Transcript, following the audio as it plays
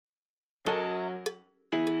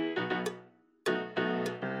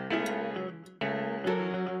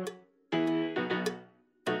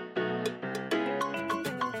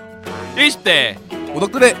20대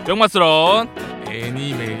오덕들의 병맛스러운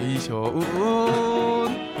애니메이션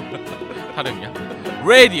타령이야.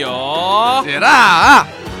 라디오 제라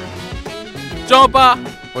점파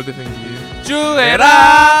월드 펭귄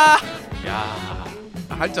주해라. 야,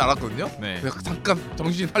 할 줄 알았거든요. 네. 내가 잠깐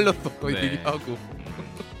정신이 살렸어. 거의 네. 얘기하고.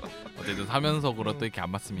 어쨌든 3연속으로 또 이렇게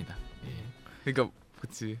안 맞습니다. 그러니까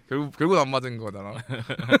그치. 결국 안 맞은 거 나랑.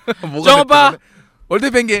 점파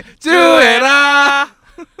월드 펭귄 주해라.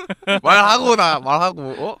 말하고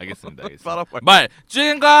알겠습니다. 따라 말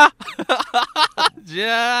주인가.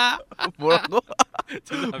 자, 뭐라고?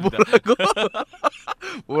 죄송합니다.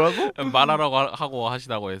 뭐라고? 말하라고 하고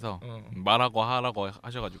하시다고 해서 말하고 하라고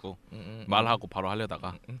하셔가지고 말하고 바로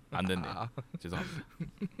하려다가 안 됐네요. 죄송합니다.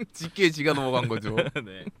 짙게 지가 넘어간 거죠.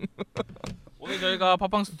 네. 오늘 저희가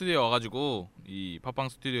팟빵 스튜디오에 와가지고 이 팟빵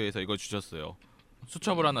스튜디오에서 이걸 주셨어요.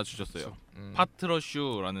 수첩을 하나 주셨어요.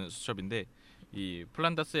 파트러슈라는 수첩인데 이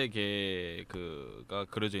플란다스의 개가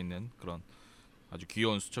그려져 있는 그런 아주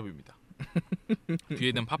귀여운 수첩입니다.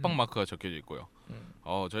 뒤에는 팟빵 마크가 적혀져 있고요.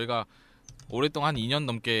 저희가 오랫동안 한 2년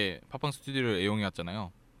넘게 팟빵 스튜디오를 애용해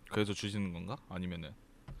왔잖아요. 그래서 주시는 건가? 아니면은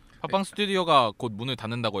팟빵 스튜디오가 곧 문을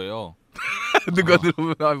닫는다고 해요. 누가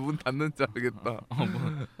들어오면 문 닫는 줄 알겠다.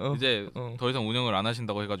 이제 더 이상 운영을 안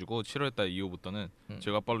하신다고 해가지고 7월달 이후부터는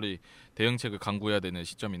제가 빨리 대응책을 강구해야 되는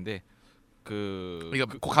시점인데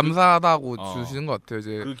그러니까 감사하다고 주시는 것 같아요.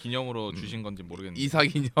 이제 그 기념으로 주신 건지 모르겠는데 이사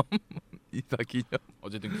기념.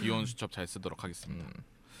 어쨌든 귀여운 수첩 잘 쓰도록 하겠습니다.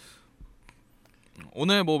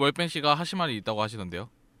 오늘 뭐 멀뱅 씨가 하실 말이 있다고 하시던데요?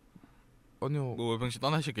 아니요. 뭐 멀뱅 씨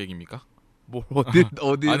떠나실 계획입니까? 뭐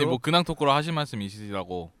어디 아니 뭐 근황 토크로 하실 말씀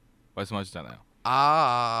있으시라고 말씀하시잖아요.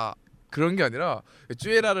 그런 게 아니라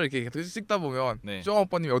쭈에라를 이렇게 계속 찍다 보면 쭈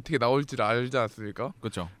오빠님이 어떻게 나올지를 알지 않습니까?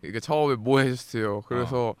 그렇죠. 이게 처음에 뭐 해주세요.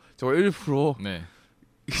 그래서 저 일부러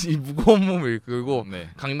이 무거운 몸을 이끌고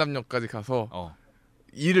강남역까지 가서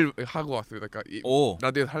일을 하고 왔습니다. 그러니까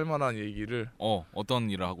라디오에서 할 만한 얘기를 어떤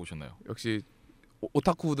일을 하고 오셨나요? 역시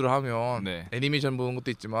오타쿠들 하면 애니메이션 보는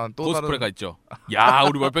것도 있지만 또 코스프레가 다른... 있죠. 야,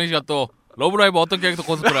 우리 멀뱅 씨가 또 러브라이브 어떤 캐릭터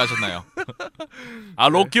코스프레 하셨나요?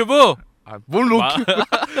 로큐브? 뭔 로큐브?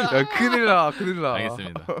 야, 큰일 나.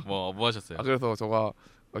 알겠습니다. 뭐 하셨어요? 그래서 제가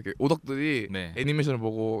이렇게 오덕들이 애니메이션을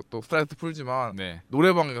보고 또 스트레스 풀지만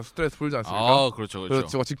노래방에 가서 스트레스 풀지 않습니까? 그렇죠. 그래서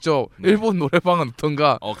제가 직접 일본 노래방은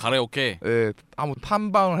어떤가 가라오케 한번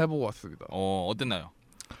탐방을 해보고 왔습니다. 어땠나요?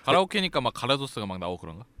 가라오케니까 막 가라도스가 막 나오고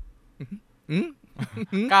그런가? 응?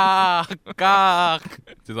 깍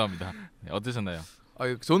죄송합니다. 어떠셨나요?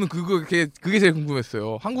 저는 그게 제일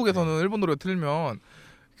궁금했어요. 한국에서는 일본 노래 틀면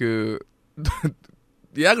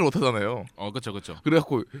예약을 못 하잖아요. 그렇죠.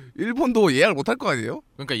 그래갖고 일본도 예약을 못 할 거 아니에요?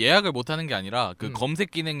 그러니까 예약을 못 하는 게 아니라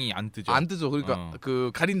검색 기능이 안 뜨죠. 안 뜨죠. 그러니까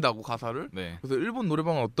가린다고 가사를. 그래서 일본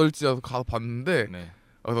노래방은 어떨지 가서 봤는데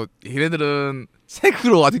그래서 얘네들은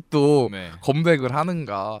책으로 아직도 검색을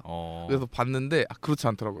하는가. 그래서 봤는데 그렇지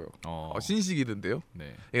않더라고요. 신식이던데요.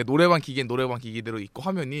 노래방 기계는 노래방 기계대로 있고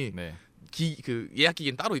화면이 예약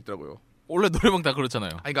기계는 따로 있더라고요. 원래 노래방 다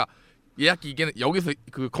그렇잖아요. 그러니까 예약 기계는 여기서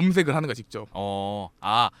검색을 하는 거야 직접.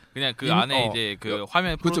 그냥 안에 이제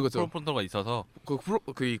화면 프론터가 있어서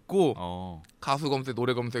그 있고 가수 검색,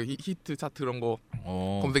 노래 검색, 히트 차트 이런 거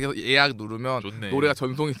검색해서 예약 누르면 노래가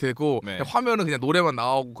전송이 되고 화면은 그냥 노래만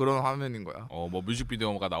나오고 그런 화면인 거야. 뭐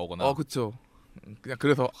뮤직비디오가 나오거나. 그렇죠. 그냥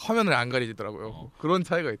그래서 화면을 안 가리더라고요. 그런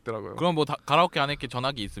차이가 있더라고요. 그럼 뭐 가라오케 안에 이렇게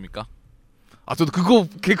전화기 있습니까? 저도 그거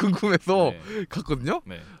꽤 궁금해서 갔거든요.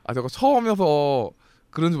 제가 처음이어서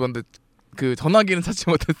그런 줄 몰랐는데 전화기는 찾지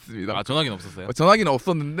못했습니다. 전화기는 없었어요? 전화기는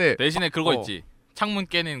없었는데 대신에 그거 있지. 창문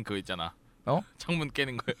깨는 거 있잖아. 창문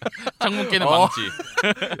깨는 거. 창문 깨는 망치.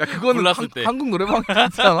 야, 그거는 한국 노래방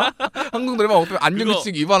있지 않아? 한국 노래방 없으면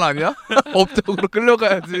안전규칙 위반 아니야? 법적으로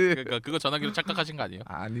끌려가야지. 그러니까 그거 전화기로 착각하신 거 아니에요?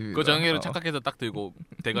 아닙니다. 그거 전화기로 착각해서 딱 들고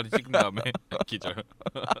대가리 찍은 다음에 기절.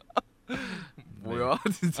 뭐야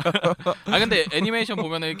진짜. 근데 애니메이션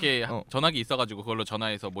보면은 이렇게 전화기 있어가지고 그걸로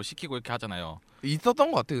전화해서 뭐 시키고 이렇게 하잖아요.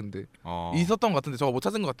 있었던 것 같아 근데. 있었던 것 같은데 저거 못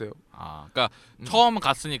찾은 것 같아요. 그러니까 처음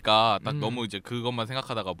갔으니까 딱 너무 이제 그것만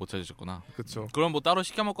생각하다가 못 찾으셨구나. 그렇죠. 그럼 뭐 따로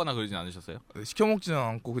시켜 먹거나 그러진 않으셨어요? 시켜 먹지는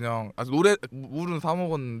않고 그냥 물은 사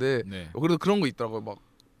먹었는데 그래도 그런 거 있더라고요. 막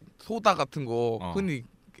소다 같은 거 흔히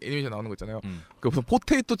애니메이션 나오는 거 있잖아요. 무슨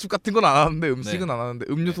포테이토 칩 같은 건 안 하는데 음식은 안 하는데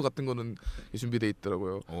음료수 같은 거는 준비돼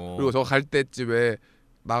있더라고요. 그리고 저 갈 때쯤에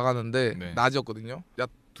나가는데 낮이었거든요. 약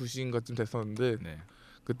 2시인가쯤 됐었는데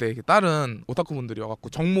그때 이렇게 다른 오타쿠 분들이 와갖고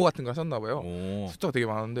정모 같은 거 하셨나 봐요. 숫자가 되게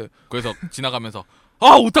많은데 그래서 지나가면서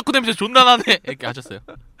아 오타쿠 냄새 존나 나네 이렇게 하셨어요?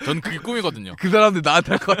 전 그게 꿈이거든요. 그 사람들 나한테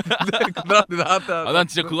할 것 같은데 그 사람들 나한테. 난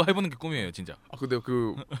진짜 그거 해보는 게 꿈이에요 진짜. 근데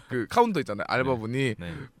그 카운터 있잖아요. 알바분이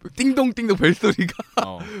네. 띵동띵동 벨소리가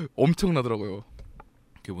엄청나더라고요.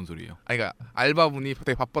 그게 뭔 소리예요? 그러니까 알바분이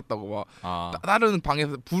되게 바빴다고 막 다른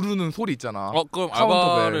방에서 부르는 소리 있잖아. 그럼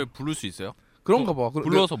알바를 부를 수 있어요? 그런가 봐.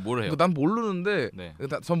 불러서 뭘 해요? 난 모르는데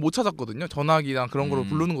전 못 찾았거든요. 전화기랑 그런 거로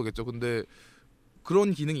부르는 거겠죠. 근데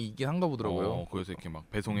그런 기능이 있긴 한가 보더라고요. 그래서 이렇게 막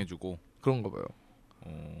배송해주고 그런가 봐요.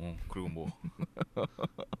 그리고 뭐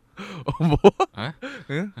뭐? 에?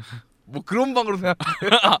 응? 뭐 그런 방으로 생각.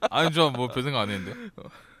 아니 저 뭐 별 생각 안 했는데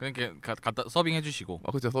그냥 이렇게 갖다 서빙 해주시고.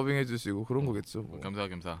 그렇죠. 서빙 해주시고 그런 거겠죠. 뭐.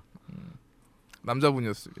 겸사겸사.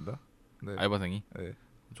 남자분이었습니다. 네. 알바생이? 네.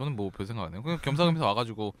 저는 뭐 별 생각 안 해요. 그냥 겸사겸사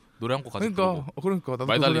와가지고 노래 한 곡 같이 부르고. 그러니까 나도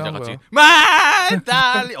말 달리자 같이. 거야. 말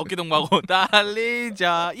달리 어깨동무하고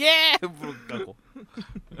달리자 예 부르고.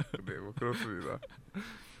 네, 뭐 그렇습니다.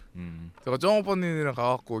 제가 정오빠님이랑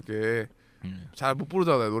가갖고 이렇게 잘 못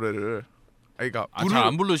부르잖아요 노래를. 그러니까 잘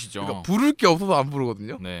안 부르시죠. 그러니까 부를 게 없어서 안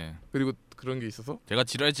부르거든요. 네. 그리고 그런 게 있어서 제가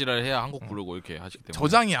지랄지랄 해야 한 곡 부르고 이렇게 하시기 때문에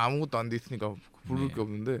저장이 아무것도 안 돼 있으니까 부를 게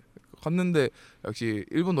없는데 갔는데 역시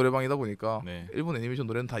일본 노래방이다 보니까 일본 애니메이션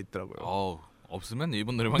노래는 다 있더라고요. 없으면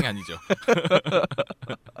일본 노래방이 아니죠.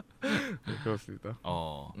 네, 그렇습니다.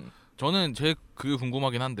 저는 그게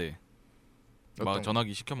궁금하긴 한데 막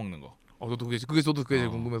전화기 시켜 먹는 거. 저도 그게 제일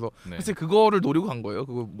궁금해서 사실 그거를 노리고 간 거예요.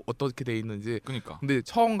 그거 뭐 어떻게 돼 있는지. 그러니까. 근데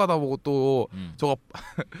처음 가다 보고 또 저가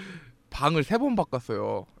방을 3번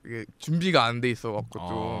바꿨어요. 이게 준비가 안 돼 있어갖고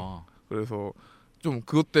좀 그래서 좀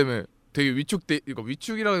그것 때문에 되게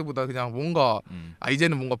위축이라기보다 그냥 뭔가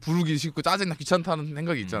이제는 뭔가 부르기 싫고 짜증나 귀찮다는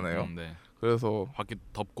생각이 있잖아요. 네. 그래서 밖에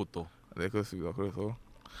덥고 또. 네 그렇습니다. 그래서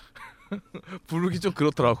부르기 좀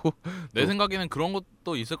그렇더라고. 내 생각에는 그런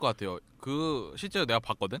것도 있을 것 같아요. 그 실제로 내가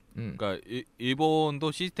봤거든. 그러니까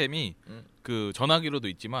일본도 시스템이 그 전화기로도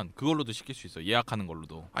있지만 그걸로도 시킬 수 있어. 예약하는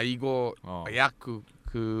걸로도. 이거 예약 그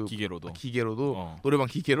기계로도 노래방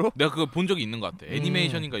기계로? 내가 그거 본 적이 있는 것 같아.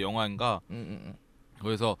 애니메이션인가 영화인가.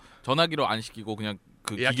 그래서 전화기로 안 시키고 그냥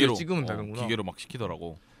그 기계로 찍으면 되는구나. 기계로 막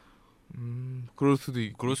시키더라고. 그럴 수도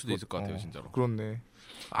있을 것 같아요, 진짜로. 그렇네.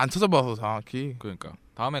 안 찾아봐서 정확히. 그러니까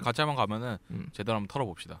다음에 같이 한번 가면은 제대로 한번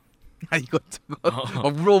털어봅시다.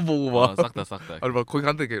 이것저것 물어보고 막 싹 다. 막 거기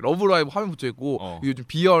갔는데 이렇게 러브라이브 화면 붙여 있고 요즘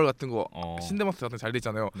비열 같은 거 신데마스 같은 거 잘 돼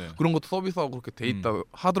있잖아요. 네. 그런 것도 서비스하고 그렇게 돼 있다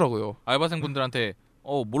하더라고요. 알바생분들한테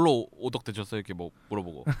뭘로 오덕되셨어요? 이렇게 뭐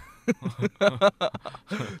물어보고.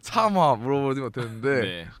 차마 물어보지 못했는데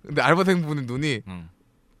네. 근데 알바생분의 눈이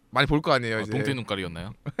많이 볼 거 아니에요. 이제. 동태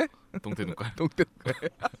눈깔이었나요? 동태 눈깔.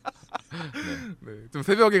 네. 좀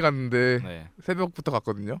새벽에 갔는데 새벽부터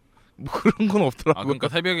갔거든요. 뭐 그런 건 없더라고요. 그러니까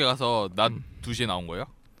새벽에 가서 낮 2시에 나온 거예요?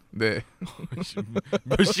 네.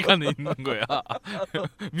 몇 시간을 있는 거야?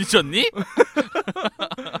 미쳤니?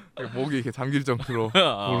 목이 이렇게 잠길 정도로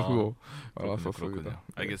모르고 알았었습니다.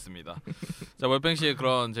 알겠습니다. 자, 월팽 씨의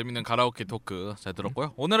그런 재밌는 가라오케 토크 잘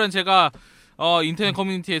들었고요. 오늘은 제가 인터넷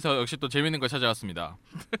커뮤니티에서 역시 또 재밌는 걸 찾아왔습니다.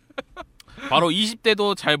 바로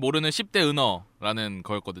 20대도 잘 모르는 10대 은어라는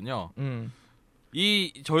거였거든요.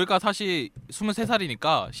 저희가 사실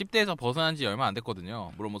 23살이니까 10대에서 벗어난 지 얼마 안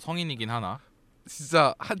됐거든요. 물론 뭐 성인이긴 하나.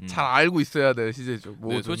 진짜 잘 알고 있어야 될 시제죠.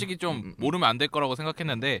 네, 솔직히 좀 모르면 안 될 거라고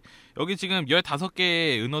생각했는데 여기 지금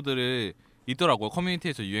 15개의 은어들을 있더라고요.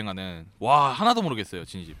 커뮤니티에서 유행하는. 와, 하나도 모르겠어요,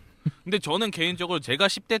 진심. 근데 저는 개인적으로 제가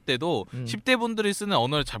 10대 때도 10대 분들이 쓰는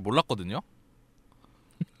언어를 잘 몰랐거든요.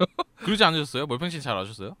 그러지 않으셨어요? 멀팽 씨 잘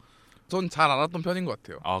아셨어요? 전 잘 알았던 편인 것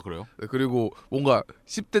같아요. 그래요? 네, 그리고 뭔가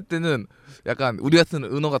 10대 때는 약간 우리가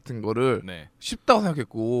쓰는 은어 같은 거를 쉽다고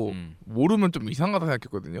생각했고 모르면 좀 이상하다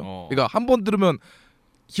생각했거든요. 그러니까 한 번 들으면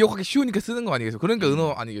기억하기 쉬우니까 쓰는 거 아니겠어요? 그러니까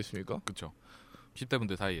은어 아니겠습니까? 그렇죠. 10대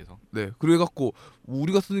분들 사이에서. 네, 그래갖고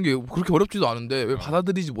우리가 쓰는 게 그렇게 어렵지도 않은데 왜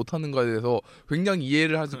받아들이지 못하는가에 대해서 굉장히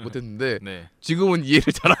이해를 하지 못했는데 지금은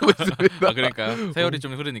이해를 잘하고 있습니다. 그러니까요. 세월이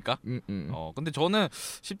좀 흐르니까. 근데 저는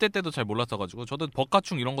 10대 때도 잘 몰랐어가지고 저도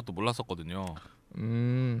버카충 이런 것도 몰랐었거든요.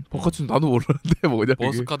 버카충 나도 모르는데 뭐냐?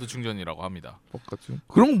 버스카드 충전이라고 합니다. 버카충.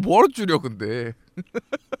 그런 거 뭐하러 줄여 근데?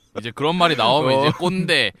 이제 그런 말이 나오면 이제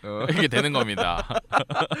꼰대 이렇게 되는 겁니다.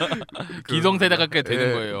 기성세대가 그렇게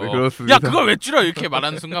되는 거예요. 네, 그렇습니다. 야, 그걸 왜 줄여? 이렇게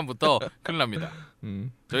말하는 순간부터 큰일 납니다.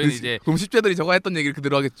 저희는 이제 그럼 10대들이 저거 했던 얘기를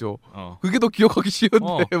그대로 하겠죠. 그게 더 기억하기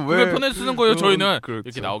쉬운데 왜 편해서 쓰는 거예요? 저희는 그렇죠.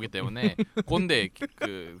 이렇게 나오기 때문에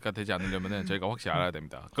꼰대가 되지 않으려면 저희가 확실히 알아야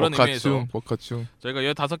됩니다. 그런 의미에서 버카충. 저희가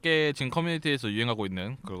 15개 지금 커뮤니티에서 유행하고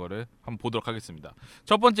있는 그거를 한번 보도록 하겠습니다.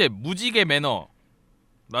 첫 번째, 무지개 매너라는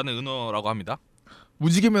은어라고 합니다.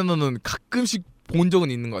 무지개 매너는 가끔씩 본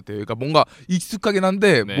적은 있는 것 같아요. 그러니까 뭔가 익숙하긴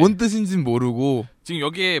한데 네. 뭔 뜻인지는 모르고. 지금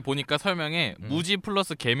여기에 보니까 설명에 무지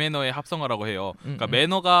플러스 개 매너의 합성어라고 해요. 그러니까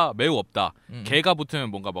매너가 매우 없다. 개가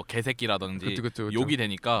붙으면 뭔가 뭐 개새끼라든지 그쵸. 욕이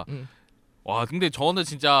되니까. 와 근데 저는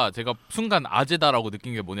진짜 제가 순간 아재다라고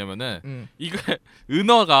느낀 게 뭐냐면은 이거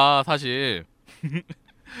은어가 사실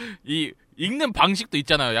이 읽는 방식도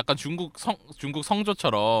있잖아요. 약간 중국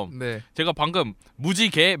성조처럼. 네. 제가 방금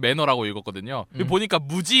무지개 매너라고 읽었거든요. 보니까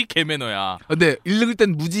무지개 매너야. 근데 읽을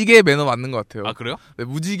땐 무지개 매너 맞는 것 같아요. 아 그래요? 네,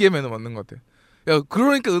 무지개 매너 맞는 것 같아. 야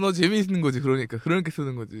그러니까 은어 재미있는 거지. 그러니까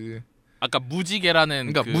쓰는 거지. 아까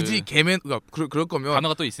무지개라는 그러니까 무지개 매너 그럴 거면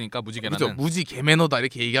단어가 또 있으니까 무지개라는. 그렇죠. 무지개 매너다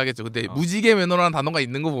이렇게 얘기하겠죠. 근데 무지개 매너라는 단어가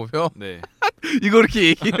있는 거 보면 네. 이거 이렇게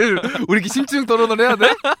얘기를 우리 이렇게 심층 토론을 해야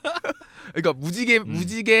돼? 그러니까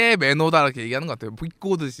무지개 매너다 이렇게 얘기하는 것 같아요.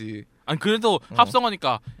 비꼬듯이. 아니 그래도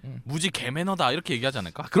합성어니까 무지개 매너다 이렇게 얘기하지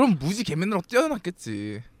않을까? 그럼 무지개 매너로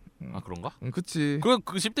뛰어났겠지. 아 그런가? 그치. 그럼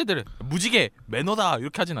그 10대들은 무지개 매너다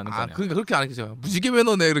이렇게 하진 않을 거 아니야. 그러니까 그렇게 안 했겠죠. 무지개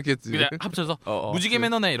매너네 이렇게 했지. 그냥 합쳐서 무지개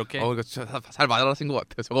매너네 이렇게. 그러니까 잘 말하신 것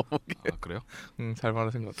같아요. 저거 보기. 아 그래요? 잘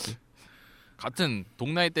말하신 것 같아. 같은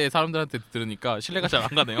동나이 때 사람들한테 들으니까 신뢰가 잘 안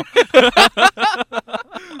가네요.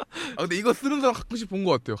 근데 이거 쓰는 사람 가끔씩 본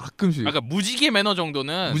것 같아요. 가끔씩. 그러니까 무지개 매너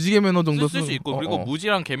정도는 무지개 매너 정도 쓸 수 있고 그리고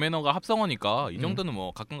무지랑 개 매너가 합성어니까 이 정도는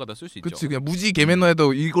뭐 가끔가다 쓸 수 있죠. 그치 그냥 무지개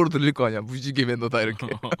매너에도 이거로 들릴 거 아니야. 무지개 매너다 이렇게.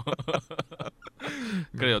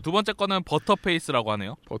 그래요. 두 번째 거는 버터페이스라고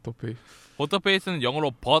하네요. 버터페이스는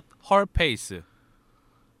영어로 but her face.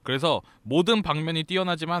 그래서 모든 방면이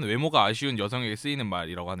뛰어나지만 외모가 아쉬운 여성에게 쓰이는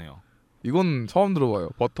말이라고 하네요. 이건 처음 들어봐요.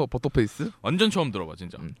 버터페이스? 완전 처음 들어봐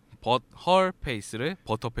진짜. but her face를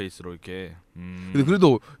버터페이스로 이렇게. 근데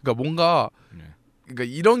그래도 그러니까 뭔가 그러니까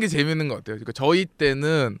이런 게 재밌는 것 같아요. 그러니까 저희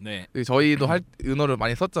때는 저희도 은어를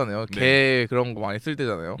많이 썼잖아요. 개 그런 거 많이 쓸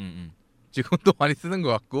때잖아요. 지금도 많이 쓰는 것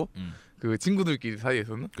같고 그 친구들끼리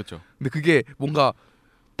사이에서는. 그렇죠. 근데 그게 뭔가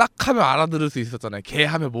딱 하면 알아들을 수 있었잖아요. 개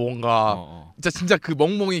하면 뭔가 진짜 그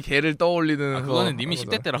멍멍이 개를 떠올리는. 그거는 님이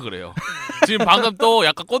 10대 때라 그래요. 지금 방금 또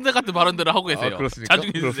약간 꼰대 같은 발언들을 하고 계세요. 그렇습니까?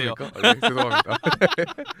 자중해 주세요. 네, 죄송합니다.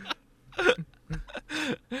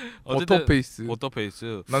 버터페이스.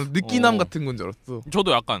 나는 느끼남 같은 건 줄 알았어.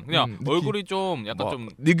 저도 약간 그냥 얼굴이 좀 약간 좀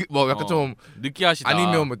약간 좀 느끼하시다.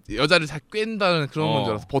 아니면 뭐 여자를 잘 꿰는다는 그런 건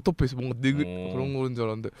줄 알았어. 버터페이스 뭔가 그런 거인 줄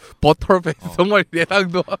알았는데 버터페이스 정말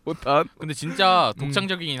예상도 못한. 근데 진짜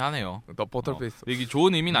독창적이긴 하네요. 버터페이스. 이게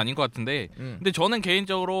좋은 의미는 아닌 것 같은데. 근데 저는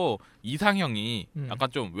개인적으로 이상형이 약간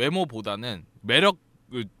좀 외모보다는 매력을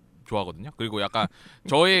좋아하거든요. 그리고 약간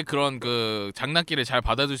저의 그런 그 장난기를 잘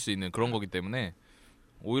받아줄 수 있는 그런 거기 때문에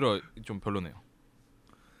오히려 좀 별로네요.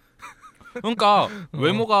 그러니까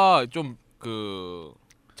외모가 좀 그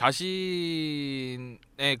자신의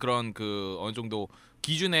그런 그 어느 정도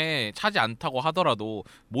기준에 차지 않다고 하더라도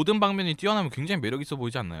모든 방면이 뛰어나면 굉장히 매력 있어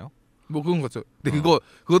보이지 않나요? 뭐 그런 거죠. 근데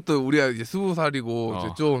그것도 우리가 이제 20살이고 이제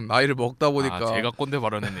좀 나이를 먹다 보니까. 제가 꼰대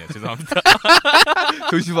발언했네요. 죄송합니다.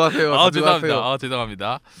 조심하세요.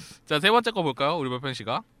 죄송합니다. 자, 세 번째 거 볼까요? 우리 별편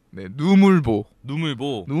씨가. 네, 누물보.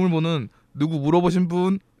 누물보는 누구 물어보신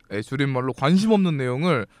분 줄임말로 관심 없는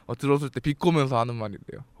내용을 들었을 때 비꼬면서 하는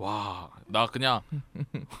말인데요. 와, 나 그냥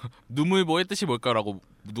누물보의 뜻이 뭘까라고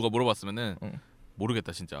누가 물어봤으면은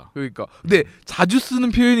모르겠다 진짜. 그러니까 근데 자주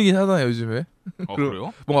쓰는 표현이긴 하잖아요 요즘에.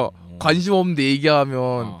 그래요? 뭔가 관심 없는데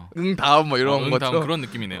얘기하면 응 다음 뭐 이런 거죠. 다음 그런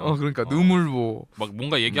느낌이네요. 그러니까 누물보. 막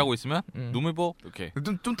뭔가 얘기하고 있으면 누물보 이렇게.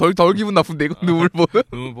 좀 덜 기분 나쁜데 이거 누물보.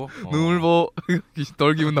 누물보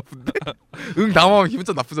덜 기분 나쁜데. 응 다음 하면 기분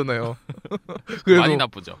좀 나쁘잖아요. 많이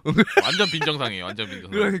나쁘죠. 완전 빈정상이에요. 완전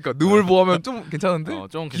빈정상. 그러니까 누물보 하면 좀 괜찮은데.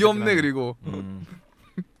 좀 귀엽네 그리고.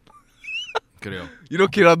 그래요.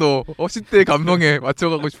 이렇게라도 10대의 감성에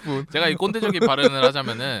맞춰가고 싶은. 제가 이 꼰대적인 발언을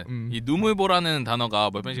하자면은 이 누물보라는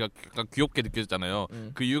단어가 멀편 씨가 약간 귀엽게 느껴졌잖아요.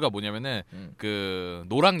 그 이유가 뭐냐면은 그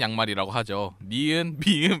노랑 양말이라고 하죠. 니은,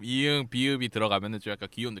 비음, 이응, 비읍이 들어가면은 좀 약간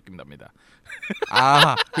귀여운 느낌 납니다.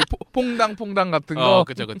 그 퐁당 같은 거.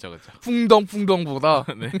 그쵸. 풍덩보다.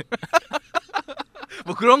 네.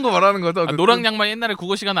 뭐 그런 거 말하는 거죠. 노랑 양말 옛날에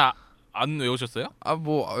국어 시간에 안 외우셨어요?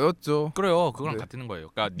 뭐 외웠죠. 그래요. 그거랑 같은 거예요.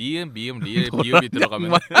 그러니까 니은, 비음, 리을, 비읍이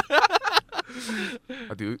들어가면.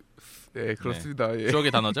 네 그렇습니다. 예.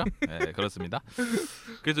 추억의 단어죠? 네 그렇습니다.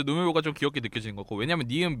 그래서 누물보가 좀 귀엽게 느껴지는 거고 왜냐면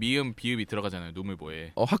니은, 미음, 비읍이 들어가잖아요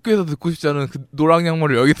누물보에. 학교에서 듣고 싶지 않은 그 노랑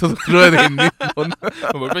양말을 여기서 들어야 되겠니?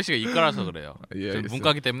 멀편 씨가 이과라서 그래요. 예,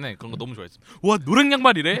 문과기 때문에 그런 거 너무 좋아했어요. 와 노랑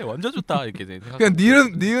양말이래 완전 좋다 이렇게 생각. 그냥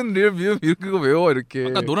니은, 리을, 미음 이렇게 외워 이렇게.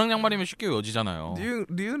 아까 노랑 양말이면 쉽게 외워지잖아요. 니은,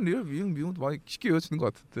 리을, 미음도 많이 쉽게 외워지는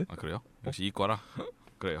것 같은데. 그래요? 역시 이과라.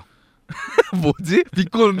 그래요. 뭐지?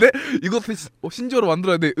 비꼬는데 이거 신조어로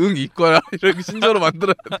만들어야 돼. 응 이거야. 이렇게 신조어로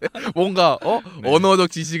만들어야 돼. 뭔가 네.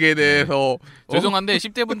 언어적 지식에 대해서 죄송한데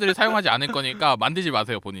 10대 분들이 사용하지 않을 거니까 만들지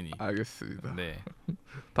마세요 본인이. 알겠습니다. 네.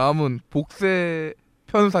 다음은 복세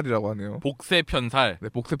편살이라고 하네요. 복세 편살. 네,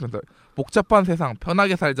 복세 편살. 복잡한 세상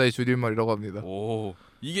편하게 살자의 줄임말이라고 합니다. 오,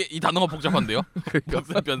 이게 이 단어가 복잡한데요?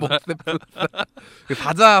 복세 편살. 그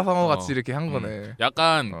사자성어 같이 이렇게 한 거네.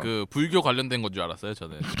 약간 그 불교 관련된 건 줄 알았어요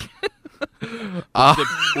저는.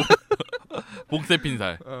 복세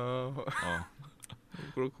핀살.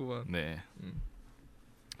 그렇구만. 네.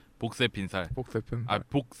 복세 핀살. 복세 편살. 아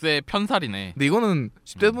복세 편살이네. 근데 이거는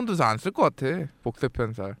 10대 분들 잘 안 쓸 것 같아. 복세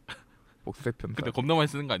편살. 복세 편살. 근데 겁나 많이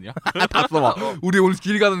쓰는 거 아니야? 다 써봐. 우리 오늘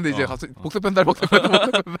길 가는데 이제 갑자기 복세 편살, 복세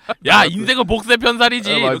편살. 야 인생은 복세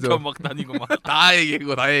편살이지. 맞아. 이렇게 막 다니고 막. 다 얘기해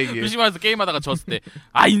그거 다 얘기해. PC방에서 게임하다가 졌을 때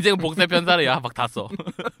아 인생은 복세 편살이야 막 다 써.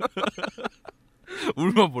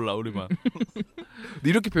 우리만 몰라 우리만.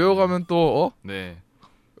 이렇게 배워가면 또 네.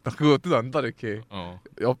 나 그거 뜻 안다 이렇게.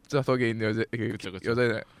 옆좌석에 있는 여자 그쵸.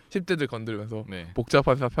 여자 10대들 건들면서 네.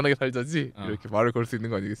 복잡한 세상 편하게 살자지 이렇게 말을 걸 수 있는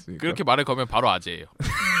거 아니겠습니까? 그렇게 말을 걸면 바로 아재예요.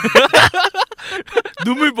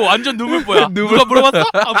 눈물보 완전 눈물보야. 누가 물어봤어?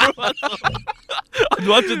 안 물어봤어.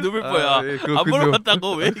 완전 눈물보야. 네, 안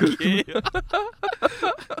물어봤다고 왜 이렇게?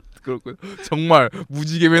 그렇군. 정말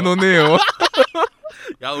무지개 매너네요.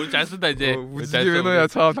 야 우리 잘 쓴다 이제. 무지개 매너야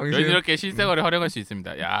참 당신. 이렇게 실생활에 활용할 수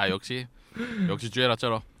있습니다. 야 역시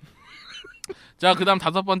주애라처럼. 자 그다음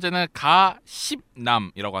다섯 번째는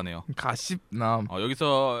가십남이라고 하네요. 가십남.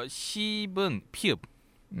 여기서 십은 피읍.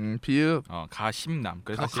 피읍. 가십남.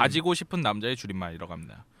 그래서 가지고 싶은 남자의 줄임말이라고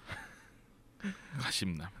합니다.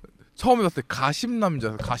 가십남. 처음에 봤을 때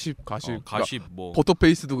가십남자. 가십. 가십 뭐.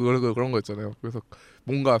 포토페이스도 그런 거 있잖아요. 그래서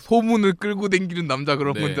뭔가 소문을 끌고 댕기는 남자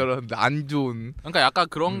그런 건 줄 알았는데 안 좋은. 그러니까 약간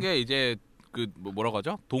그런 게 이제 그 뭐라고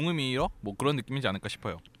하죠? 동음이어? 뭐 그런 느낌이지 않을까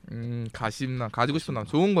싶어요. 가십남. 가지고 싶은 남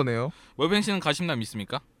좋은 거네요. 월뱅 씨는 가십남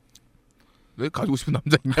있습니까? 왜 가지고 싶은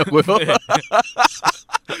남자 있냐고요? 네.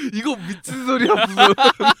 이거 미친 소리야 무슨.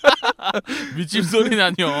 미친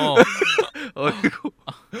소리나뇨.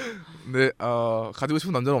 네, 가지고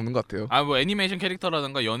싶은 남자는 없는 것 같아요. 뭐 애니메이션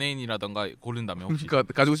캐릭터라든가 연예인이라든가 고른다면 혹시?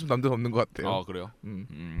 그러니까 가지고 싶은 남자는 없는 것 같아요. 그래요?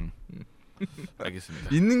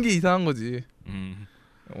 알겠습니다. 있는 게 이상한 거지.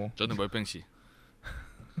 저는 멀뱅 씨.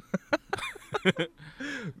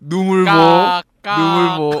 누물보.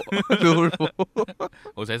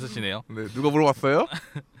 잘 쓰시네요. 네, 누가 물어봤어요?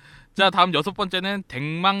 자, 다음 여섯 번째는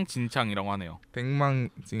댕망진창이라고 하네요.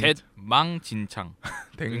 대망진창.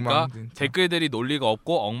 그러니까 댓글들이 논리가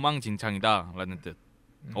없고 엉망진창이다라는 뜻.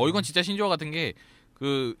 이건 진짜 신조어 같은 게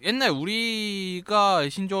그 옛날 우리가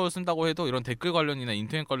신조어 쓴다고 해도 이런 댓글 관련이나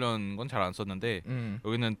인터넷 관련 건 잘 안 썼는데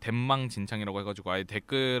여기는 대망진창이라고 해가지고 아예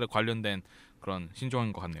댓글 관련된 그런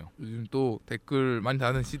신조어인 것 같네요. 요즘 또 댓글 많이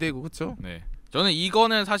다는 시대고 그렇죠? 네. 저는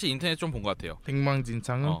이거는 사실 인터넷 좀 본 것 같아요.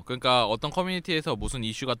 대망진창은 그러니까 어떤 커뮤니티에서 무슨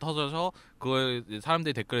이슈가 터져서 그걸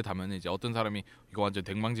사람들이 댓글에 달면 이제 어떤 사람이 이거 완전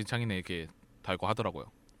대망진창이네 이렇게 달고 하더라고요.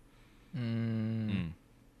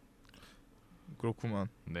 그렇구만.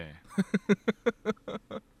 네.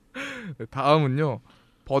 다음은요.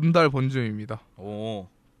 번달 번줌입니다. 오.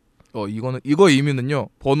 이거 의미는요.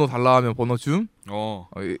 번호 달라 하면 번호 줌.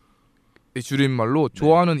 이 줄임말로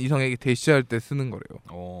좋아하는 이성에게 대시할 때 쓰는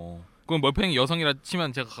거래요. 그럼 멀팽이 여성이라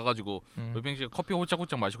치면 제가 가가지고 멀팽이 씨가 커피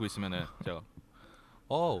홀짝홀짝 마시고 있으면은 제가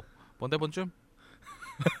번달 번줌?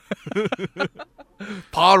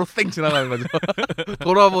 바로 쌩 지나가는 거죠.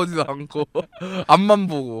 돌아보지도 않고 앞만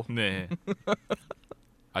보고. 네.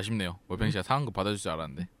 아쉽네요. 멀팽이 씨가 상한 거 받아줄 줄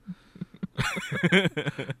알았는데.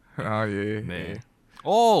 예. 네.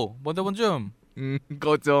 번달 번줌.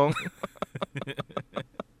 거정.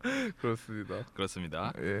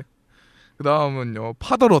 그렇습니다. 예. 그 다음은요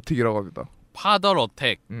파더러택이라고 합니다.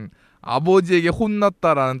 파더러택. 아버지에게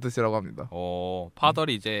혼났다라는 뜻이라고 합니다.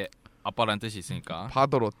 파더리 이제 아빠라는 뜻이 있으니까.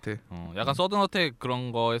 파더러택. 약간 서든어택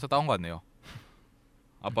그런 거에서 따온 것 같네요.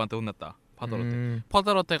 아빠한테 혼났다. 파더러택.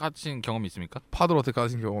 파더러택 하신 경험이 있습니까? 파더러택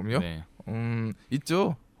하신 경험이요? 네.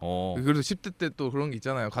 있죠. 그래도 10대 때 또 그런 게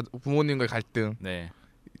있잖아요. 부모님과의 갈등. 네.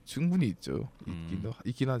 충분히 있죠.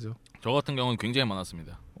 있긴 하죠. 저 같은 경우는 굉장히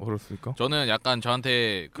많았습니다. 그렇습니까? 저는 약간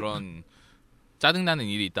저한테 그런 짜증나는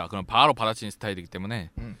일이 있다. 그럼 바로 받아치는 스타일이기 때문에.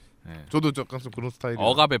 네. 저도 약간 좀 그런 스타일이에요.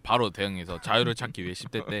 억압에 바로 대응해서 자유를 찾기 위해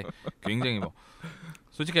 10대 때 굉장히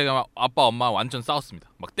솔직히 얘기하면 아빠 엄마 완전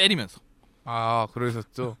싸웠습니다. 막 때리면서.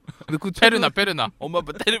 그러셨죠. 근데 그 페르나 엄마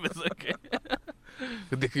아빠 때리면서 이렇게.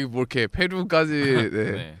 근데 그게 뭐 이렇게 페루까지 네.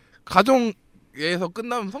 네. 가정에서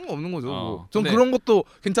끝나면 상관없는 거죠. 전 그런 것도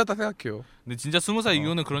괜찮다 생각해요. 근데 진짜 20살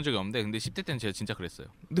이후는 그런 적이 없는데 근데 10대 때는 제가 진짜 그랬어요.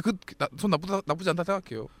 근데 전 나쁘지 않다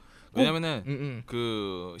생각해요. 왜냐면은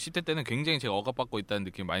그 10대 때는 굉장히 제가 억압받고 있다는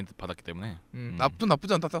느낌을 많이 받았기 때문에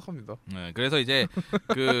나쁘지 않다 생각합니다. 네, 그래서 이제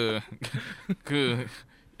그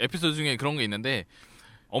에피소드 중에 그런 게 있는데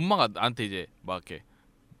엄마가 나한테 이제 막 이렇게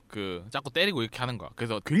그 자꾸 때리고 이렇게 하는 거야.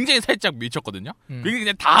 그래서 굉장히 살짝 미쳤거든요. 굉장히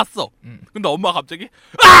그냥 다 왔어. 근데 엄마가 갑자기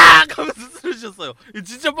아! 하면서 쓰러지셨어요. 이거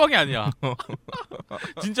진짜 뻥이 아니야.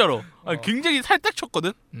 진짜로. 아니, 굉장히 살짝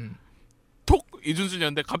쳤거든. 톡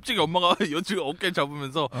이준순이었는데 갑자기 엄마가 여친 어깨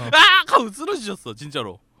잡으면서 아! 하고 쓰러지셨어.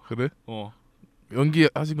 진짜로. 그래? 어. 연기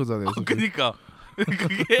하신 거잖아요. 그러니까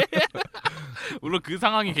그게 물론 그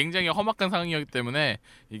상황이 굉장히 험악한 상황이었기 때문에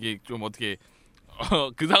이게 좀 어떻게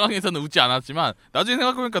그 상황에서는 웃지 않았지만 나중에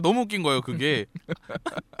생각해보니까 너무 웃긴 거예요. 그게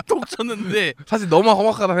톡 쳤는데 사실 너무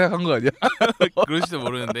험악하다 생각한 거 아니야? 그럴지도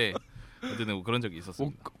모르는데 어쨌든 뭐 그런 적이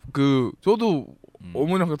있었습니다. 그 저도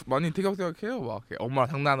어머니랑 많이 티격태격해요. 막 엄마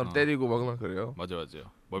장난으로 때리고 막 그래요. 맞아요.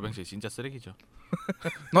 멀뱅 씨 진짜 쓰레기죠.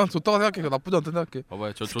 난 좋다고 생각해. 나쁘지 않다 생각해.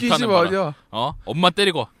 봐봐요. 저 좋다는 말 아니야. 엄마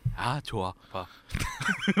때리고 좋아. 봐.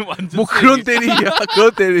 완전 뭐 그런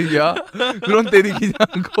때리기야. 그런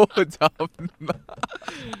때리기냐고 잡나.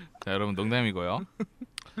 자, 여러분 농담이고요.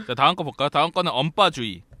 자, 다음 거 볼까요? 다음 거는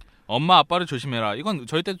엄빠주의. 엄마 아빠를 조심해라. 이건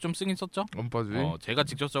저희 때도 좀 쓰긴 썼죠. 엄빠주의. 제가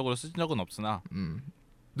직접적으로 쓴 적은 없으나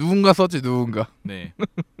누군가 썼지 누군가. 네.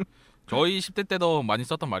 저희 10대 때도 많이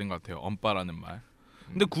썼던 말인 것 같아요. 엄빠라는 말.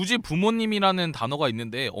 근데 굳이 부모님이라는 단어가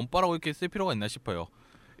있는데 엄빠라고 이렇게 쓸 필요가 있나 싶어요.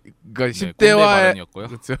 그러니까 10대와의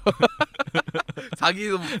그렇죠.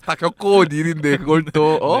 자기도 다 겪어온 일인데 그걸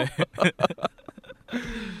또 네.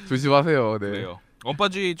 조심하세요. 네. 그래요.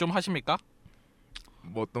 엄빠주의 좀 하십니까?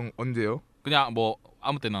 뭐 어떤 언제요? 그냥 뭐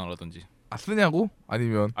아무 때나라든지. 쓰냐고?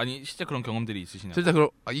 아니면 아니 실제 그런 경험들이 있으시냐고? 실제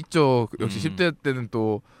있죠. 역시 10대 때는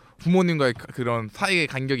또 부모님과의 그런 사이의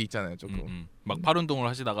간격이 있잖아요. 조금 막 팔운동을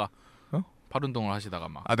하시다가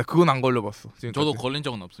막. 나 그건 안 걸려봤어. 지금까지. 저도 걸린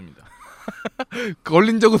적은 없습니다.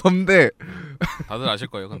 걸린 적은 없는데 다들 아실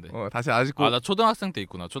거예요, 근데. 다시 아직도. 나 초등학생 때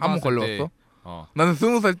있구나. 한번 걸려봤어? 나는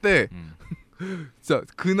 20살 때 진짜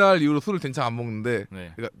그날 이후로 술을 된창 안 먹는데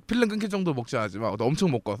네. 그러니까 필름 끊길 정도로 먹지 않지만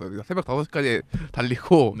엄청 먹고 왔어요. 그러니까 새벽 5시까지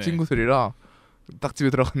달리고 네. 친구들이랑 딱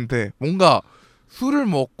집에 들어갔는데 뭔가 술을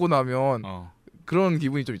먹고 나면 그런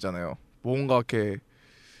기분이 좀 있잖아요. 뭔가 이렇게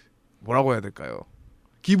뭐라고 해야 될까요?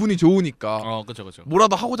 기분이 좋으니까 그쵸.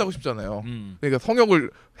 뭐라도 하고 자고 싶잖아요. 그러니까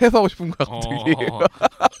성욕을 해소하고 싶은 거야 갑자기.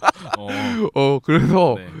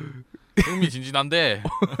 그래서 네. 흥미진진한데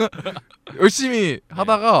열심히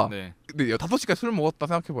하다가 네. 근데 5시까지 술 먹었다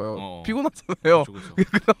생각해봐요. 피곤하잖아요. 그쵸.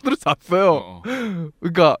 그냥 잤어요.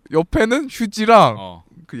 그러니까 옆에는 휴지랑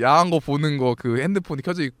그 야한 거 보는 거 그 핸드폰이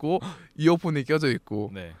켜져 있고 이어폰이 켜져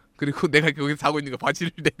있고 네. 그리고 내가 여기 자고 있는 거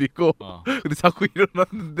바지를 내리고 근데 자꾸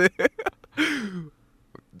일어났는데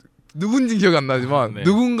누군지 기억이 안 나지만 네.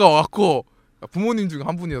 누군가 왔고 부모님 중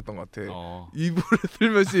한 분이었던 것 같아. 이불을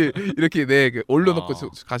슬며시 이렇게 올려놓고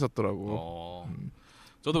가셨더라고.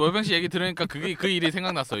 저도 멀뱅 씨 얘기 들으니까 그 일이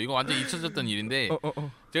생각났어요. 이거 완전 잊혀졌던 일인데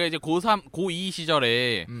제가 이제 고3, 고2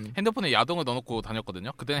 시절에 핸드폰에 야동을 넣어놓고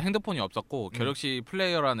다녔거든요. 그때는 핸드폰이 없었고 갤럭시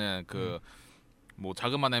플레이어라는 그 뭐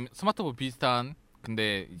자그마한 스마트폰 비슷한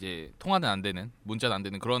근데 이제 통화는 안 되는 문자는 안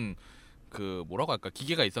되는 그런 그 뭐라고 할까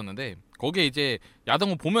기계가 있었는데 거기에 이제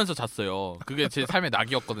야동을 보면서 잤어요. 그게 제 삶의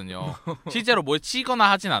낙이었거든요. 실제로 뭘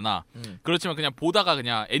치거나 하진 않아. 그렇지만 그냥 보다가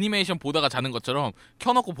그냥 애니메이션 보다가 자는 것처럼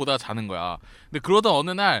켜놓고 보다가 자는 거야. 근데 그러던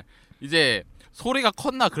어느 날 이제 소리가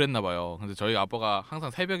컸나 그랬나 봐요. 근데 저희 아빠가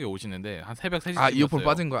항상 새벽에 오시는데 한 새벽 3시쯤이었어요. 이어폰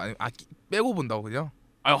빠진 거 아니 빼고 본다고 그냥?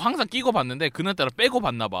 항상 끼고 봤는데 그날따라 빼고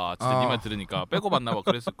봤나 봐. 진짜 네 말 들으니까 빼고 봤나 봐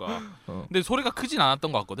그랬을 거야. 근데 소리가 크진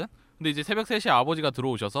않았던 것 같거든. 근데 이제 새벽 3시에 아버지가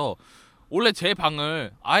들어오셔서 원래 제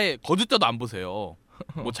방을 아예 거짓대도 안 보세요.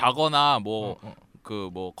 뭐 자거나 뭐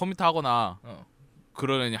컴퓨터 하거나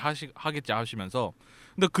그러려니 하겠지 하시면서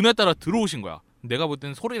근데 그날따라 들어오신 거야. 내가 볼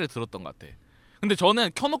때는 소리를 들었던 것 같아. 근데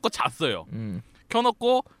저는 켜놓고 잤어요.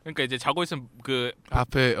 켜놓고 그러니까 이제 자고 있으면 그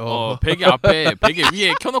앞에 베개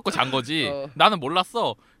위에 켜놓고 잔 거지. 나는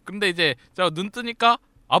몰랐어. 근데 이제 제가 눈 뜨니까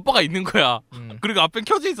아빠가 있는 거야. 그리고 앞엔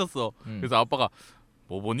켜져 있었어. 그래서 아빠가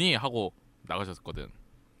뭐 보니 하고 나가셨거든.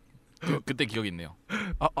 그때 기억이 있네요.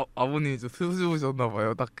 아버님이 좀 수줍으셨나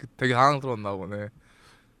봐요. 딱 되게 당황스러웠나 보네.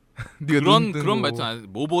 그런 말씀 안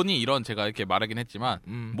뭐 보니 이런 제가 이렇게 말하긴 했지만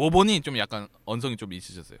뭐 보니 좀 약간 언성이 좀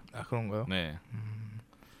있으셨어요. 그런가요? 네.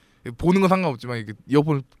 보는 건 상관없지만 이게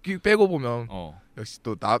이어폰을 빼고 보면 역시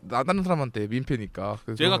또 다른 사람한테 민폐니까.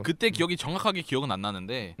 제가 그때 기억이 정확하게 기억은 안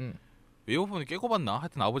나는데 왜 이어폰을 깨고 봤나?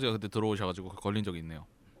 하여튼 아버지가 그때 들어오셔가지고 걸린 적이 있네요.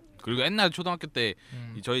 그리고 옛날 초등학교 때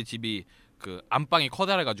저희 집이 그 안방이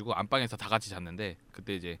커다래가지고 안방에서 다 같이 잤는데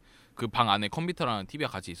그때 이제 그 방 안에 컴퓨터랑 TV가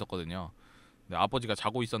같이 있었거든요. 근데 아버지가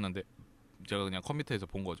자고 있었는데 제가 그냥 컴퓨터에서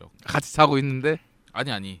본 거죠. 같이 자고 있는데?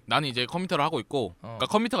 아니. 나는 이제 컴퓨터를 하고 있고, 그러니까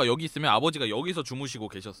컴퓨터가 여기 있으면 아버지가 여기서 주무시고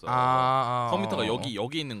계셨어. 컴퓨터가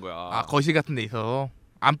여기 있는 거야. 아, 거실 같은 데 있어서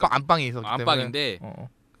안방에 있었기 때문에. 안방인데.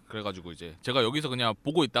 그래가지고 이제 제가 여기서 그냥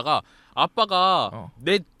보고 있다가 아빠가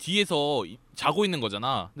내 뒤에서 자고 있는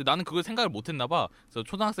거잖아. 근데 나는 그걸 생각을 못했나 봐. 그래서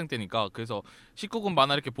초등학생 때니까. 그래서 19금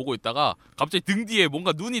만화 이렇게 보고 있다가 갑자기 등 뒤에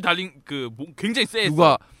뭔가 눈이 달린 굉장히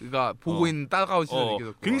쎄했어. 누가 보고 있는 따가운 시선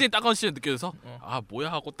느껴졌고. 굉장히 따가운 시선 느껴져서 아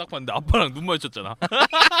뭐야 하고 딱 봤는데 아빠랑 눈 마주쳤잖아.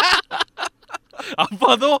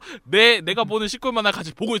 아빠도 내가 보는 19금 만화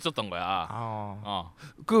같이 보고 있었던 거야.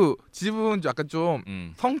 그 집은 약간 좀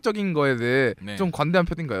성적인 거에 대해 좀 관대한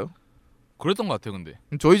편인가요? 그랬던 것 같아요. 근데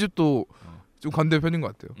저희 집도 좀 관대한 편인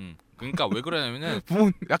것 같아요. 그러니까 왜 그러냐면은 부모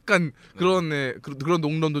약간 그런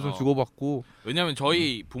농담도 좀 주고받고. 왜냐면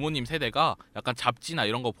저희 부모님 세대가 약간 잡지나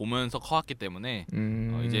이런 거 보면서 커왔기 때문에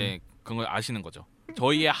이제 그런 걸 아시는 거죠.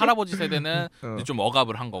 저희의 할아버지 세대는 이제 좀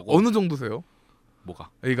억압을 한 거고. 어느 정도세요?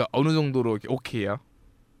 뭐가? 그러니까 어느 정도로 오케이야?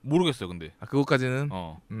 모르겠어요. 근데 그것까지는.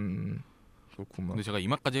 그렇구만. 근데 제가 이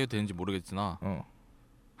말까지 해도 되는지 모르겠으나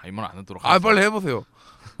이 말 안 하도록 하겠습니다. 빨리 해보세요.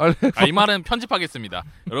 이 말은 편집하겠습니다.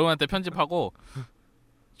 여러분한테 편집하고.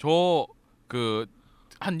 저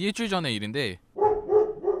한 일주일 전의 일인데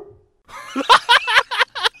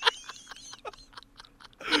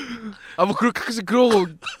뭐 그러고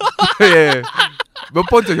예. 몇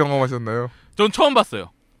번째 경험하셨나요? 전 처음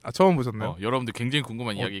봤어요. 처음 보셨나요? 여러분들 굉장히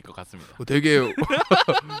궁금한 이야기일 것 같습니다. 되게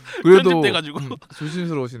그래도 편집돼가지고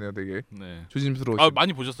조심스러우시네요, 되게. 네. 조심스러우시네요.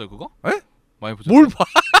 많이 보셨어요 그거? 에? 많이 보셨어요? 뭘 봐?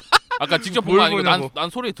 아까 직접 본 거 아니고 난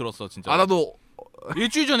소리 들었어 진짜. 나도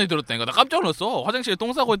일주일 전에 들었다니까. 나 깜짝 놀랐어. 화장실에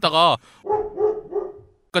똥 싸고 있다가.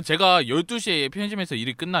 그러니까 제가 12시에 편의점에서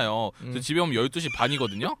일이 끝나요. 그래서 집에 오면 12시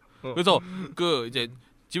반이거든요. 그래서 이제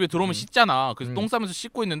집에 들어오면 씻잖아. 그래서 똥 싸면서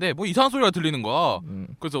씻고 있는데 뭐 이상한 소리가 들리는 거야.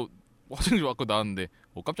 그래서 화장실 밖으로 나왔는데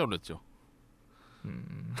깜짝 놀랐죠.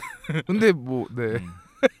 근데 네.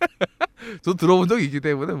 저 들어본 적이 있기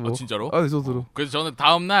때문에 뭐. 진짜로? 네, 저 들어. 그래서 저는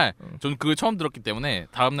다음 날 저는 그걸 처음 들었기 때문에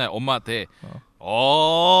다음 날 엄마한테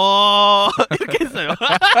이렇게 했어요.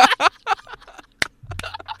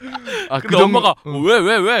 근데 엄마가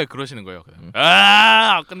왜 그러시는 거예요.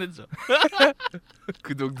 끝냈죠.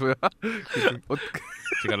 그 정도야?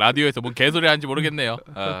 제가 라디오에서 뭔 개소리 하는지 모르겠네요.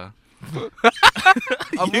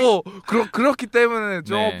 그렇기 때문에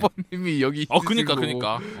조오빠님이 여기 그니까.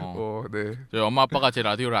 네. 저희 엄마 아빠가 제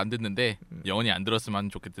라디오를 안 듣는데 영원히 안 들었으면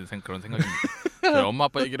좋겠던 그런 생각입니다. 저희 엄마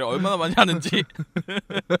아빠 얘기를 얼마나 많이 하는지.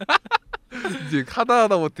 이제 하다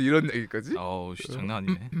못해 이런 얘기까지? 장난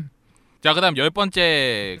아니네. 자, 그다음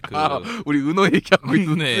 10번째 우리 은어 얘기하고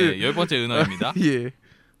있는데 10번째 은어입니다. 예.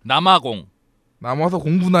 남아공. 남아서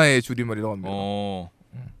공분화의 줄임말이라고 합니다.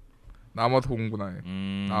 남아서 공분화의.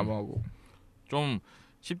 남아공. 좀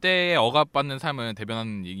 10대에 억압받는 삶을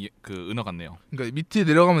대변하는 은어 같네요. 그러니까 밑에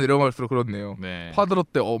내려가면 내려갈수록 그렇네요. 네.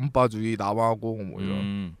 파드럽대 엄빠주의 남아공 뭐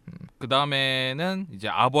이런. 그 다음에는 이제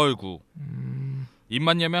아벌구.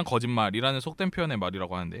 입만 열면 거짓말이라는 속된 표현의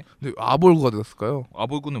말이라고 하는데. 근데 아벌구가 됐을까요?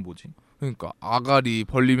 아벌구는 뭐지? 그러니까 아가리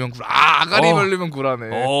벌리면 구라. 아가리 벌리면 구라네.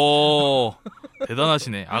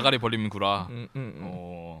 대단하시네. 아가리 벌리면 구라.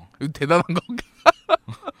 이거 대단한 건가?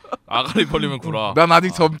 아가리 벌리면 구라. 난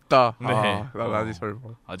아직 젊다. 네. 난 아직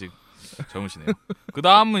젊어. 아직 젊으시네요. 그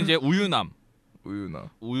다음은 이제 우유남.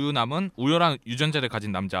 우유남은 우유랑 유전자를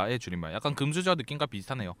가진 남자의 줄임말. 약간 금수저 느낌과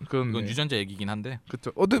비슷하네요. 그렇네. 이건 유전자 얘기긴 한데.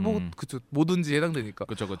 그렇죠. 그쵸. 뭐든지 해당되니까.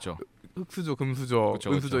 그렇죠. 흑수저, 금수저,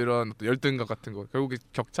 은수저 이런 열등감 같은 거. 결국에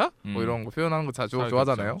격차? 뭐 이런 거 표현하는 거 자주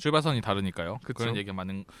좋아하잖아요. 출발선이 다르니까요. 그쵸. 그런 얘기가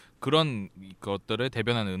많은 그런 것들을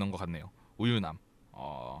대변하는 은어인 것 같네요. 우유남.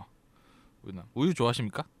 우유남. 우유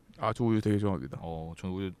좋아하십니까? 저 우유 되게 좋아합니다.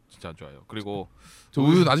 저는 우유 진짜 안 좋아해요. 그리고 저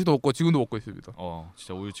우유는 아직도 먹고 지금도 먹고 있습니다.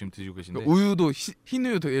 진짜 우유 지금 드시고 계신데. 우유도 흰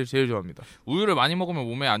우유 제일 좋아합니다. 우유를 많이 먹으면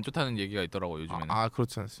몸에 안 좋다는 얘기가 있더라고요, 요즘에는.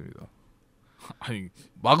 그렇지 않습니다. 아니,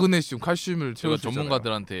 마그네슘, 칼슘을 제가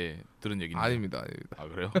전문가들한테 들은 얘기인데. 아닙니다.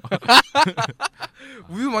 그래요?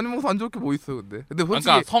 우유 많이 먹어서 안 좋을 게 뭐 있어, 근데 솔직히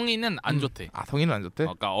그러니까 성인은 안 좋대. 성인은 안 좋대?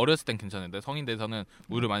 그러니까 어렸을 땐 괜찮은데 성인 돼서는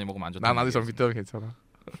우유를 많이 먹으면 안 좋다. 난 아직 젊기 때문에 괜찮아.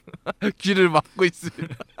 귀를 막고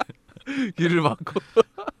있습니다. 귀를 막고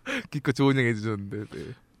기껏 좋은 얘기 해주셨는데.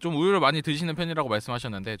 네. 좀 우유를 많이 드시는 편이라고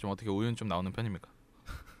말씀하셨는데 좀 어떻게 우유는 좀 나오는 편입니까?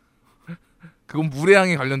 그건 물의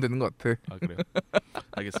양에 관련되는 것 같아. 그래요?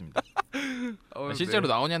 알겠습니다. 실제로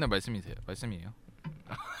나오냐는 말씀이에요.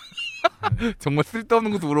 정말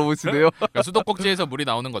쓸데없는 것도 물어보시네요. 그러니까 수도꼭지에서 물이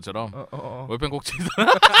나오는 것처럼 월펜 꼭지에서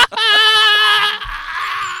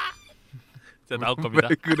자 나올 겁니다.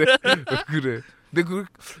 그래. 근데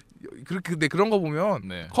근데 그런 거 보면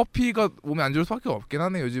네. 커피가 몸에 안 좋을 수밖에 없긴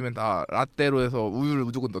하네. 요즘엔 다 라떼로 해서 우유를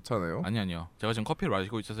무조건 넣잖아요. 아니요. 제가 지금 커피를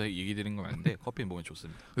마시고 있어서 얘기 드린 건 아닌데 커피는 몸에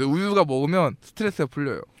좋습니다. 우유가 먹으면 스트레스가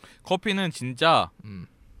풀려요. 커피는 진짜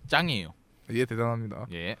짱이에요. 예, 대단합니다.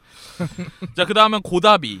 예. 자, 그다음은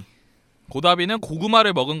고다비. 고다비는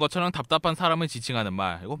고구마를 먹은 것처럼 답답한 사람을 지칭하는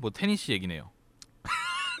말. 이거 뭐 테니스 얘기네요.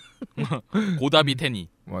 고다비 테니.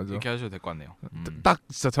 맞아. 이렇게 하셔도 될 것 같네요. 딱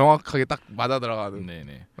진짜 정확하게 딱 맞아 들어가는.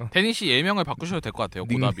 네네. 테니스 예명을 바꾸셔도 될 것 같아요.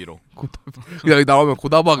 고다비로. 고다비. 여기 나오면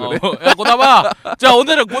고다바 그래? 야, 고다바. 자,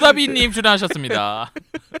 오늘은 고다비님 출연하셨습니다.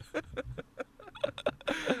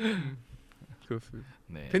 그렇습니다.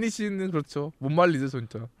 네. 테니스는 그렇죠. 못 말리죠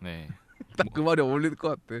진짜. 네. 딱 그 말이 어울릴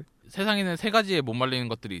것 같아. 세상에는 3가지의 못 말리는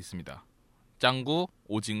것들이 있습니다. 짱구,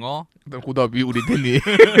 오징어. 그다음 고다비 우리 테니.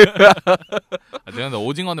 제가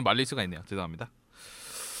오징어는 말릴 수가 있네요. 죄송합니다.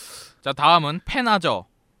 자, 다음은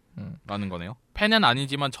팬하저라는 거네요. 팬은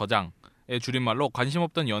아니지만 저장의 줄임말로 관심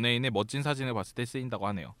없던 연예인의 멋진 사진을 봤을 때 쓰인다고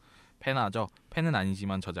하네요. 팬하저, 팬은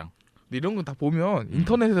아니지만 저장. 이런 건 다 보면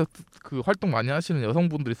인터넷에서 그 활동 많이 하시는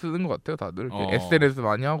여성분들이 쓰는 것 같아요. 다들 SNS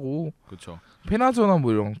많이 하고. 그렇죠. 팬하저나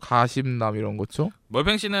뭐 이런 가심남 이런 거죠.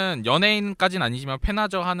 멀팽 씨는 연예인까지는 아니지만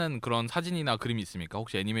팬하저 하는 그런 사진이나 그림이 있습니까?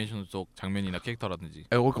 혹시 애니메이션 속 장면이나 캐릭터라든지.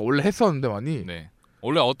 그러니까 원래 했었는데 많이. 네.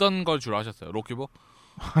 원래 어떤 걸 주로 하셨어요? 로큐브?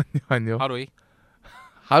 아니요. 하루이?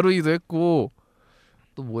 하루이도 했고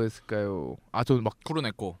또 뭐 했을까요? 저 막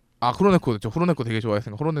쿠로네코. 쿠로네코 저 쿠로네코 되게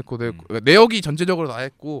좋아했으니까 쿠로네코도 했고 그러니까 내역이 전체적으로 다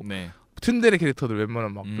했고. 네. 튼데레 캐릭터들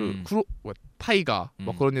웬만하면 막 그 타이가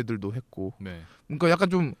막 그런 애들도 했고. 네. 그러니까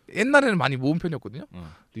약간 좀 옛날에는 많이 모은 편이었거든요. 근데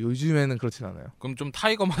요즘에는 그렇진 않아요. 그럼 좀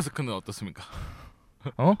타이거 마스크는 어떻습니까?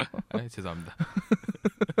 죄송합니다.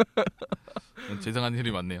 죄송한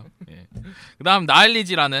일이 많네요. 예. 그다음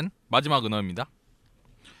나일리지라는 마지막 은어입니다.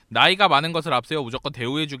 나이가 많은 것을 앞세워 무조건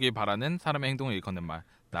대우해주길 바라는 사람의 행동을 일컫는 말.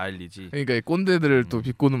 나일리지. 그러니까 이 꼰대들을 또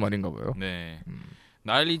비꼬는 말인가 봐요. 네.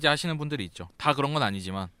 나일리지 하시는 분들이 있죠. 다 그런 건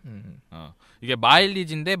아니지만 이게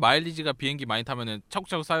마일리지인데 마일리지가 비행기 많이 타면은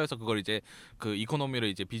차곡차곡 쌓여서 그걸 이제 그 이코노미를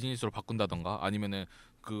이제 비즈니스로 바꾼다던가 아니면은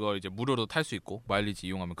그걸 이제 무료로 탈 수 있고 마일리지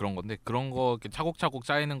이용하면 그런 건데 그런 거 이렇게 차곡차곡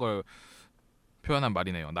쌓이는 걸 표현한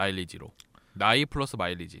말이네요. 나일리지로. 나이 플러스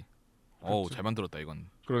마일리지. 어우, 잘 만들었다 이건.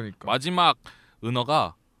 그러니까 마지막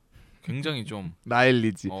은어가 굉장히 좀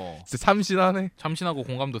나일리지. 진짜 참신하네. 참신하고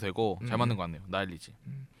공감도 되고 잘 만든 것 같네요. 나일리지.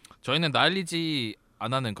 저희는 나일리지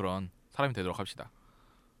안 하는 그런 사람이 되도록 합시다.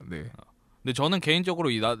 네. 근데 저는 개인적으로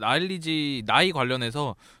이 나일리지 나이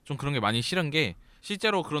관련해서 좀 그런 게 많이 싫은 게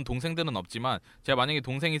실제로 그런 동생들은 없지만 제가 만약에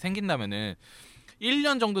동생이 생긴다면은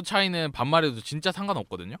 1년 정도 차이는 반말해도 진짜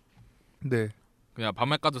상관없거든요. 네. 그냥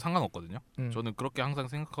반말 까도 상관없거든요. 저는 그렇게 항상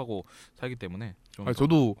생각하고 살기 때문에 좀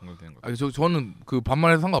저도 저는 그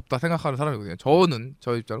반말해도 상관없다 생각하는 사람이거든요. 저는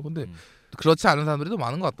저 입장으로. 근데 그렇지 않은 사람들이 또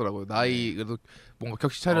많은 것 같더라고요. 나이 그래도 뭔가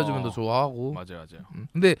격식 차려주면 더 좋아하고. 맞아요.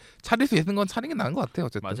 근데 차릴 수 있는 건 차리는 게 나은 것 같아요.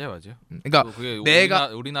 어쨌든. 맞아요. 그러니까 그게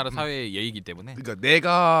우리나라 사회의 예의이기 때문에. 그러니까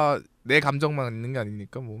내가 내 감정만 있는 게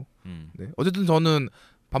아니니까 뭐. 네. 어쨌든 저는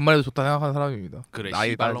반말해도 좋다 생각하는 사람입니다. 그래.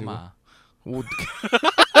 나이 씨발로마. 어떻게?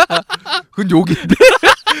 그건 욕인데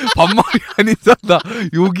반말이 아니잖아.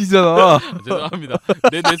 욕이잖아. 죄송합니다.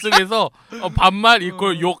 내 속에서 반말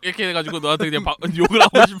이꼴 욕 이렇게 해가지고 너한테 그냥 욕을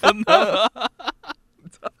하고 싶었나?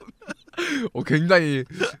 굉장히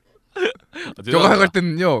제가 생각할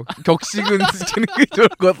때는요 격식은 지키는 게 좋을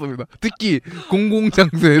것 같습니다. 특히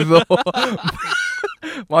공공장소에서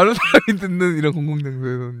많은 사람이 듣는 이런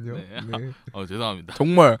공공장소에서는요. 네. 죄송합니다.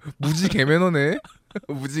 정말 무지개 매너네.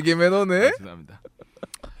 무지개 매너네. 죄송합니다.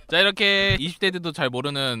 자, 이렇게 20대들도 잘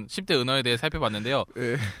모르는 10대 은어에 대해 살펴봤는데요.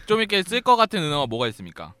 네. 좀 이렇게 쓸 것 같은 은어가 뭐가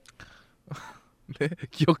있습니까? 네,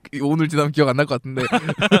 오늘 지나면 기억 안 날 것 같은데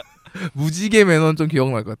무지개 매너는 좀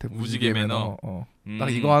기억날 것 같아요. 무지개 매너. 딱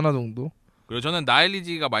이거 하나 정도. 그리고 저는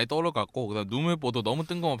나일리지가 많이 떠오를 것 같고 그다음 눈물보도 너무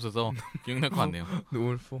뜬금없어서 기억날 것 같네요.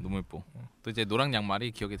 눈물보. 또 이제 노랑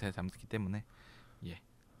양말이 기억에 잘 남기 때문에. 예.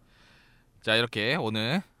 자, 이렇게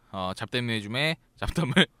오늘 잡담의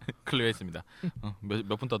잡담을 클리어했습니다.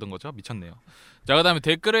 몇 분 떠든 거죠? 미쳤네요. 자, 그다음에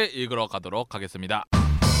댓글을 읽으러 가도록 하겠습니다.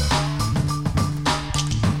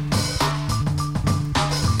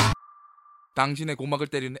 당신의 고막을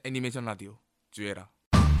때리는 애니메이션 라디오 쭈에라.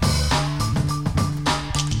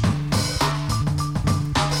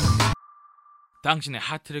 당신의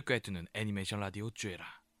하트를 꿰두는 애니메이션 라디오 쭈에라.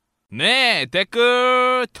 네,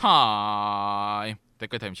 댓글 타임.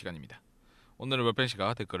 댓글 타임 시간입니다. 오늘은 멀팽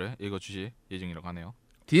씨가 댓글을 읽어주실 예정이라고 하네요.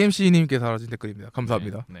 DMC님께서 달아주신 댓글입니다.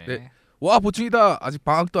 감사합니다. 네. 네. 와 보충이다. 아직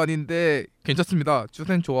방학도 아닌데 괜찮습니다.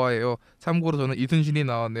 쭈센 좋아해요. 참고로 저는 이순신이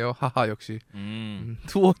나왔네요. 하하 역시.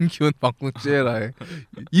 투원기원 방송 쉐라에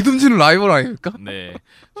이순신은 라이벌 아닙니까? 네.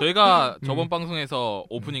 저희가 저번 방송에서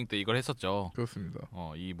오프닝 때 이걸 했었죠. 그렇습니다.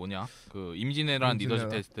 이 뭐냐 그 임진왜란 리더십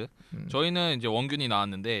테스트. 저희는 이제 원균이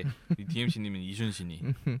나왔는데 DMC님은 이순신이.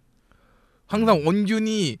 항상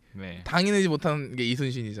원균이 당해내지 못한 게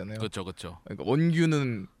이순신이잖아요. 그렇죠. 그러니까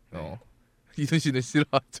원균은 이순신을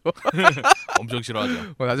싫어하죠. 엄청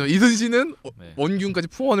싫어하죠. 하지만 이순신은 원균까지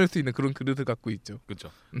품어낼 수 있는 그런 그릇을 갖고 있죠.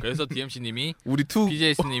 그렇죠. 그래서 DMC님이 우리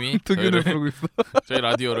PJS님이 특유를 부르고 있어. 저희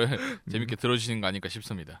라디오를 재밌게 들어주시는 거 아닐까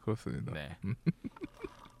싶습니다. 그렇습니다. 네.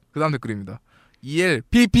 그다음 댓글입니다.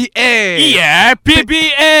 ELPPA. ELPPA.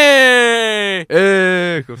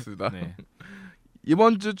 그렇습니다. 네.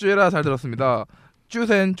 이번 주 쭈에라 잘 들었습니다.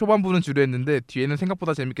 쭈센 초반부는 지루했는데 뒤에는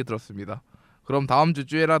생각보다 재밌게 들었습니다. 그럼 다음 주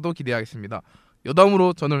쭈에라도 기대하겠습니다.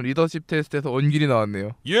 여담으로 저는 리더십 테스트에서 원균이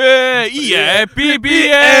나왔네요. 예,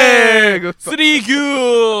 ELPPA.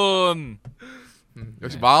 쓰리균.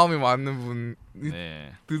 역시 마음이 맞는 분이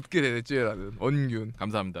듣게 되네 쭈에라는 원균.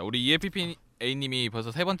 감사합니다. 우리 ELPPA님이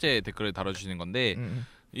벌써 3번째 댓글을 달아주시는 건데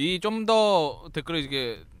이 좀 더 댓글을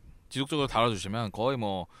이렇게 지속적으로 달아주시면 거의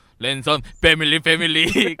뭐 랜선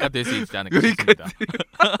패밀리가 될 수 있지 않을까 싶습니다.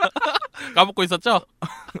 까먹고 있었죠?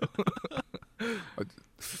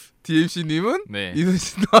 DMC님은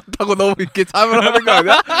이순신 나왔다고 너무 이렇게 참여를 하는 거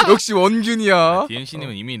아니야? 역시 원균이야.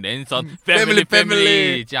 DMC님은 이미 랜선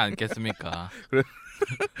패밀리지 않겠습니까? 그래.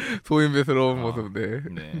 소인배스러운 모습.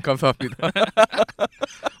 네. 감사합니다.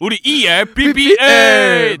 우리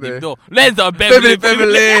ELPPA 님도 랜선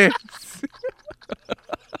패밀리.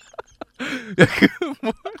 야,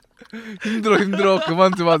 뭐 힘들어.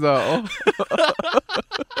 그만 좀 하자.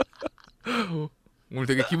 오늘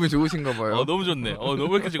되게 기분이 좋으신가 봐요. 너무 좋네. 너무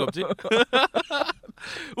왜 이렇게 즐겁지?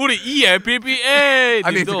 우리 ELPPA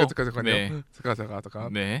님도 잠깐만요.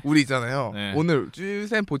 잠깐. 우리 있잖아요. 오늘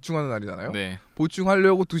쭈센 보충하는 날이잖아요.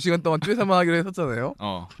 보충하려고 2시간 동안 쭈센만 하기로 했었잖아요.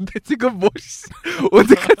 근데 지금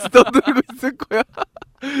언제까지 떠들고 있을 거야?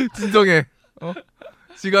 진정해.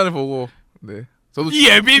 시간을 보고. 저도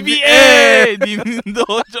ELPPA 님도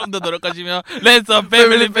좀 더 노력하시면 랜선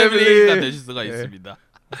패밀리가 되실 수가 있습니다.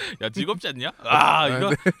 야 즐겁지 않냐?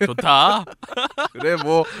 이거 좋다. 그래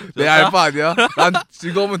뭐 내 알바 아니야? 난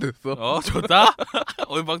즐거우면 됐어. 좋다.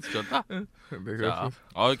 오늘 방송 좋다. 자,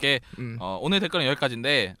 이렇게 오늘 댓글은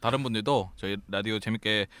여기까지인데 다른 분들도 저희 라디오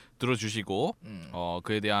재밌게 들어주시고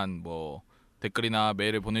그에 대한 뭐 댓글이나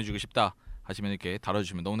메일을 보내주고 싶다 하시면 이렇게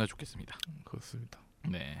달아주시면 너무나 좋겠습니다. 그렇습니다.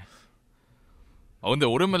 네. 근데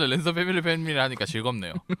오랜만에 랜선 패밀리를 하니까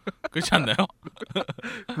즐겁네요. 그렇지 않나요?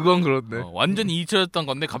 그건 그렇네. 완전히 잊혀졌던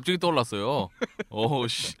건데 갑자기 떠올랐어요.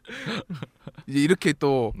 씨. 이제 이렇게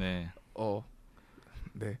또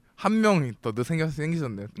한 명이 또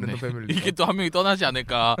생기셨네요. 랜선 패밀리. 이게 또 한 명이 떠나지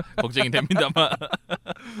않을까 걱정이 됩니다만.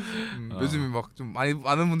 요즘에 막 좀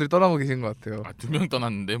많은 분들이 떠나고 계신 것 같아요. 2명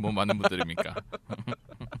떠났는데 뭐 많은 분들입니까?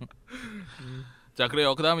 자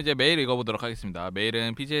그래요. 그 다음 이제 메일 읽어보도록 하겠습니다.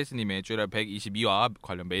 메일은 PJS님의 쭈에라 122화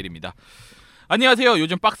관련 메일입니다. 안녕하세요.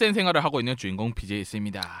 요즘 빡센 생활을 하고 있는 주인공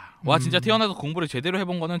PJS입니다. 와 진짜 태어나서 공부를 제대로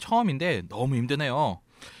해본 거는 처음인데 너무 힘드네요.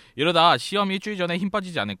 이러다 시험 일주일 전에 힘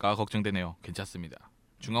빠지지 않을까 걱정되네요. 괜찮습니다.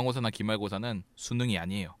 중간고사나 기말고사는 수능이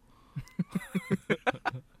아니에요.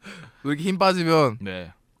 이렇게 힘 빠지면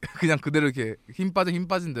그냥 그대로 이렇게 힘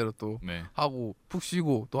빠진 대로 또 하고 푹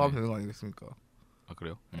쉬고 또 하면 되는 거 아니겠습니까?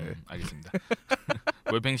 그래요? 알겠습니다.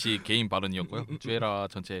 월팽씨 개인 발언이었고요. 쭈에라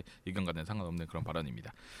전체 의견과는 상관없는 그런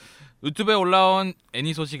발언입니다. 유튜브에 올라온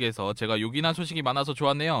애니 소식에서 제가 요긴한 소식이 많아서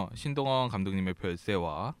좋았네요. 신동원 감독님의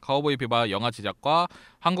별세와 카우보이 비바 영화 제작과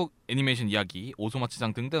한국 애니메이션 이야기,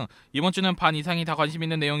 오소마치상 등등 이번 주는 반 이상이 다 관심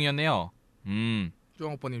있는 내용이었네요.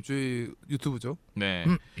 쭈왕오빠님 저희 유튜브죠? 네.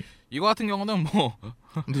 이거 같은 경우는 뭐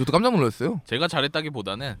근데 저도 깜짝 놀랐어요. 제가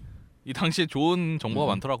잘했다기보다는 이 당시에 좋은 정보가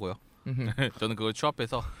많더라고요. 저는 그걸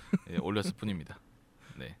추합해서 올렸을 뿐입니다.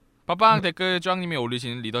 네. 팟빵 댓글 쭈왕님이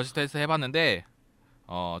올리신 리더십 테스트 해봤는데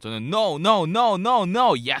저는 no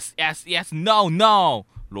yes no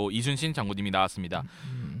로 이순신 장군님이 나왔습니다.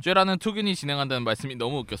 쭈에라는 투균이 진행한다는 말씀이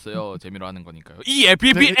너무 웃겼어요. 재미로 하는 거니까요.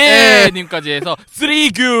 ELPPA 님까지 해서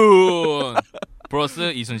 3균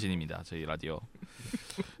플러스 이순신입니다. 저희 라디오.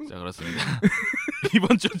 자 그렇습니다.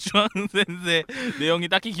 이번 주 주황센세 내용이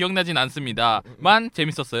딱히 기억나진 않습니다만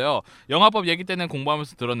재밌었어요. 영화법 얘기 때는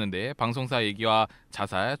공부하면서 들었는데 방송사 얘기와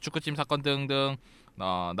자살, 축구팀 사건 등등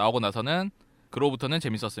나오고 나서는 그로부터는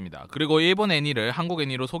재밌었습니다. 그리고 일본 애니를 한국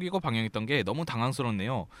애니로 속이고 방영했던 게 너무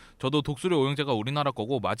당황스럽네요. 저도 독수리 오영재가 우리나라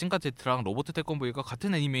거고 마징가 Z랑 로버트 태권브이가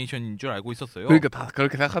같은 애니메이션인 줄 알고 있었어요. 그러니까 다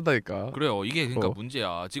그렇게 생각한다니까. 그래요. 이게 그러니까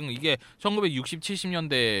문제야. 지금 이게 1960,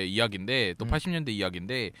 70년대 이야기인데 또 80년대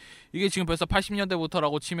이야기인데 이게 지금 벌써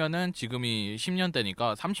 80년대부터라고 치면은 지금이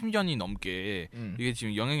 10년대니까 30년이 넘게 이게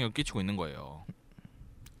지금 영향력을 끼치고 있는 거예요.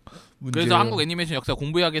 그래서 한국 애니메이션 역사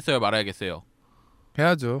공부해야겠어요, 말아야겠어요?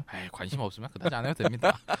 해야죠. 에이, 관심 없으면 그다지 안 해도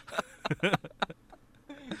됩니다.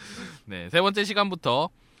 네, 세 번째 시간부터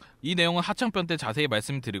이 내용은 하청편 때 자세히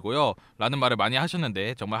말씀드리고요 라는 말을 많이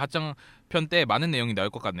하셨는데 정말 하청편 때 많은 내용이 나올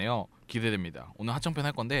것 같네요. 기대됩니다. 오늘 하청편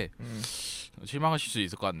할 건데 실망하실 수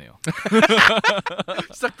있을 것 같네요.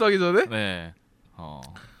 시작도 하기 전에? 네.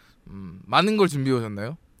 많은 걸 준비해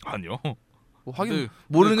오셨나요? 아니요. 뭐 하긴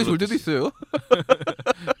모르는 게 좋을 때도 있어요.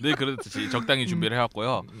 네, 그렇듯이 적당히 준비를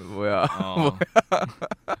해왔고요. 뭐야.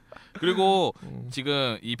 그리고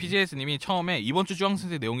지금 이 PJS님이 처음에 이번 주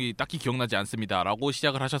쭈왕스의 내용이 딱히 기억나지 않습니다라고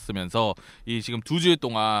시작을 하셨으면서 이 지금 2주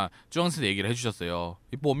동안 쭈왕스 얘기를 해주셨어요.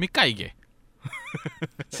 이 뭡니까 이게?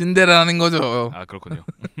 신데라는 거죠. 아 그렇군요.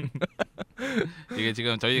 이게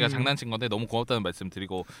지금 저희가 장난친 건데 너무 고맙다는 말씀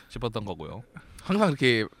드리고 싶었던 거고요. 항상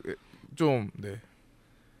이렇게 좀 네.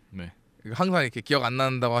 항상 이렇게 기억 안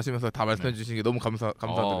난다고 하시면서 다 말씀해 주시는 게 너무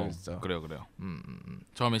감사드려요 진짜. 그래요.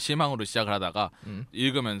 처음에 실망으로 시작을 하다가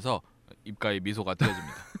읽으면서 입가에 미소가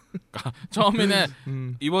띄어집니다. 그러니까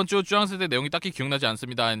처음에는 이번 주 쭈앙스대 내용이 딱히 기억나지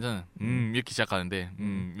않습니다. 해서 이렇게 시작하는데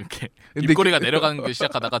이렇게 입꼬리가 내려가는 게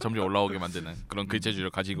시작하다가 점점 올라오게 만드는 그런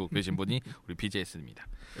글재주를 가지고 계신 분이 우리 PJS입니다.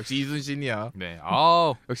 역시 이순신이야. 네.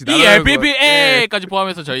 역시 ELPPA까지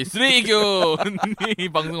포함해서 저희 쓰레기교이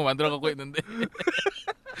방송을 만들어가고 있는데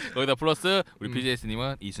거기다 플러스 우리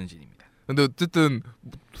PJS님은 이순신입니다. 근데 어쨌든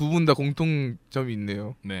두 분 다 공통점이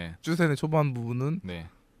있네요. 네. 쭈센의 초반 부분은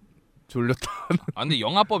졸렸다. 근데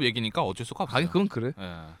영화법 얘기니까 어쩔 수가 없어요. 아니 그건 그래.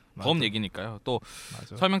 네. 범 얘기니까요. 또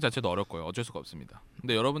맞아. 설명 자체도 어렵고요. 어쩔 수가 없습니다.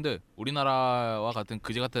 근데 여러분들 우리나라와 같은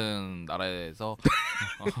그지 같은 나라에서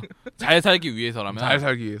잘 살기 위해서라면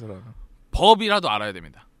법이라도 알아야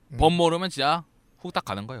됩니다. 법 모르면 진짜 후딱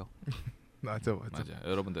가는 거예요. 맞아.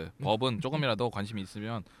 여러분들 법은 조금이라도 관심이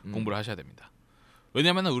있으면 공부를 하셔야 됩니다.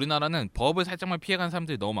 왜냐면 우리나라는 법을 살짝만 피해가는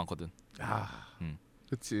사람들이 너무 많거든.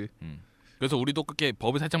 그렇지. 그래서 우리도 그렇게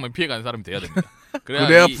법을 살짝만 피해가는 사람이 돼야 됩니다.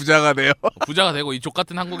 그래야 부자가 돼요. 부자가 되고 이 족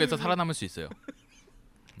같은 한국에서 살아남을 수 있어요.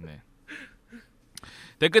 네.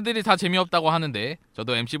 댓글들이 다 재미없다고 하는데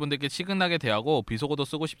저도 MC분들께 치근하게 대하고 비속어도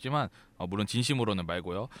쓰고 싶지만 물론 진심으로는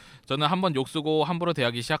말고요. 저는 한번 욕쓰고 함부로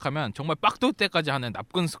대하기 시작하면 정말 빡돌 때까지 하는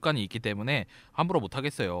나쁜 습관이 있기 때문에 함부로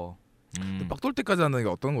못하겠어요. 빡돌 때까지 하는 게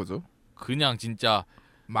어떤 거죠? 그냥 진짜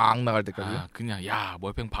막 나갈 때까지? 그냥 야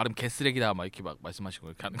월팽 발음 개쓰레기다 막 이렇게 막 말씀하시고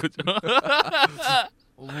이렇게 하는 거죠.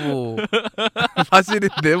 뭐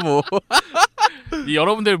사실인데 뭐. 이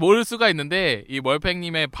여러분들 모를 수가 있는데 이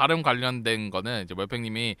월팽님의 발음 관련된 거는 이제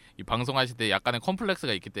월팽님이 이 방송하실 때 약간의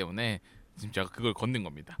컴플렉스가 있기 때문에 지금 제가 그걸 건든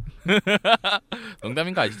겁니다.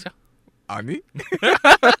 농담인 거 아시죠? 아니?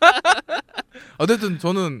 어쨌든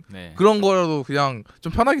저는 그런 거라도 그냥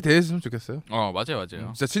좀 편하게 대했으면 좋겠어요. 맞아요.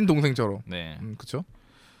 진짜 친동생처럼. 네. 그쵸?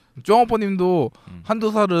 쫑아빠님도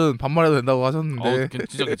한두 살은 반말해도 된다고 하셨는데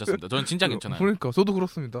진짜 괜찮습니다. 저는 진짜 괜찮아요. 그러니까 저도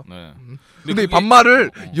그렇습니다. 네. 근데 이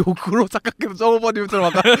반말을 욕으로 착각해서 쫑아빠님처럼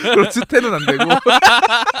아까 그렇지 태는 안 되고.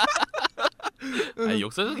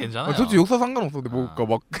 욕사도 괜찮아요. 솔직히 욕사 상관없어. 근데 뭐가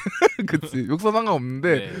막 그치 욕사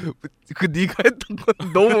상관없는데 그 네가 했던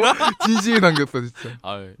건 너무 진심이 담겼어 진짜.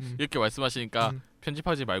 이렇게 말씀하시니까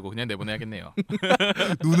편집하지 말고 그냥 내보내야겠네요.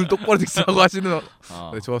 눈을 똑바로 직진하고 하시는.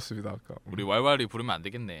 네, 좋았습니다. 아까 우리 왈왈이 부르면 안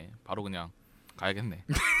되겠네. 바로 그냥 가야겠네.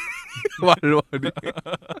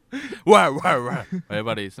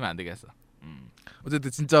 왈왈이 있으면 안 되겠어.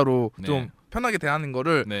 어쨌든 진짜로 좀 편하게 대하는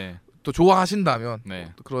거를 또 좋아하신다면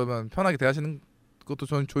그러면 편하게 대하시는 것도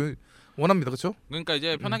저는 원합니다. 그렇죠? 그러니까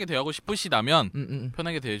이제 편하게 대하고 싶으시다면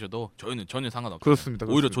편하게 대해줘도 저희는 전혀 상관없어요. 그렇습니다.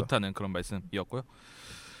 오히려 좋다는 그런 말씀이었고요.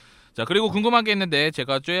 자, 그리고 궁금한 게 있는데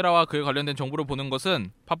제가 쭈에라와 그에 관련된 정보를 보는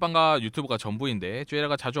것은 팟빵과 유튜브가 전부인데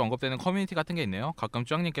쭈에라가 자주 언급되는 커뮤니티 같은 게 있네요. 가끔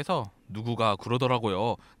쭈앙님께서 누구가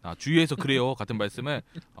그러더라고요. 주위에서 그래요 같은 말씀을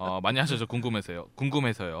많이 하셔서 궁금해서요.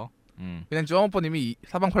 그냥 쭈앙오빠님이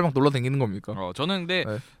사방팔방 놀러 다니는 겁니까? 저는 근데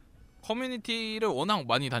커뮤니티를 워낙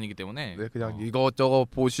많이 다니기 때문에 그냥 이것저것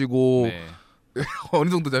보시고 어느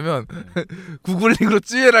정도냐면 구글링으로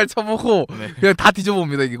쭈에라를 쳐보고 그냥 다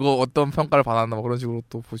뒤져봅니다. 이거 어떤 평가를 받았나 뭐 그런 식으로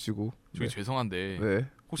또 보시고. 저기 죄송한데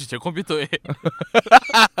혹시 제 컴퓨터에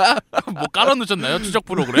뭐 깔아놓으셨나요? 추적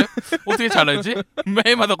프로그램? 어떻게 잘 알지?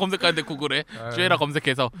 매일마다 검색하는데 구글에 쭈에라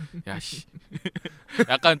검색해서 야씨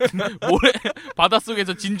약간 모래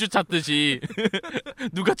바닷속에서 진주 찾듯이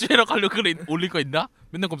누가 쭈에라 가려 글에 올릴 거 있나?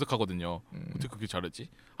 맨날 검색하거든요. 어떻게 그렇게 잘했지?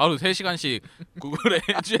 하루 3시간씩 구글에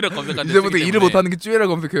쭈에라 검색하는데 이제부터 일을 못하는 게 쭈에라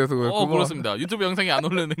검색해서 그렇습니다. 유튜브 영상이 안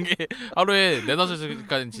올리는 게 하루에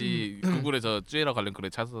 4-5시간씩 구글에서 쭈에라 관련 글을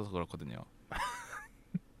찾아서 그렇거든요.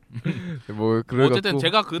 뭐 어쨌든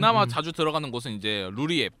제가 그나마 자주 들어가는 곳은 이제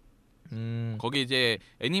루리 앱. 거기 이제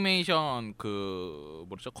애니메이션 그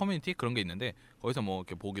뭐죠 커뮤니티 그런 게 있는데 거기서 뭐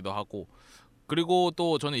이렇게 보기도 하고 그리고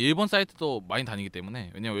또 저는 일본 사이트도 많이 다니기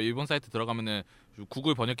때문에 왜냐면 일본 사이트 들어가면은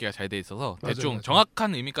구글 번역기가 잘 돼 있어서 대충 맞아요.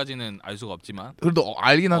 정확한 의미까지는 알 수가 없지만 그래도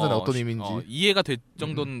알긴 하잖아요 어떤 의미인지 이해가 될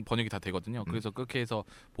정도는 번역이 다 되거든요. 그래서 그렇게 해서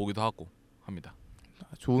보기도 하고 합니다.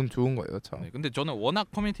 좋은 거예요 참. 네, 근데 저는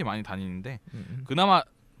워낙 커뮤니티 많이 다니는데 그나마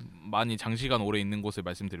많이 장시간 오래 있는 곳을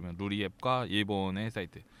말씀드리면 루리 앱과 일본의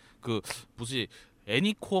사이트 그 무슨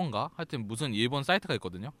애니코어인가 하여튼 무슨 일본 사이트가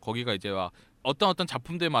있거든요. 거기가 이제 어떤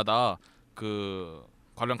작품들마다 그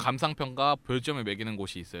관련 감상평가 별점을 매기는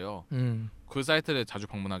곳이 있어요. 그 사이트를 자주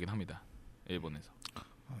방문하긴 합니다. 일본에서.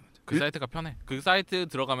 그 사이트가 편해. 그 사이트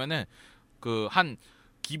들어가면은 그 한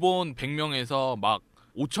기본 100명에서 막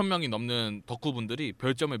 5,000명이 넘는 덕후분들이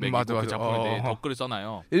별점을 매기고 맞아. 그 작품에 대해 댓글을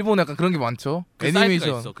써놔요. 일본 약간 그런 게 많죠. 그 애니메이션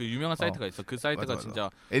사이트가 있어. 그 유명한 사이트가 있어. 그 사이트가 맞아. 진짜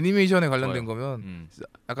애니메이션에 관련된 좋아요. 거면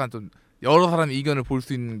약간 좀 여러 사람의 의견을 볼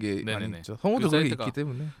수 있는 게 네네네. 많이 있죠. 성우도 그 그게 있기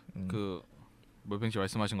때문에. 그 몰팽씨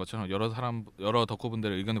말씀하신 것처럼 여러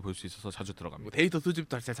덕후분들의 의견을 볼 수 있어서 자주 들어갑니다. 뭐 데이터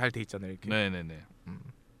수집도 잘 돼 있잖아요. 이렇게. 네네네.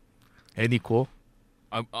 애니코.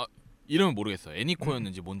 이름은 모르겠어요.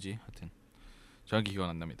 애니코였는지 뭔지 하여튼 정확히 기억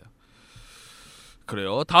안 납니다.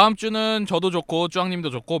 그래요. 다음 주는 저도 좋고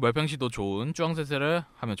쭈앙님도 좋고 멸팽씨도 좋은 쭈앙세세를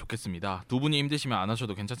하면 좋겠습니다. 두 분이 힘드시면 안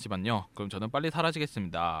하셔도 괜찮지만요. 그럼 저는 빨리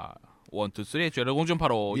사라지겠습니다. 1, 2, 3 쭈에라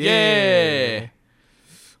공준파로 예.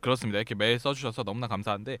 그렇습니다. 이렇게 메일 써주셔서 너무나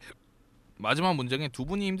감사한데 마지막 문장에 두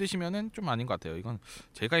분이 힘드시면은 좀 아닌 것 같아요. 이건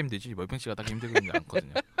제가 힘들지 멸팽씨가 딱 힘들지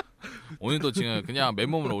않거든요. 오늘도 지금 그냥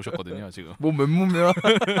맨몸으로 오셨거든요. 지금 뭐 맨몸이야?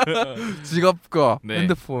 지갑과 네.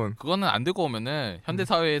 핸드폰 그거는 안 들고 오면은 현대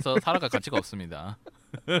사회에서 살아갈 가치가 없습니다.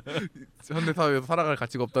 현대 사회에서 살아갈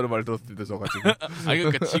가치가 없다는 말 들었습니다. 저 가지고.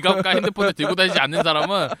 그러니까 지갑과 핸드폰을 들고 다니지 않는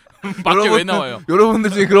사람은 밖에 왜 나와요?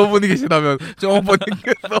 여러분들 중에 그런 분이 계시다면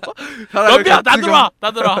정원번님께서 덤벼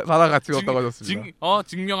나들어 살아갈 가치가 없다고 하셨습니다.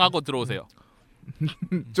 증명하고 들어오세요.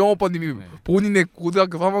 정오빠님이 네. 본인의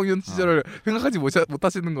고등학교 3학년 시절을 생각하지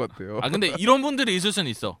못하시는 것 같아요. 근데 이런 분들이 있을 수는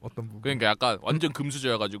있어. 어떤 분? 그러니까 약간 완전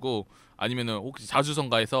금수저여가지고 아니면은 혹시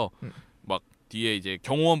자주성가에서 막 뒤에 이제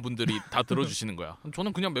경호원 분들이 다 들어주시는 거야.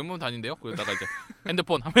 저는 그냥 맨몸 다닌대요. 그러다가 이제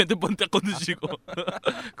핸드폰 딱 꺼내시고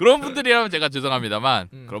그런 분들이라면 제가 죄송합니다만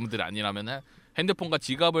그런 분들이 아니라면은 핸드폰과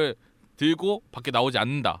지갑을 들고 밖에 나오지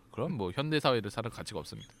않는다. 그럼 뭐 현대 사회를 살아갈 가치가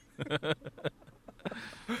없습니다.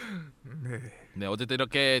 네, 어쨌든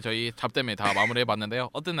이렇게 저희 잡담에 다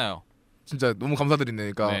마무리해봤는데요. 어땠나요? 진짜 너무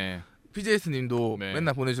감사드리네요. 그러니까 네. PJS님도 네.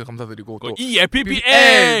 맨날 보내주셔서 감사드리고 또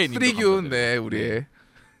EFPA 스리균 네 우리의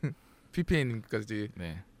PPA님까지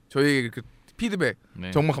네. 저희 그 피드백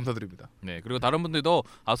네. 정말 감사드립니다. 네, 그리고 다른 분들도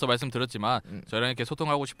앞서 말씀드렸지만 저희랑 이렇게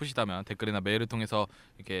소통하고 싶으시다면 댓글이나 메일을 통해서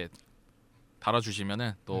이렇게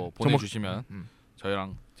달아주시면은 또 보내주시면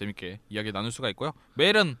저희랑 재밌게 이야기 나눌 수가 있고요.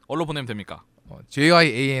 메일은 어디로 보내면 됩니까?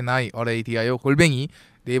 JIANIRADIO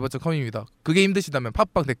네이버.com입니다. 그게 힘드시다면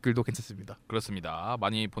팟빵 댓글도 괜찮습니다. 그렇습니다.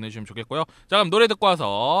 많이 보내주시면 좋겠고요. 자, 그럼 노래 듣고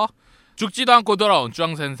와서 죽지도 않고 돌아온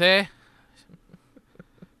쭈앙센세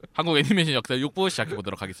한국 애니메이션 역사 6부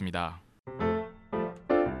시작해보도록 하겠습니다.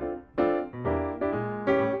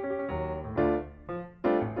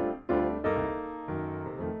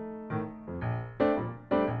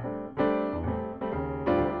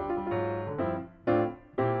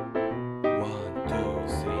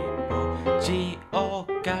 지옥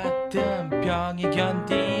같은 병이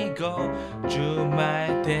견디고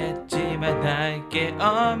주말 됐지만 할 게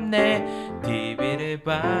없네. TV를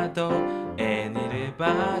봐도 애니를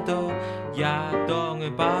봐도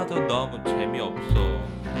야동을 봐도 너무 재미없어.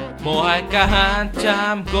 뭐 할까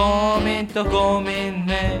한참 고민 또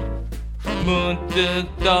고민해. 문득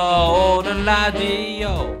떠오른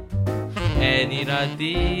라디오 애니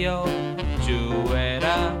라디오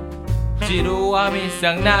쭈에라 지루함이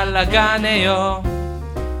싹 날아가네요.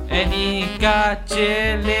 애니가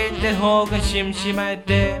찔릴 때 혹은 심심할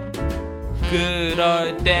때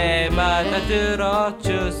그럴 때마다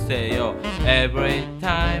들어주세요. Every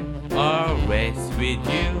time, always with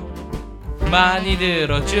you. 많이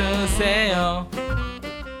들어주세요.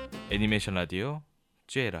 애니메이션 라디오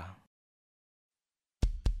쭈에라.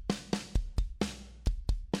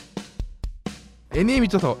 애니에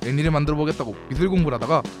미쳐서 애니를 만들어보겠다고 미술 공부를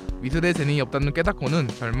하다가 미술에 재능이 없다는 깨닫고는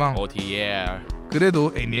절망.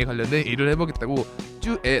 그래도 애니에 관련된 일을 해보겠다고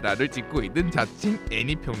쭈에라를 찍고 있는 자칭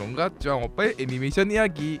애니 평론가 쭈앙오빠의 애니메이션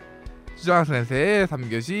이야기. 쭈앙센세의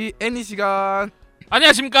 3교시 애니 시간.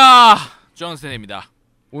 안녕하십니까, 쭈앙센세입니다.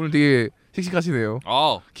 오늘 되게 씩씩하시네요.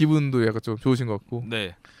 기분도 약간 좀 좋으신 것 같고.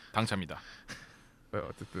 네, 당차입니다.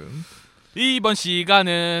 어쨌든 이번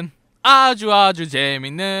시간은 아주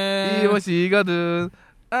재밌는. 이번 시간은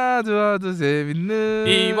아주 재밌는.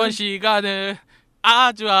 이번 시간은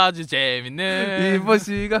아주 재밌는. 이번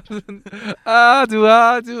시간은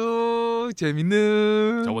아주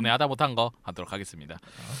재밌는. 저번에 하다 못한 거 하도록 하겠습니다.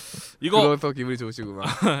 이거 그래서 기분이 좋으시구나.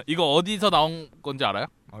 이거 어디서 나온 건지 알아요?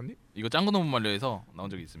 아니? 이거 짱구 너무 말려에서 나온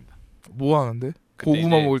적이 있습니다. 뭐 하는데?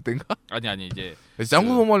 고구마 이제... 먹을 땐가? 아니 이제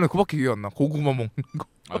짱구 너무 말려 그밖에 기억 안 나. 고구마 먹는 거.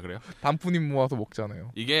 아 그래요? 단풍잎 모아서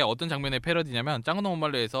먹잖아요. 이게 어떤 장면의 패러디냐면 짱구 너무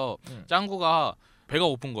말려에서 짱구가 배가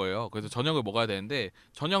고픈 거예요. 그래서 저녁을 먹어야 되는데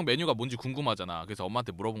저녁 메뉴가 뭔지 궁금하잖아. 그래서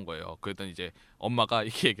엄마한테 물어본 거예요. 그랬더니 이제 엄마가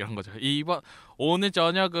이렇게 얘기를 한 거죠. 오늘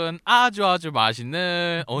저녁은 아주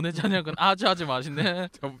맛있는. 오늘 저녁은 아주 맛있는.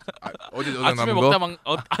 어제 아침에 먹다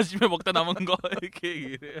아침에 먹다 남은 거 이렇게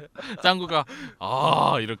얘기를. 짱구가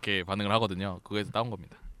이렇게 반응을 하거든요. 그거에서 따온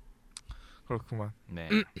겁니다. 그렇구만. 네.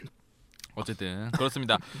 어쨌든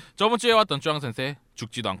그렇습니다. 저번 주에 왔던 쭈앙센세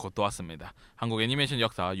죽지도 않고 또 왔습니다. 한국 애니메이션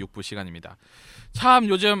역사 6부 시간입니다. 참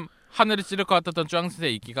요즘 하늘을 찌를 것 같았던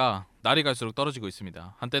쭈앙센세의 인기가 날이 갈수록 떨어지고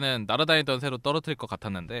있습니다. 한때는 날아다니던 새로 떨어뜨릴 것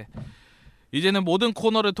같았는데 이제는 모든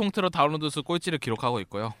코너를 통틀어 다운로드 수 꼴찌를 기록하고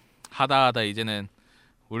있고요. 하다 이제는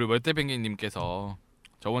우리 멀대펭귄님께서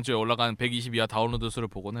저번 주에 올라간 120 이하 다운로드 수를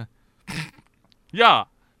보고는 야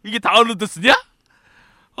이게 다운로드 수냐?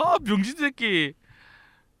 병신 새끼.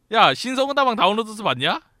 야 신성우다방 다운로드 수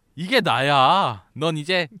봤냐? 이게 나야. 넌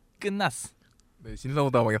이제 끝났어. 네,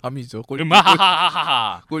 신성우다방의 함이죠.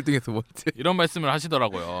 꼴등에서 번째. 이런 말씀을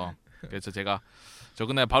하시더라고요. 그래서 제가 저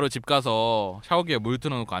그날 바로 집 가서 샤워기에 물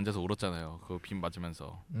틀어놓고 앉아서 울었잖아요. 그 빔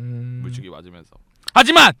맞으면서 물주기 맞으면서.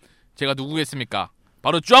 하지만 제가 누구겠습니까?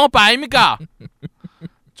 바로 쭈앙오빠 아닙니까?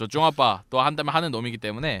 저 쭈앙오빠 또 한다면 하는 놈이기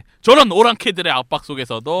때문에 저런 오랑캐들의 압박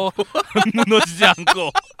속에서도 무너지지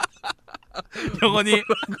않고 영원히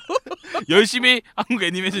열심히 한국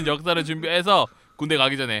애니메이션 역사를 준비해서 군대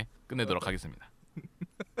가기 전에 끝내도록 하겠습니다.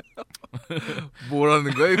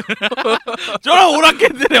 뭐라는 거야 이거? 저런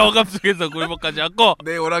오랑캐들의 억압 속에서 굴복하지 않고.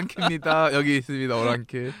 네, 오랑캐입니다. 여기 있습니다.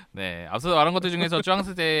 오랑캐. 네, 앞서 말한 것들 중에서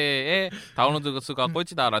쭈앙세대의 다운로드 수가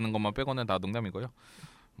꼴찌다라는 것만 빼고는 다 농담이고요.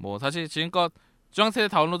 뭐 사실 지금껏 쭈앙세대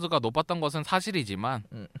다운로드가 높았던 것은 사실이지만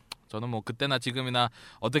저는 뭐 그때나 지금이나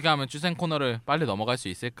어떻게 하면 쭈생 코너를 빨리 넘어갈 수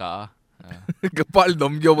있을까. 그러니까 빨리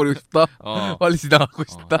넘겨버리고 싶다. 빨리 지나가고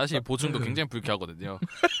싶다. 사실 보충도 굉장히 불쾌하거든요.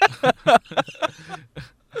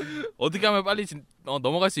 어떻게 하면 빨리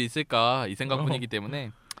넘어갈 수 있을까 이 생각뿐이기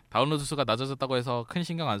때문에 다운로드 수가 낮아졌다고 해서 큰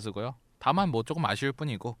신경 안 쓰고요. 다만 뭐 조금 아쉬울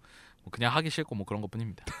뿐이고 뭐 그냥 하기 싫고 뭐 그런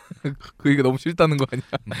것뿐입니다. 그게 너무 싫다는 거 아니야?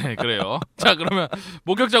 네, 그래요. 자, 그러면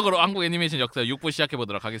본격적으로 한국 애니메이션 역사 6부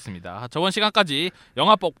시작해보도록 하겠습니다. 저번 시간까지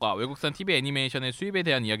영화법과 외국산 TV 애니메이션의 수입에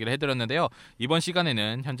대한 이야기를 해드렸는데요. 이번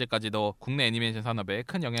시간에는 현재까지도 국내 애니메이션 산업에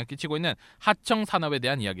큰 영향을 끼치고 있는 하청 산업에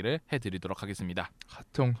대한 이야기를 해드리도록 하겠습니다.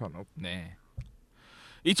 하청 산업? 네.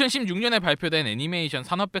 2016년에 발표된 애니메이션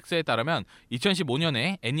산업백서에 따르면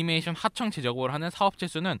 2015년에 애니메이션 하청 제작업을 하는 사업체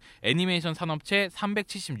수는 애니메이션 산업체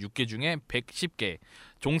 376개 중에 110개,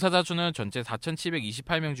 종사자 수는 전체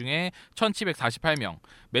 4,728명 중에 1,748명,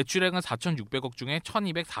 매출액은 4,600억 중에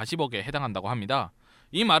 1,240억에 해당한다고 합니다.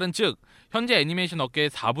 이 말은 즉 현재 애니메이션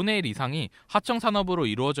업계의 4분의 1 이상이 하청 산업으로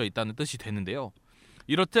이루어져 있다는 뜻이 되는데요.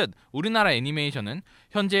 이렇듯 우리나라 애니메이션은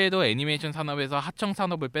현재에도 애니메이션 산업에서 하청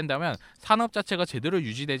산업을 뺀다면 산업 자체가 제대로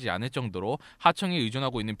유지되지 않을 정도로 하청에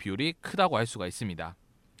의존하고 있는 비율이 크다고 할 수가 있습니다.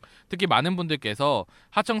 특히 많은 분들께서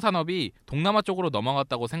하청 산업이 동남아 쪽으로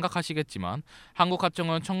넘어갔다고 생각하시겠지만 한국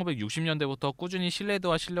하청은 1960년대부터 꾸준히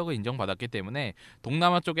신뢰도와 실력을 인정받았기 때문에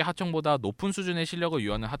동남아 쪽의 하청보다 높은 수준의 실력을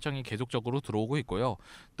유하는 하청이 계속적으로 들어오고 있고요.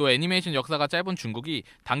 또 애니메이션 역사가 짧은 중국이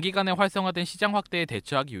단기간에 활성화된 시장 확대에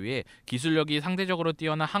대처하기 위해 기술력이 상대적으로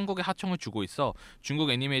뛰어난 한국의 하청을 주고 있어 중국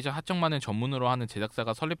애니메이션 하청만을 전문으로 하는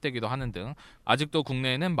제작사가 설립되기도 하는 등 아직도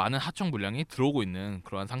국내에는 많은 하청 물량이 들어오고 있는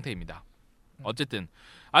그러한 상태입니다. 어쨌든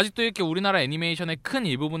아직도 이렇게 우리나라 애니메이션의 큰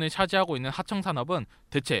일부분을 차지하고 있는 하청 산업은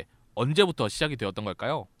대체 언제부터 시작이 되었던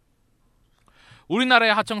걸까요?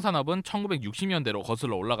 우리나라의 하청 산업은 1960년대로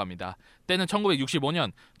거슬러 올라갑니다. 때는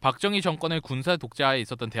 1965년 박정희 정권의 군사 독재하에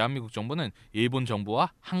있었던 대한민국 정부는 일본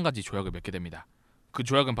정부와 한 가지 조약을 맺게 됩니다. 그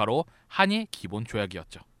조약은 바로 한일 기본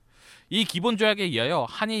조약이었죠. 이 기본 조약에 의하여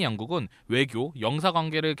한일 양국은 외교, 영사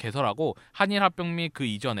관계를 개설하고 한일 합병 및 그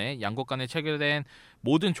이전에 양국 간에 체결된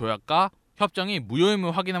모든 조약과 협정이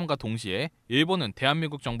무효임을 확인함과 동시에 일본은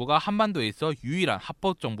대한민국 정부가 한반도에 있어 유일한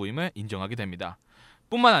합법 정부임을 인정하게 됩니다.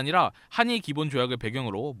 뿐만 아니라 한일 기본 조약을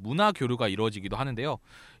배경으로 문화 교류가 이루어지기도 하는데요.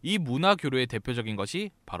 이 문화 교류의 대표적인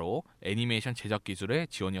것이 바로 애니메이션 제작 기술의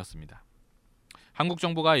지원이었습니다. 한국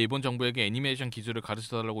정부가 일본 정부에게 애니메이션 기술을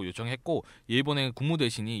가르쳐달라고 요청했고 일본의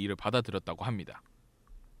국무대신이 이를 받아들였다고 합니다.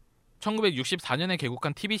 1964년에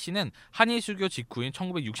개국한 TBC는 한일 수교 직후인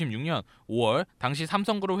 1966년 5월 당시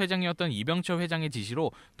삼성그룹 회장이었던 이병철 회장의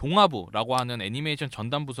지시로 동아부라고 하는 애니메이션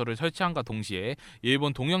전담 부서를 설치함과 동시에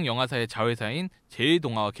일본 동영 영화사의 자회사인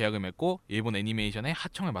제일동아와 계약을 맺고 일본 애니메이션의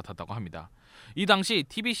하청을 맡았다고 합니다. 이 당시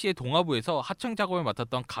TBC의 동아부에서 하청 작업을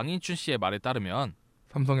맡았던 강인춘 씨의 말에 따르면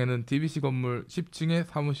삼성에는 TBC 건물 10층에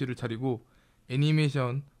사무실을 차리고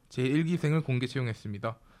애니메이션 제1기생을 공개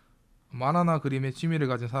채용했습니다. 만화나 그림에 취미를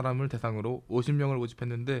가진 사람을 대상으로 50명을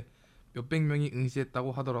모집했는데 몇백 명이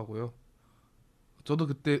응시했다고 하더라고요. 저도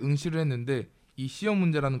그때 응시를 했는데 이 시험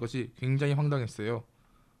문제라는 것이 굉장히 황당했어요.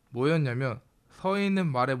 뭐였냐면 서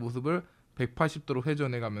있는 말의 모습을 180도로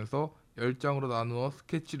회전해가면서 10장으로 나누어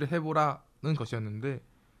스케치를 해보라는 것이었는데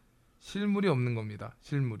실물이 없는 겁니다.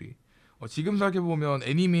 실물이. 지금 생각해보면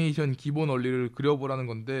애니메이션 기본 원리를 그려보라는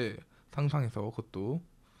건데 상상해서 그것도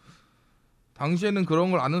당시에는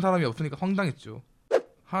그런 걸 아는 사람이 없으니까 황당했죠.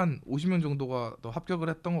 한 50명 정도가 더 합격을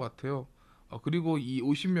했던 것 같아요. 그리고 이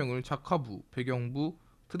 50명을 작화부, 배경부,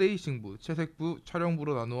 트레이싱부, 채색부,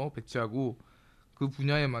 촬영부로 나누어 배치하고 그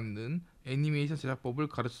분야에 맞는 애니메이션 제작법을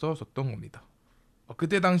가르쳐 줬던 겁니다.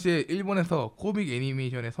 그때 당시에 일본에서 코믹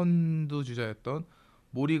애니메이션의 선두주자였던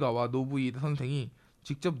모리가와 노부이다 선생이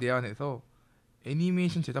직접 내한해서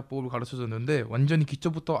애니메이션 제작법을 가르쳐 줬는데 완전히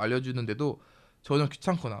기초부터 알려주는데도 전혀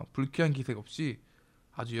귀찮거나 불쾌한 기색 없이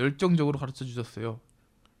아주 열정적으로 가르쳐 주셨어요.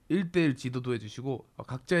 1대1 지도도 해주시고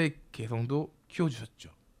각자의 개성도 키워주셨죠.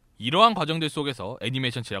 이러한 과정들 속에서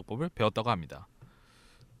애니메이션 제작법을 배웠다고 합니다.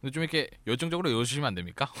 근데 좀 이렇게 열정적으로 읽어주시면 안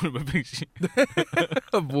됩니까? 오늘 몇백 씨.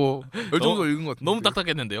 뭐 열정적으로 읽은 것 같은데. 너무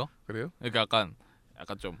딱딱했는데요. 그래요? 그러니까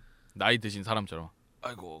약간 좀 나이 드신 사람처럼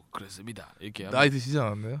아이고 그랬습니다. 이렇게 나이 드시지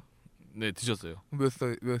않았나요? 네 드셨어요.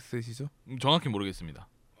 몇 세시죠? 정확히 모르겠습니다.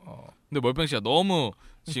 근데 멀팽 씨가 너무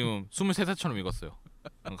지금 23살처럼 읽었어요.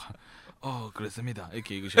 그랬습니다.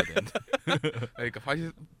 이렇게 읽으셔야 되는데. 그러니까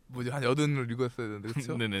한 80을 읽었어야 되는데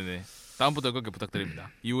그렇죠? 네네네. 다음부터 그렇게 부탁드립니다.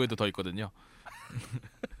 이후에도 더 있거든요.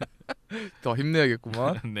 더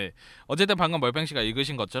힘내야겠구만. 네. 어쨌든 방금 멀팽 씨가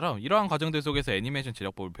읽으신 것처럼 이러한 과정들 속에서 애니메이션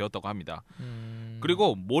제작법을 배웠다고 합니다.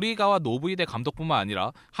 그리고 모리가와 노부이대 감독뿐만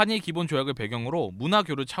아니라 한일 기본 조약을 배경으로 문화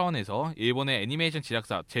교류 차원에서 일본의 애니메이션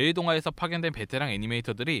제작사 제일동아에서 파견된 베테랑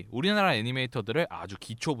애니메이터들이 우리나라 애니메이터들을 아주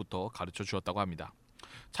기초부터 가르쳐 주었다고 합니다.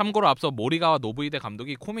 참고로 앞서 모리가와 노부이대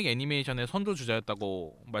감독이 코믹 애니메이션의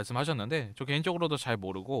선두주자였다고 말씀하셨는데 저 개인적으로도 잘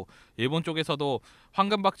모르고 일본 쪽에서도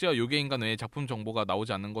황금박쥐와 요괴인간 외에 작품 정보가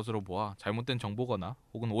나오지 않는 것으로 보아 잘못된 정보거나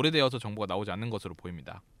혹은 오래되어서 정보가 나오지 않는 것으로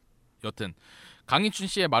보입니다. 여튼 강인춘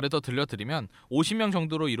씨의 말을 더 들려드리면 50명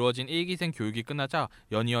정도로 이루어진 1기생 교육이 끝나자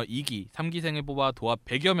연이어 2기, 3기생을 뽑아 도합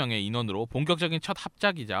 100여 명의 인원으로 본격적인 첫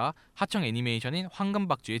합작이자 하청 애니메이션인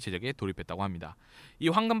황금박쥐의 제작에 돌입했다고 합니다. 이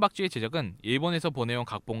황금박쥐의 제작은 일본에서 보내온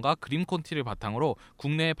각본과 그림 콘티를 바탕으로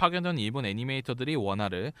국내에 파견된 일본 애니메이터들이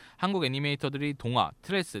원화를 한국 애니메이터들이 동화,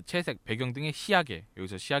 트레스, 채색, 배경 등의 시약에,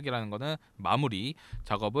 여기서 시약이라는 것은 마무리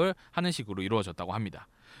작업을 하는 식으로 이루어졌다고 합니다.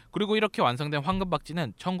 그리고 이렇게 완성된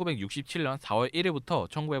황금박쥐는 1967년 4월 1일부터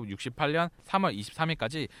 1968년 3월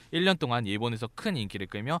 23일까지 1년 동안 일본에서 큰 인기를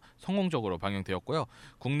끌며 성공적으로 방영되었고요.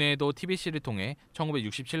 국내에도 TBC를 통해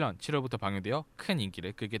 1967년 7월부터 방영되어 큰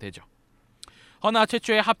인기를 끌게 되죠. 허나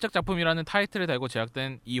최초의 합작 작품이라는 타이틀을 달고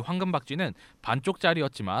제작된 이 황금박쥐는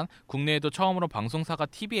반쪽짜리였지만 국내에도 처음으로 방송사가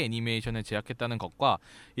TV 애니메이션을 제작했다는 것과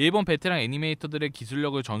일본 베테랑 애니메이터들의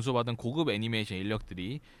기술력을 전수받은 고급 애니메이션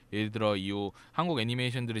인력들이 예를 들어 이후 한국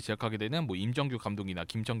애니메이션들을 제작하게 되는 임정규 감독이나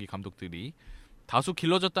김정기 감독들이 다수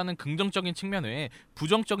길러졌다는 긍정적인 측면 외에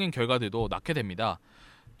부정적인 결과들도 낳게 됩니다.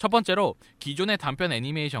 첫 번째로 기존의 단편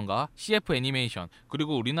애니메이션과 CF 애니메이션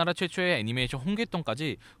그리고 우리나라 최초의 애니메이션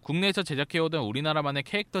홍길동까지 국내에서 제작해오던 우리나라만의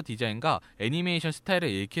캐릭터 디자인과 애니메이션 스타일을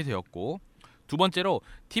잃게 되었고, 두 번째로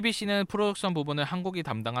TBC는 프로덕션 부분을 한국이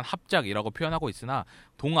담당한 합작이라고 표현하고 있으나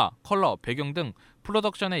동화, 컬러, 배경 등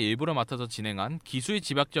프로덕션의 일부를 맡아서 진행한 기술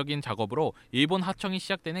집약적인 작업으로 일본 하청이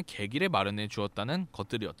시작되는 계기를 마련해 주었다는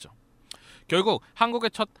것들이었죠. 결국 한국의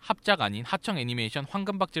첫 합작 아닌 하청 애니메이션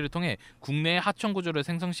황금박쥐를 통해 국내의 하청 구조를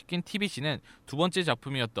생성시킨 TBC는 두 번째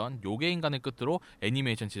작품이었던 요괴인간을 끝으로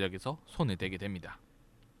애니메이션 제작에서 손을 대게 됩니다.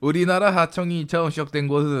 우리나라 하청이 처음 시작된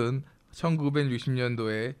곳은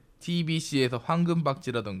 1960년도에 TBC에서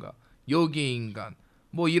황금박쥐라던가 요괴인간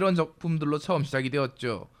뭐 이런 작품들로 처음 시작이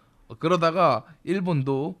되었죠. 그러다가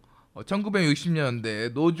일본도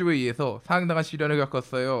 1960년대 노조에 의해서 상당한 시련을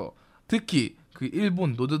겪었어요. 특히 그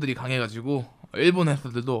일본 노조들이 강해가지고 일본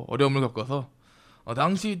회사들도 어려움을 겪어서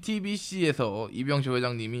당시 TBC에서 이병조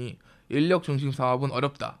회장님이 인력 중심 사업은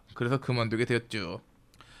어렵다. 그래서 그만두게 되었죠.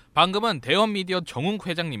 방금은 대원미디어 정웅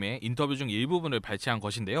회장님의 인터뷰 중 일부분을 발췌한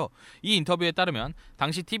것인데요. 이 인터뷰에 따르면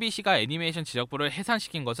당시 TBC가 애니메이션 제작부를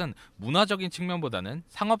해산시킨 것은 문화적인 측면보다는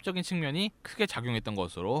상업적인 측면이 크게 작용했던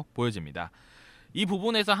것으로 보여집니다. 이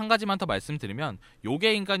부분에서 한 가지만 더 말씀드리면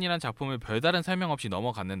요괴인간이란 작품을 별다른 설명 없이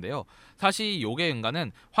넘어갔는데요. 사실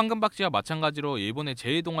요괴인간은 황금박쥐와 마찬가지로 일본의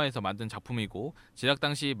제1동화에서 만든 작품이고 제작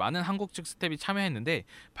당시 많은 한국 측 스태프이 참여했는데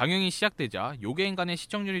방영이 시작되자 요괴인간의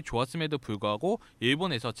시청률이 좋았음에도 불구하고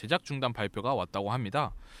일본에서 제작 중단 발표가 왔다고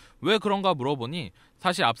합니다. 왜 그런가 물어보니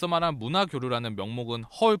사실 앞서 말한 문화교류라는 명목은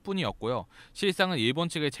허울 뿐이었고요. 실상은 일본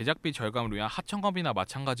측의 제작비 절감을 위한 하청업이나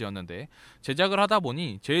마찬가지였는데 제작을 하다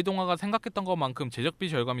보니 제1동화가 생각했던 것만큼 제작비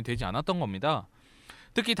절감이 되지 않았던 겁니다.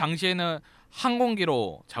 특히 당시에는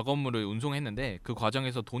항공기로 작업물을 운송했는데 그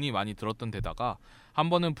과정에서 돈이 많이 들었던 데다가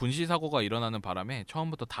한 번은 분실 사고가 일어나는 바람에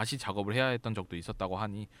처음부터 다시 작업을 해야 했던 적도 있었다고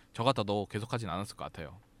하니 저 같아도 계속하진 않았을 것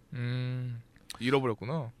같아요.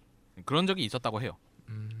 잃어버렸구나. 그런 적이 있었다고 해요.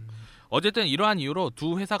 어쨌든 이러한 이유로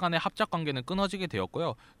두 회사 간의 합작 관계는 끊어지게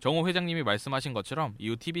되었고요. 정호 회장님이 말씀하신 것처럼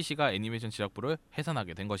이후 TBC가 애니메이션 제작부를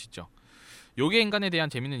해산하게 된 것이죠. 요괴인간에 대한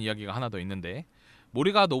재밌는 이야기가 하나 더 있는데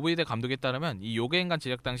모리가 노부히데 감독에 따르면 이 요괴인간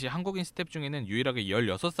제작 당시 한국인 스태프 중에는 유일하게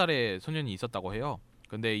 16살의 소년이 있었다고 해요.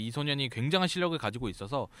 근데 이 소년이 굉장한 실력을 가지고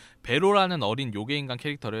있어서 베로라는 어린 요괴인간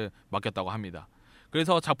캐릭터를 맡겼다고 합니다.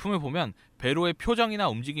 그래서 작품을 보면 베로의 표정이나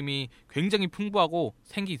움직임이 굉장히 풍부하고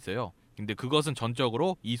생기 있어요. 근데 그것은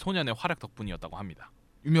전적으로 이 소년의 활약 덕분이었다고 합니다.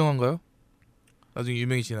 유명한가요? 나중에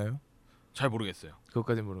유명해지나요? 잘 모르겠어요.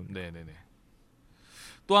 그것까진 모르는데. 네네네.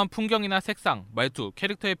 또한 풍경이나 색상, 말투,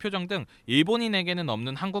 캐릭터의 표정 등 일본인에게는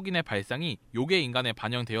없는 한국인의 발상이 요괴인간에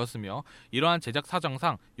반영되었으며 이러한 제작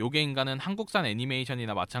사정상 요괴인간은 한국산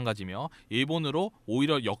애니메이션이나 마찬가지며 일본으로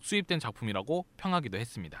오히려 역수입된 작품이라고 평하기도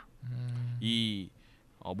했습니다. 이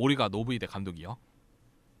모리가 노부히데 감독이요.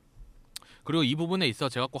 그리고 이 부분에 있어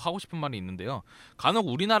제가 꼭 하고 싶은 말이 있는데요. 간혹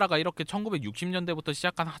우리나라가 이렇게 1960년대부터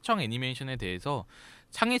시작한 하청 애니메이션에 대해서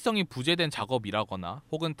창의성이 부재된 작업이라거나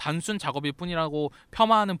혹은 단순 작업일 뿐이라고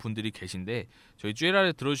폄하하는 분들이 계신데 저희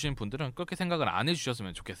쭈에라를 들어주시는 분들은 그렇게 생각을 안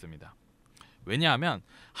해주셨으면 좋겠습니다. 왜냐하면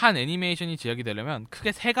한 애니메이션이 제작이 되려면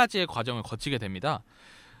크게 세 가지의 과정을 거치게 됩니다.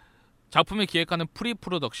 작품을 기획하는 프리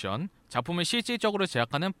프로덕션, 작품을 실질적으로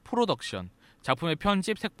제작하는 프로덕션, 작품의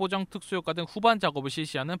편집, 색보정, 특수효과 등 후반 작업을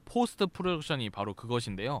실시하는 포스트 프로덕션이 바로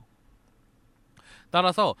그것인데요.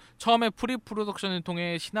 따라서 처음에 프리 프로덕션을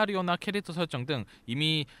통해 시나리오나 캐릭터 설정 등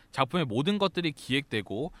이미 작품의 모든 것들이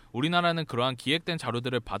기획되고 우리나라는 그러한 기획된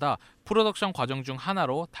자료들을 받아 프로덕션 과정 중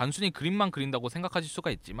하나로 단순히 그림만 그린다고 생각하실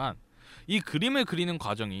수가 있지만 이 그림을 그리는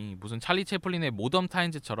과정이 무슨 찰리 채플린의 모던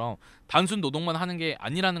타임즈처럼 단순 노동만 하는 게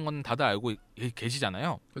아니라는 건 다들 알고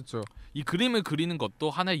계시잖아요. 그렇죠. 이 그림을 그리는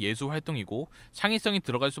것도 하나의 예술 활동이고 창의성이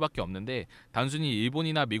들어갈 수밖에 없는데 단순히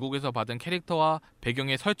일본이나 미국에서 받은 캐릭터와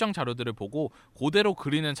배경의 설정 자료들을 보고 그대로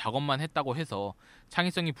그리는 작업만 했다고 해서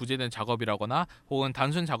창의성이 부재된 작업이라거나 혹은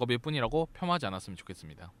단순 작업일 뿐이라고 폄하하지 않았으면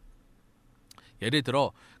좋겠습니다. 예를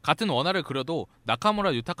들어 같은 원화를 그려도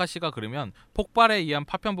나카무라 유타카 씨가 그리면 폭발에 의한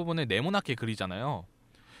파편 부분을 네모나게 그리잖아요.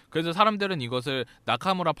 그래서 사람들은 이것을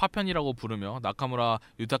나카무라 파편이라고 부르며 나카무라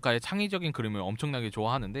유타카의 창의적인 그림을 엄청나게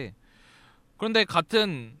좋아하는데 그런데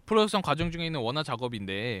같은 프로덕션 과정 중에 있는 원화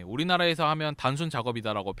작업인데 우리나라에서 하면 단순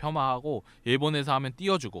작업이다라고 폄하하고 일본에서 하면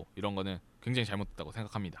띄워주고 이런 거는 굉장히 잘못됐다고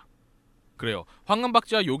생각합니다. 그래요.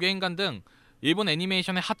 황금박쥐와 요괴인간 등 일본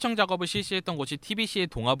애니메이션의 하청 작업을 실시했던 곳이 TBC의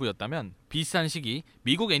동아부였다면 비슷한 시기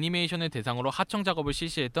미국 애니메이션을 대상으로 하청 작업을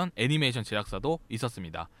실시했던 애니메이션 제작사도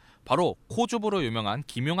있었습니다. 바로 코주부로 유명한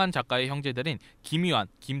김용환 작가의 형제들인 김유한,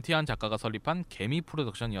 김태환 작가가 설립한 개미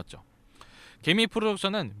프로덕션이었죠. 개미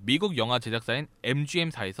프로덕션은 미국 영화 제작사인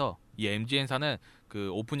MGM사에서 이 MGM사는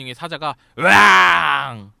그 오프닝의 사자가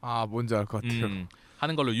으앙! 뭔지 알 것 같아요.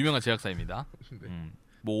 하는 걸로 유명한 제작사입니다. 네.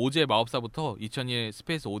 뭐 오즈의 마법사부터 2001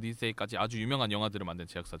 스페이스 오디세이까지 아주 유명한 영화들을 만든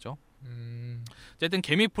제작사죠. 어쨌든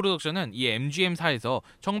개미 프로덕션은 이 MGM사에서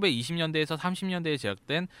 1920년대에서 30년대에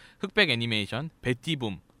제작된 흑백 애니메이션,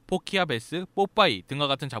 베티붐, 포키아 베스, 뽀빠이 등과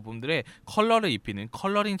같은 작품들의 컬러를 입히는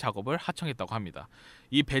컬러링 작업을 하청했다고 합니다.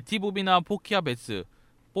 이 베티붐이나 포키아 베스,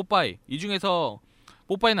 뽀빠이 이 중에서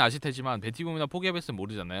뽀빠이는 아실 테지만 베티붐이나 포키아 베스는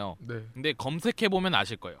모르잖아요. 네. 근데 검색해보면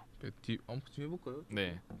아실 거예요. 한번 좀 해볼까요?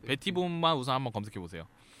 네, 베티붐만 우선 한번 검색해보세요.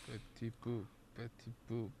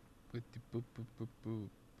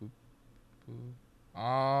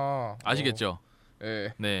 아시겠죠?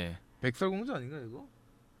 네. 네. 백설공주 아닌가 이거?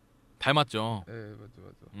 닮았죠. 네, 맞아.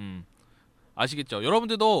 아시겠죠?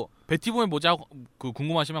 여러분들도 베티보의 모자 그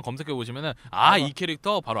궁금하시면 검색해 보시면은 이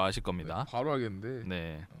캐릭터 바로 아실 겁니다. 네, 바로 알겠는데.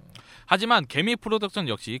 네. 하지만 개미 프로덕션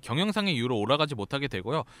역시 경영상의 이유로 올라가지 못하게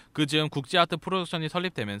되고요. 그즈음 국제아트 프로덕션이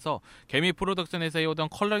설립되면서 개미 프로덕션에서 해오던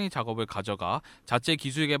컬러링 작업을 가져가 자체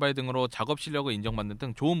기술 개발 등으로 작업 실력을 인정받는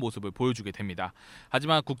등 좋은 모습을 보여주게 됩니다.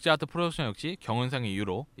 하지만 국제아트 프로덕션 역시 경영상의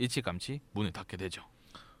이유로 일찌감치 문을 닫게 되죠.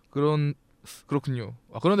 그렇군요.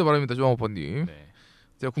 그런데 말입니다, 쭈왕오빠님. 네.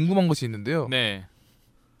 제가 궁금한 것이 있는데요. 네.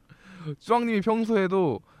 쭈왕님이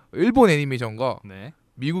평소에도 일본 애니메이션과 네.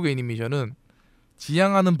 미국 애니메이션은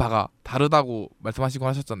지향하는 바가 다르다고 말씀하시고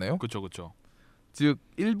하셨잖아요. 그렇죠. 즉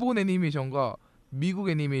일본 애니메이션과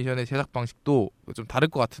미국 애니메이션의 제작 방식도 좀 다를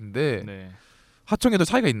것 같은데 네. 하청에도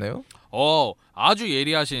차이가 있나요? 아주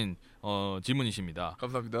예리하신 질문이십니다.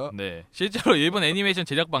 감사합니다. 네, 실제로 일본 애니메이션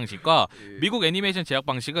제작 방식과 미국 애니메이션 제작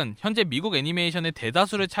방식은 현재 미국 애니메이션의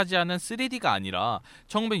대다수를 차지하는 3D가 아니라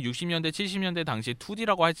 1960년대, 70년대 당시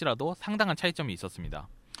 2D라고 할지라도 상당한 차이점이 있었습니다.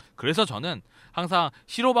 그래서 저는 항상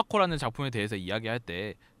시로바코라는 작품에 대해서 이야기할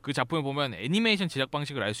때 그 작품을 보면 애니메이션 제작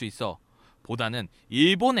방식을 알 수 있어 보다는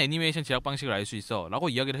일본 애니메이션 제작 방식을 알 수 있어 라고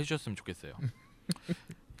이야기를 해주셨으면 좋겠어요.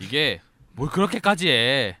 이게 뭘 그렇게까지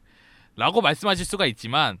해 라고 말씀하실 수가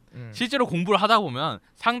있지만 실제로 공부를 하다 보면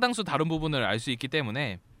상당수 다른 부분을 알 수 있기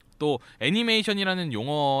때문에 또 애니메이션이라는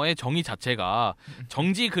용어의 정의 자체가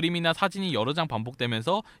정지 그림이나 사진이 여러 장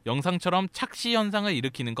반복되면서 영상처럼 착시 현상을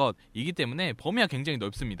일으키는 것이기 때문에 범위가 굉장히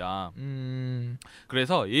넓습니다.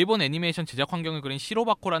 그래서 일본 애니메이션 제작 환경을 그린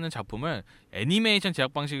시로바코라는 작품을 애니메이션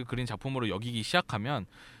제작 방식을 그린 작품으로 여기기 시작하면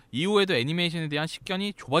이후에도 애니메이션에 대한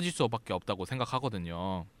식견이 좁아질 수밖에 없다고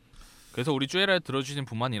생각하거든요. 그래서 우리 쭈에라를 들어주신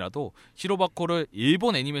분만이라도 시로바코를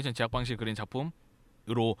일본 애니메이션 제작 방식을 그린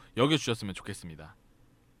작품으로 여겨주셨으면 좋겠습니다.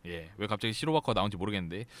 예, 왜 갑자기 시로바코가 나온지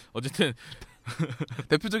모르겠는데 어쨌든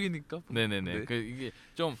대표적이니까. 네네네. 네. 이게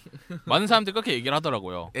좀 많은 사람들이 그렇게 얘기를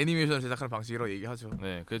하더라고요. 애니메이션 제작하는 방식이라고 얘기하죠.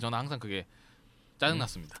 네, 그래서 저는 항상 그게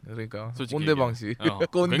짜증났습니다. 그러니까 솔직히 꼰대 방식.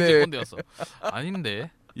 꼰대. 굉장히 꼰대였어. 아닌데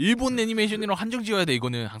일본 애니메이션이랑 한정 지어야 돼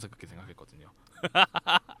이거는 항상 그렇게 생각했거든요.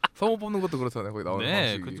 성우 뽑는 것도 그렇잖아요. 거기 나오는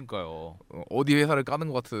네, 방식이. 그러니까요. 어디 회사를 까는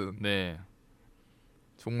것 같은. 네.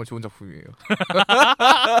 정말 좋은 작품이에요.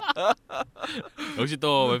 역시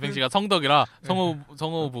또 웰팽 씨가 성덕이라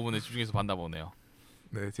성우 부분에 집중해서 봤나 보네요.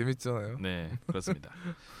 네, 재밌잖아요. 네, 그렇습니다.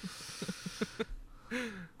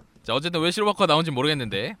 자, 어쨌든 왜 시로바코가 나온지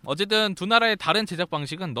모르겠는데 어쨌든 두 나라의 다른 제작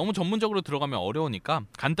방식은 너무 전문적으로 들어가면 어려우니까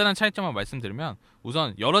간단한 차이점만 말씀드리면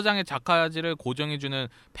우선 여러 장의 작화지를 고정해주는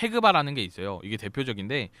페그바라는 게 있어요. 이게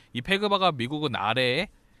대표적인데 이 페그바가 미국은 아래에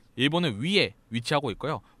일본은 위에 위치하고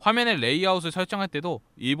있고요. 화면의 레이아웃을 설정할 때도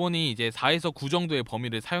일본이 이제 4에서 9 정도의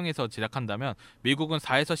범위를 사용해서 제작한다면 미국은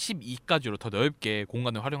 4에서 12까지로 더 넓게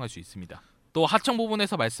공간을 활용할 수 있습니다. 또 하청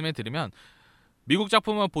부분에서 말씀해 드리면 미국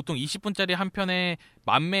작품은 보통 20분짜리 한 편에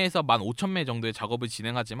 10,000매에서 15,000매 정도의 작업을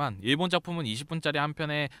진행하지만 일본 작품은 20분짜리 한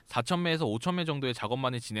편에 4,000매에서 5,000매 정도의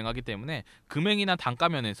작업만을 진행하기 때문에 금액이나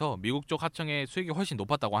단가면에서 미국 쪽 하청의 수익이 훨씬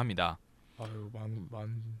높았다고 합니다. 아유,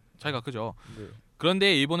 차이가 크죠. 네.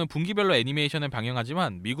 그런데 일본은 분기별로 애니메이션을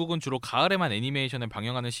방영하지만 미국은 주로 가을에만 애니메이션을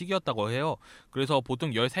방영하는 시기였다고 해요. 그래서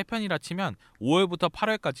보통 13편이라 치면 5월부터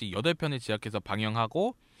 8월까지 8편을 제작해서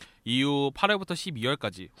방영하고 이후 8월부터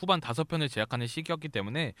 12월까지 후반 5편을 제작하는 시기였기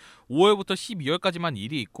때문에 5월부터 12월까지만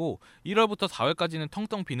일이 있고 1월부터 4월까지는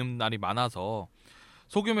텅텅 비는 날이 많아서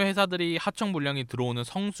소규모 회사들이 하청 물량이 들어오는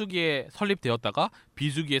성수기에 설립되었다가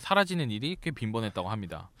비수기에 사라지는 일이 꽤 빈번했다고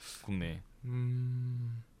합니다. 국내에.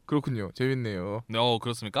 그렇군요. 재밌네요. 네,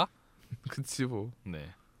 그렇습니까? 그치 뭐. 네.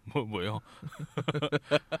 뭐요?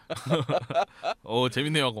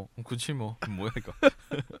 재밌네요 하고. 그치 뭐. 뭐야 이거.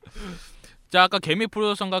 자, 아까 개미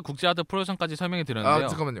프로덕션과 국제아트 프로덕션까지 설명해 드렸는데요.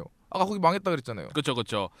 잠깐만요. 아까 거기 망했다 그랬잖아요.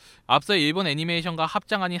 그렇죠. 앞서 일본 애니메이션과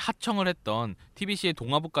합장 아닌 하청을 했던 TBC의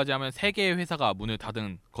동아부까지 하면 3개의 회사가 문을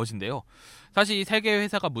닫은 것인데요. 사실 이 3개의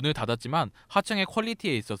회사가 문을 닫았지만 하청의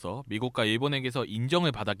퀄리티에 있어서 미국과 일본에게서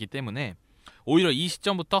인정을 받았기 때문에 오히려 이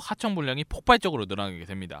시점부터 하청 물량이 폭발적으로 늘어나게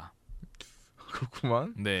됩니다.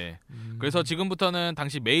 그렇구만. 네. 그래서 지금부터는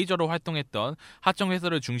당시 메이저로 활동했던 하청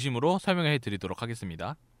회사를 중심으로 설명해 드리도록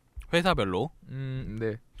하겠습니다. 회사별로.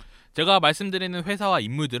 네. 제가 말씀드리는 회사와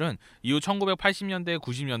인물들은 이후 1980년대,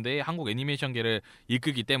 90년대의 한국 애니메이션계를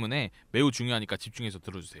이끌기 때문에 매우 중요하니까 집중해서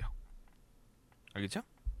들어주세요. 알겠죠?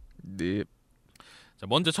 네. 자,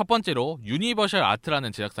 먼저 첫 번째로 유니버셜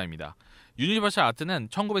아트라는 제작사입니다. 유니버셜 아트는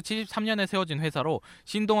 1973년에 세워진 회사로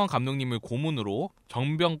신동원 감독님을 고문으로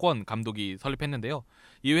정병권 감독이 설립했는데요.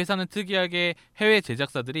 이 회사는 특이하게 해외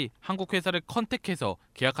제작사들이 한국 회사를 컨택해서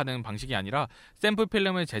계약하는 방식이 아니라 샘플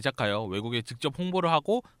필름을 제작하여 외국에 직접 홍보를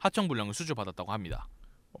하고 하청분량을 수주받았다고 합니다.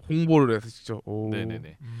 홍보를 해서 직접.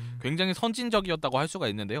 네네네. 굉장히 선진적이었다고 할 수가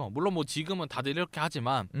있는데요. 물론 뭐 지금은 다들 이렇게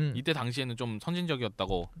하지만 이때 당시에는 좀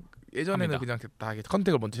선진적이었다고. 예전에는 합니다. 그냥 다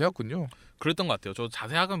컨택을 먼저 해왔군요. 그랬던 것 같아요. 저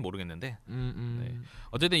자세하게는 모르겠는데. 네.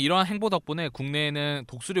 어쨌든 이러한 행보 덕분에 국내에는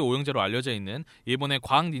독수리 오형제로 알려져 있는 일본의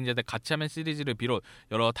과학 닌자대 가치하면 시리즈를 비롯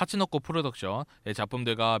여러 타츠노코 프로덕션의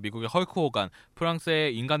작품들과 미국의 헐크 호간,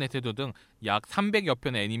 프랑스의 인간의 태도 등 약 300여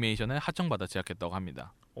편의 애니메이션을 하청받아 제작했다고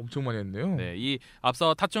합니다. 엄청 많이 했네요. 네, 이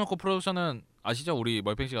앞서 타츠노코 프로덕션은 아시죠? 우리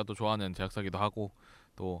멀팽 씨가 또 좋아하는 제작사기도 하고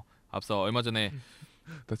또 앞서 얼마 전에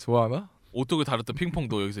나 좋아하나? 오톡을 다뤘던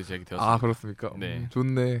핑퐁도 여기서 제작이 되었습니다. 아 그렇습니까? 네.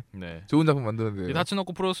 좋네. 네. 좋은 작품 만드는데. 이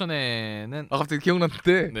타츠노코 프로덕션에는 갑자기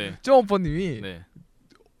기억났는데 네. 쩌오빠님이 네.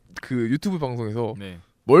 그 유튜브 방송에서 네.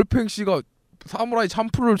 멀팽 씨가 사무라이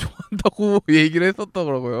참프를 좋아한다고 얘기를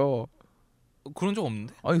했었다더라고요. 그런 적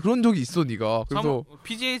없는데? 아니 그런 적이 있어 네가. 그래서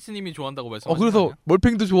PJS님이 좋아한다고 말씀하셨어요. 그래서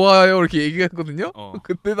멀팽도 좋아해요 이렇게 얘기했거든요.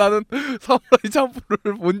 근데 나는 사무라이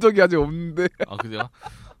참프를 본 적이 아직 없는데. 아 그래요?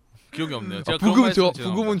 기억이 없네요. 제가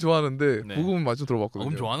부금은 좋아하는데 네. 부금은 마저 들어봤거든요.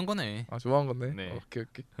 그럼 좋아하는 거네. 아 좋아하는 거네. 네. 오케이.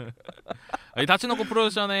 이 타츠노코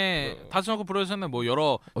프로덕션은 뭐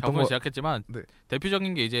여러 작품을 제작했지만 네.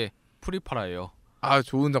 대표적인 게 이제 프리파라예요. 아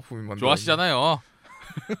좋은 작품이 좋아하시잖아요.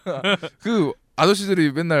 그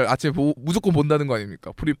아저씨들이 맨날 아침에 무조건 본다는 거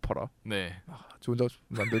아닙니까? 프리파라. 네. 좋은 작품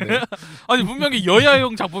만드네. 아니 분명히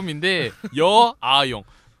여야용 작품인데 여아용.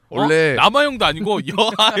 원래 남아용도 아니고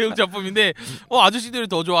여아용 작품인데 아저씨들이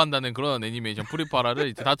더 좋아한다는 그런 애니메이션 프리파라를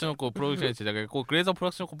이제 타츠노코 프로덕션에 제작했고 그래서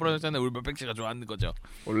타츠노코 프로덕션은 우리 멀팽 씨가 좋아하는 거죠.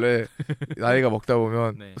 원래 나이가 먹다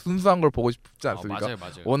보면 네. 순수한 걸 보고 싶지 않습니까?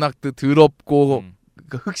 맞아요. 워낙 더럽고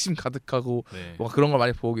그 흑심 가득하고 네. 뭐 그런 걸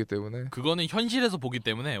많이 보기 때문에 그거는 현실에서 보기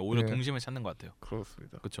때문에 오히려 네. 동심을 찾는 것 같아요.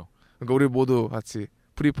 그렇습니다. 그렇죠. 그러니까 우리 모두 같이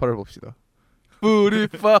프리파를 봅시다.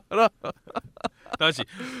 프리파라. 다시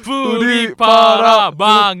프리파라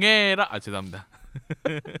망해라. 아 죄송합니다.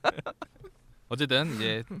 어쨌든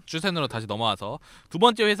이제 주센으로 다시 넘어와서 두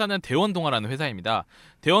번째 회사는 대원동화라는 회사입니다.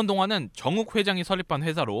 대원동화는 정욱 회장이 설립한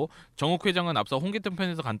회사로 정욱 회장은 앞서 홍길동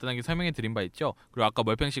편에서 간단하게 설명해 드린 바 있죠. 그리고 아까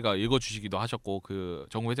멀팽 씨가 읽어주시기도 하셨고 그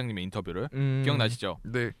정욱 회장님의 인터뷰를 기억나시죠?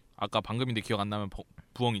 네. 아까 방금인데 기억 안 나면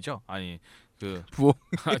부엉이죠? 아니 그 부엉.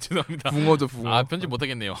 아 죄송합니다. 붕어죠 붕어. 아 편집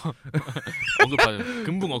못하겠네요. 언급하죠.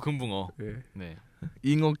 금붕어. 네.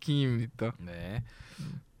 잉어킹입니다. 네.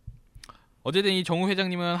 어쨌든 이 정우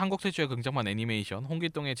회장님은 한국 최초의 극장판 애니메이션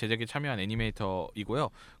홍길동의 제작에 참여한 애니메이터이고요.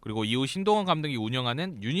 그리고 이후 신동원 감독이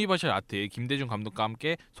운영하는 유니버셜 아트의 김대중 감독과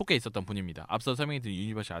함께 속해 있었던 분입니다. 앞서 설명해드린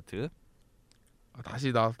유니버셜 아트.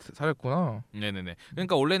 다시 나 살았구나. 네네네.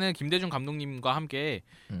 그러니까 원래는 김대중 감독님과 함께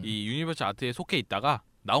이 유니버셜 아트에 속해 있다가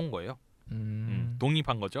나온 거예요.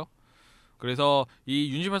 독립한 거죠. 그래서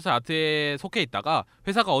이 유니버설 아트에 속해 있다가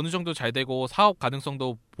회사가 어느 정도 잘 되고 사업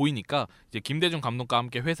가능성도 보이니까 이제 김대중 감독과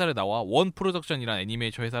함께 회사를 나와 원 프로덕션이라는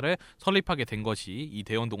애니메이션 회사를 설립하게 된 것이 이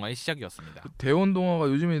대원동화의 시작이었습니다. 대원동화가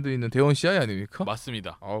요즘에도 있는 대원 CI 아닙니까?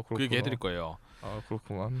 맞습니다. 아, 그 얘기 해드릴 거예요. 아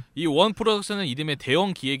그렇구만. 이 원 프로덕션은 이름의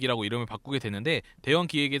대원 기획이라고 이름을 바꾸게 되는데 대원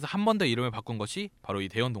기획에서 한 번 더 이름을 바꾼 것이 바로 이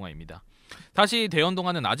대원동화입니다. 사실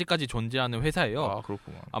대원동화는 아직까지 존재하는 회사예요. 아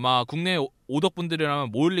그렇구만. 아마 국내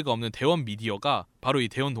오덕분들이라면 모를 리가 없는 대원 미디어가 바로 이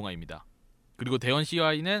대원동화입니다. 그리고 대원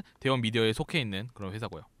CI는 대원 미디어에 속해 있는 그런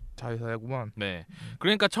회사고요. 자회사구만. 네.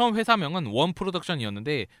 그러니까 처음 회사명은 원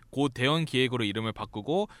프로덕션이었는데 곧 대원 기획으로 이름을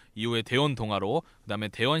바꾸고 이후에 대원 동화로 그다음에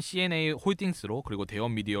대원 CNA 홀딩스로 그리고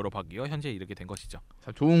대원 미디어로 바뀌어 현재 이렇게 된 것이죠.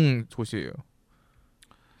 참 좋은 곳이에요.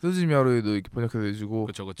 스즈미하루에도 이렇게 번역해서 해주고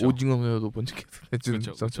그쵸. 오징어면도 번역해서 해주는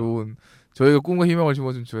그쵸. 참 좋은 저희가 꿈과 희망을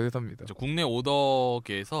심어준 저희 회사입니다. 국내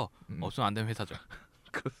오덕계에서 없으면 안 되는 회사죠.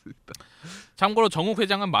 그렇습니다. 참고로 정욱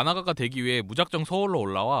회장은 만화가가 되기 위해 무작정 서울로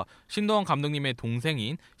올라와 신동원 감독님의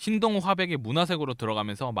동생인 신동호 화백의 문화색으로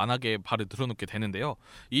들어가면서 만화계에 발을 들어놓게 되는데요.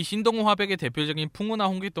 이 신동호 화백의 대표적인 풍우나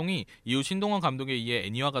홍길동이 이후 신동원 감독에 의해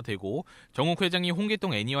애니화가 되고 정욱 회장이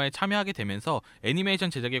홍길동 애니화에 참여하게 되면서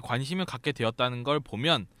애니메이션 제작에 관심을 갖게 되었다는 걸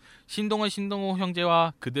보면 신동호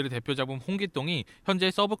형제와 그들의 대표 작품 홍길동이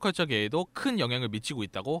현재 서브컬처계에도 큰 영향을 미치고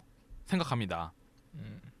있다고 생각합니다.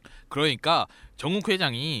 그러니까 정욱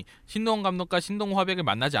회장이 신동원 감독과 신동호 화백을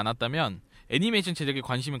만나지 않았다면 애니메이션 제작에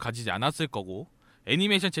관심을 가지지 않았을 거고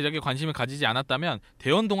애니메이션 제작에 관심을 가지지 않았다면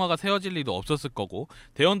대원 동화가 세워질 리도 없었을 거고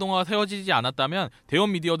대원 동화가 세워지지 않았다면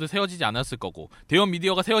대원 미디어도 세워지지 않았을 거고 대원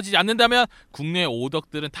미디어가 세워지지 않는다면 국내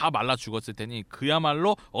오덕들은 다 말라 죽었을 테니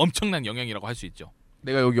그야말로 엄청난 영향이라고 할 수 있죠.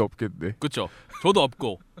 내가 여기 없겠네. 그렇죠. 저도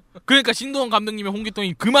없고. 그러니까 신동원 감독님의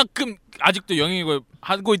홍길동이 그만큼 아직도 영향력을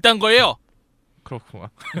하고 있다는 거예요. 그렇구만.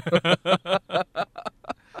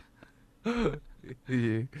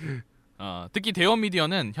 예. 특히 대원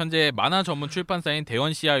미디어는 현재 만화 전문 출판사인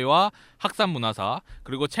대원 CI와 학산문화사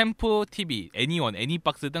그리고 챔프 TV, 애니원,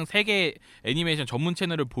 애니박스 등 3개의 애니메이션 전문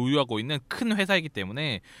채널을 보유하고 있는 큰 회사이기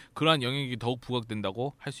때문에 그러한 영향력이 더욱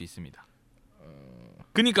부각된다고 할 수 있습니다.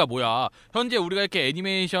 그러니까 뭐야, 현재 우리가 이렇게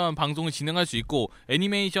애니메이션 방송을 진행할 수 있고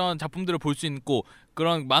애니메이션 작품들을 볼 수 있고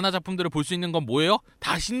그런 만화 작품들을 볼 수 있는 건 뭐예요?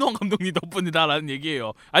 다 신동원 감독님 덕분이다라는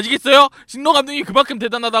얘기예요. 아시겠어요? 신동원 감독님이 그만큼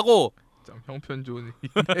대단하다고. 참 형편 좋은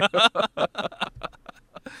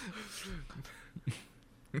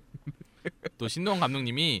또 신동원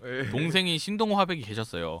감독님이 동생이 신동호 화백이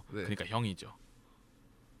계셨어요. 네. 그러니까 형이죠.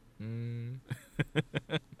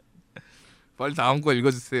 빨리 다음 거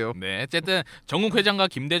읽어주세요. 네, 어쨌든 정욱 회장과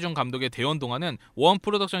김대중 감독의 대원 동화는 원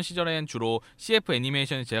프로덕션 시절엔 주로 CF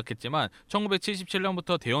애니메이션을 제작했지만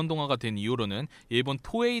 1977년부터 대원 동화가 된 이후로는 일본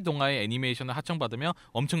토에이 동화의 애니메이션을 하청받으며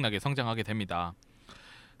엄청나게 성장하게 됩니다.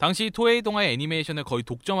 당시 토에이 동화의 애니메이션을 거의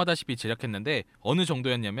독점하다시피 제작했는데 어느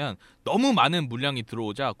정도였냐면 너무 많은 물량이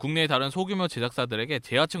들어오자 국내의 다른 소규모 제작사들에게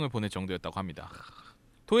재하청을 보낼 정도였다고 합니다.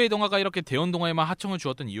 토에이 동화가 이렇게 대원 동화에만 하청을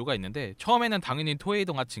주었던 이유가 있는데 처음에는 당연히 토에이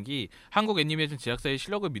동화 측이 한국 애니메이션 제작사의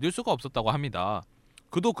실력을 믿을 수가 없었다고 합니다.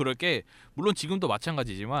 그도 그럴 게 물론 지금도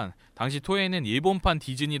마찬가지지만 당시 토에이는 일본판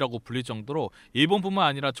디즈니라고 불릴 정도로 일본뿐만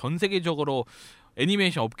아니라 전 세계적으로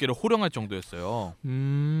애니메이션 업계를 호령할 정도였어요.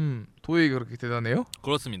 토에이가 그렇게 대단해요?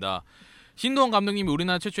 그렇습니다. 신동원 감독님이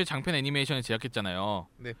우리나라 최초의 장편 애니메이션을 제작했잖아요.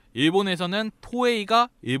 네. 일본에서는 토에이가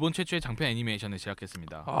일본 최초의 장편 애니메이션을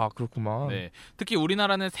제작했습니다. 아, 그렇구만. 네. 특히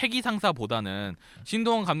우리나라는 세기상사보다는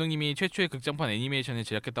신동원 감독님이 최초의 극장판 애니메이션을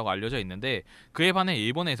제작했다고 알려져 있는데 그에 반해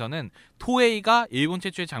일본에서는 토에이가 일본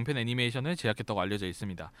최초의 장편 애니메이션을 제작했다고 알려져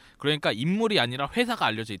있습니다. 그러니까 인물이 아니라 회사가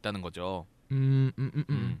알려져 있다는 거죠.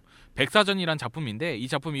 백사전이란 작품인데 이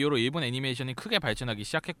작품 이후로 일본 애니메이션이 크게 발전하기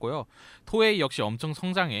시작했고요. 토에이 역시 엄청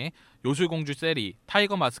성장해 요술공주 세리,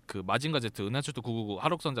 타이거 마스크, 마징가 제트, 은하철도 999,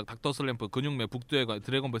 하록선장, 닥터 슬램프, 근육맨, 북두의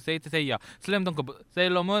드래곤볼, 세이트 세이야, 슬램덩크,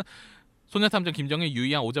 세일러문, 소녀탐정 김정일,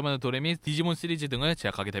 유이한, 오자마는 도레미, 디지몬 시리즈 등을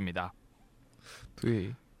제작하게 됩니다.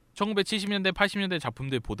 토에이 1970년대, 80년대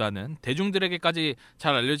작품들보다는 대중들에게까지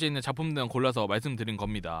잘 알려져 있는 작품들을 골라서 말씀드린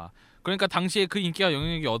겁니다. 그러니까 당시에 그 인기와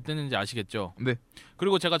영향력이 어땠는지 아시겠죠? 네.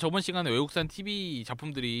 그리고 제가 저번 시간에 외국산 TV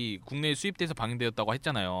작품들이 국내에 수입돼서 방영되었다고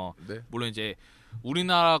했잖아요. 네. 물론 이제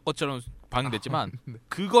우리나라 것처럼 방영됐지만 네.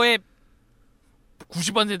 그거의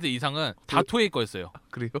 90% 이상은 다 토에이 거였어요.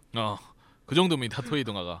 그래요? 그 정도입니다. 토에이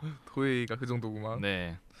동화가. 토에이가 그 정도구만.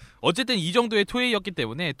 네. 어쨌든 이 정도의 토에이였기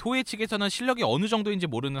때문에 토에이 측에서는 실력이 어느 정도인지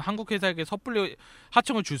모르는 한국 회사에게 섣불리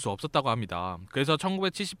하청을 줄 수 없었다고 합니다. 그래서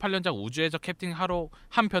 1978년작 우주의 적 캡틴 하로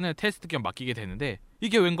한 편을 테스트 겸 맡기게 되는데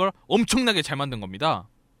이게 웬걸 엄청나게 잘 만든 겁니다.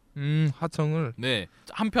 하청을. 네,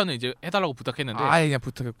 한 편을 이제 해달라고 부탁했는데. 아예 그냥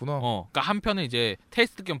부탁했구나. 그러니까 한 편을 이제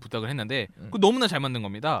테스트 겸 부탁을 했는데 그 너무나 잘 만든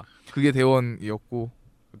겁니다. 그게 대원이었고.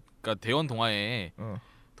 그러니까 대원 동화에.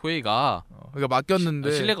 토에이가 그러니까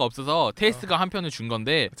맡겼는데 신뢰가 없어서 테이스트가 한 편을 준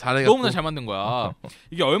건데 잘해갖고. 너무나 잘 만든 거야.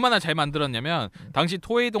 이게 얼마나 잘 만들었냐면 당시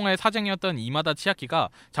토에이 동화의 사장이었던 이마다 치아키가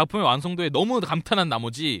작품의 완성도에 너무 감탄한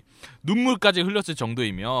나머지 눈물까지 흘렸을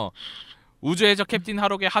정도이며 우주의 적 캡틴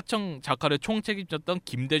하록의 하청 작화를 총책임졌던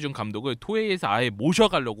김대중 감독을 토에이에서 아예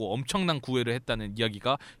모셔가려고 엄청난 구애를 했다는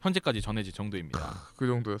이야기가 현재까지 전해질 정도입니다. 그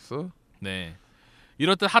정도였어? 네.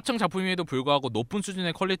 이렇듯 하청 작품임에도 불구하고 높은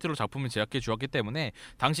수준의 퀄리티로 작품을 제작해 주었기 때문에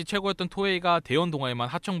당시 최고였던 토에이가 대원 동화에만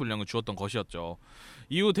하청 분량을 주었던 것이었죠.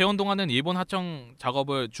 이후 대원 동화는 일본 하청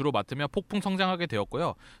작업을 주로 맡으며 폭풍 성장하게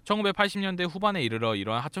되었고요. 1980년대 후반에 이르러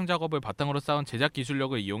이러한 하청 작업을 바탕으로 쌓은 제작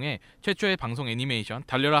기술력을 이용해 최초의 방송 애니메이션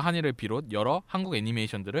달려라 하니를 비롯 여러 한국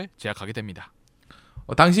애니메이션들을 제작하게 됩니다.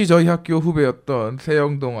 당시 저희 학교 후배였던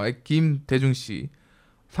세영동화의 김대중씨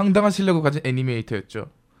상당한 실력을 가진 애니메이터였죠.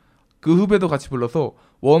 그 후배도 같이 불러서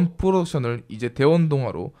원 프로덕션을 이제 대원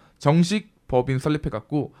동화로 정식 법인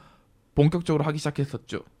설립해갖고 본격적으로 하기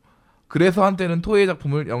시작했었죠. 그래서 한때는 토에이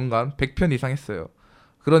작품을 연간 100편 이상 했어요.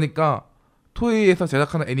 그러니까 토에이에서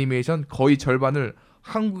제작하는 애니메이션 거의 절반을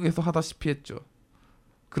한국에서 하다시피 했죠.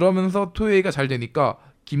 그러면서 토에이가 잘 되니까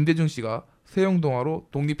김대중 씨가 세영동화로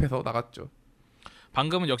독립해서 나갔죠.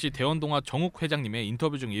 방금은 역시 대원동화 정욱 회장님의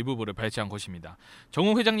인터뷰 중 일부분을 발췌한 것입니다.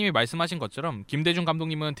 정욱 회장님이 말씀하신 것처럼 김대중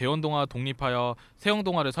감독님은 대원동화 독립하여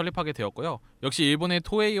세영동화를 설립하게 되었고요. 역시 일본의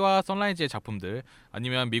토에이와 선라이즈의 작품들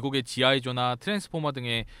아니면 미국의 지아이조나 트랜스포머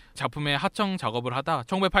등의 작품의 하청 작업을 하다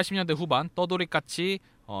 1980년대 후반 떠돌이까치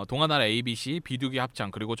동아나라 ABC, 비둘기 합창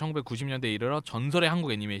그리고 1990년대에 이르러 전설의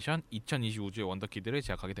한국 애니메이션 2020 우주의 원더키드를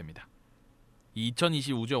제작하게 됩니다. 이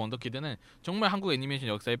 2020 우주의 원더키드는 정말 한국 애니메이션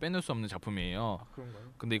역사에 빼놓을 수 없는 작품이에요. 아,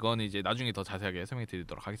 그런가요? 근데 이거는 이제 나중에 더 자세하게 설명해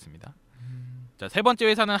드리도록 하겠습니다. 자, 세 번째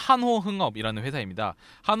회사는 한호흥업이라는 회사입니다.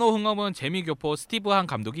 한호흥업은 재미교포 스티브 한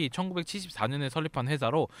감독이 1974년에 설립한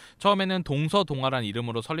회사로 처음에는 동서동아란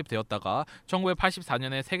이름으로 설립되었다가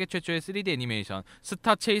 1984년에 세계 최초의 3D 애니메이션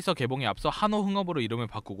스타 체이서 개봉에 앞서 한호흥업으로 이름을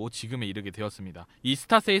바꾸고 지금에 이르게 되었습니다. 이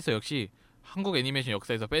스타 체이서 역시 한국 애니메이션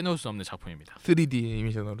역사에서 빼놓을 수 없는 작품입니다. 3D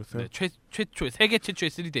애니메이션으로서요? 네, 최초의 세계 최초의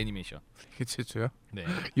 3D 애니메이션. 세계 최초요? 네.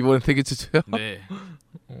 이번엔 세계 최초요? 네.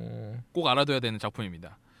 꼭 알아둬야 되는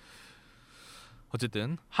작품입니다.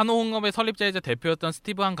 어쨌든 한호흥업의 설립자이자 대표였던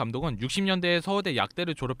스티브 한 감독은 60년대에 서울대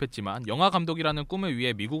약대를 졸업했지만 영화 감독이라는 꿈을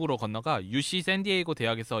위해 미국으로 건너가 UC 샌디에이고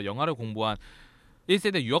대학에서 영화를 공부한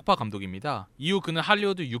 1세대 유학파 감독입니다. 이후 그는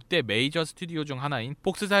할리우드 6대 메이저 스튜디오 중 하나인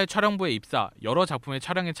폭스사의 촬영부에 입사, 여러 작품의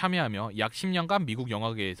촬영에 참여하며 약 10년간 미국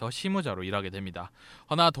영화계에서 실무자로 일하게 됩니다.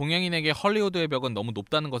 허나 동양인에게 헐리우드의 벽은 너무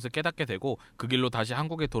높다는 것을 깨닫게 되고 그 길로 다시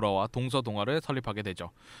한국에 돌아와 동서동아를 설립하게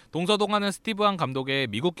되죠. 동서동아는 스티브 한 감독의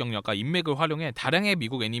미국 경력과 인맥을 활용해 다량의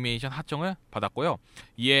미국 애니메이션 하청을 받았고요.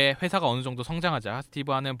 이에 회사가 어느 정도 성장하자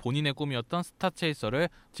스티브 한은 본인의 꿈이었던 스타체이서를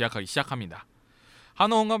제작하기 시작합니다.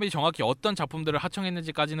 한호흥업이 정확히 어떤 작품들을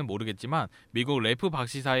하청했는지까지는 모르겠지만 미국 래프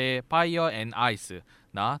박시사의 Fire and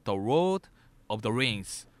Ice나 The Road of the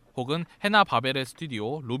Rings 혹은 해나 바벨의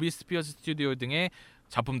스튜디오, 루비 스피어스 스튜디오 등의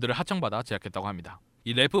작품들을 하청받아 제작했다고 합니다.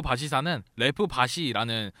 이 래프 바시사는 래프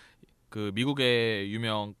바시라는 그 미국의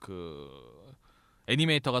유명 그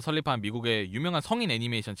애니메이터가 설립한 미국의 유명한 성인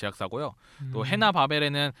애니메이션 제작사고요. 또 해나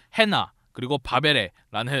바벨에는 해나 그리고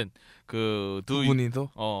바벨레라는 그 두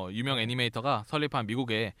유명 애니메이터가 설립한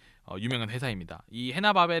미국의 유명한 회사입니다. 이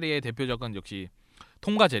해나 바벨의 대표적은 역시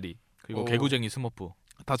톰과 제리 그리고 개구쟁이 스머프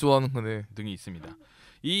다 좋아하는 거네 등이 있습니다.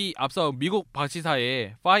 이 앞서 미국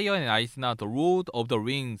박시사의 Fire and Ice나 The Road of the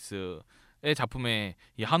Rings의 작품에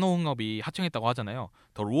이 한호흥업이 하청했다고 하잖아요.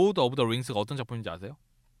 The Road of the Rings가 어떤 작품인지 아세요?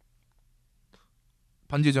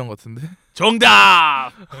 반지의 제왕 같은데?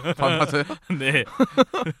 정답! 맞아요? 네.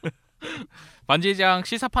 반지의 제왕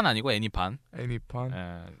시사판 아니고 애니판.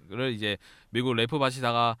 를 이제 미국 래프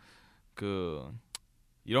바시다가 그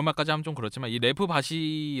이런 말까지 하면 좀 그렇지만 이 래프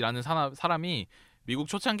바시라는 사람이 미국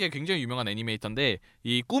초창기에 굉장히 유명한 애니메이터인데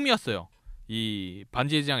이 꿈이었어요. 이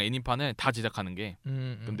반지의 제왕 애니판을 다 제작하는 게.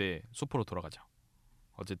 근데 수포로 돌아가죠.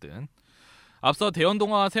 어쨌든 앞서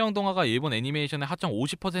대형동화와 세형동화가 일본 애니메이션의 하청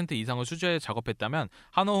 50% 이상을 수주하여 작업했다면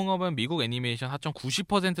한호흥업은 미국 애니메이션 하청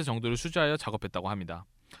 90% 정도를 수주하여 작업했다고 합니다.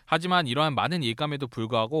 하지만 이러한 많은 일감에도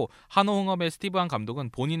불구하고 한호흥업의 스티브 한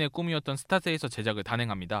감독은 본인의 꿈이었던 스타세이서 제작을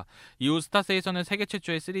단행합니다. 이후 스타세이서는 세계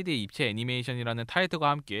최초의 3D 입체 애니메이션이라는 타이틀과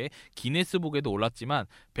함께 기네스북에도 올랐지만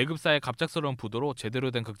배급사의 갑작스러운 부도로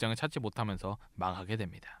제대로 된 극장을 찾지 못하면서 망하게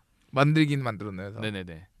됩니다. 만들긴 만들었네요.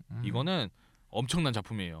 네네네. 이거는 엄청난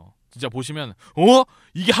작품이에요. 진짜 보시면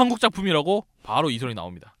이게 한국 작품이라고 바로 이 소리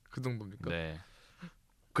나옵니다. 그 정도입니까? 네.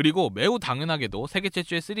 그리고 매우 당연하게도 세계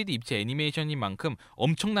최초의 3D 입체 애니메이션인 만큼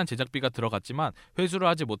엄청난 제작비가 들어갔지만 회수를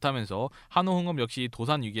하지 못하면서 한호흥업 역시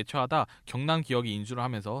도산 위기에 처하다 경남 기업이 인수를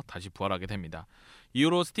하면서 다시 부활하게 됩니다.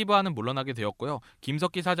 이후로 스티브 한은 물러나게 되었고요.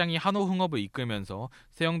 김석기 사장이 한호흥업을 이끌면서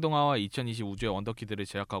세영동화와 2020 우주의 원더키드를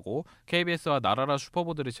제작하고 KBS와 나라라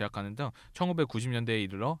슈퍼보드를 제작하는 등 1990년대에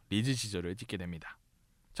이르러 리즈 시절을 찍게 됩니다.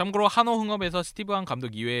 참고로 한호흥업에서 스티브 한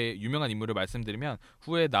감독 이외의 유명한 인물을 말씀드리면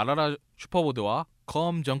후에 나라라 슈퍼보드와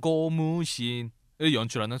검정고무신을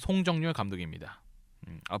연출하는 송정률 감독입니다.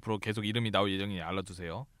 앞으로 계속 이름이 나올 예정이니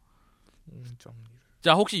알아두세요.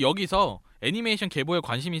 자, 혹시 여기서 애니메이션 계보에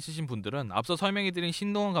관심 있으신 분들은 앞서 설명해드린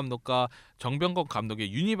신동원 감독과 정병건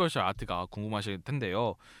감독의 유니버셜 아트가 궁금하실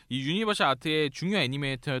텐데요. 이 유니버셜 아트의 중요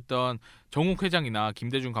애니메이터였던 정욱 회장이나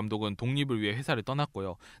김대중 감독은 독립을 위해 회사를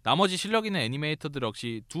떠났고요. 나머지 실력 있는 애니메이터들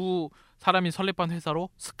역시 두 사람이 설립한 회사로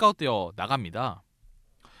스카웃되어 나갑니다.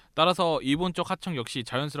 따라서 일본 쪽 하청 역시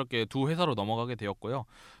자연스럽게 두 회사로 넘어가게 되었고요.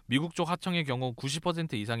 미국 쪽 하청의 경우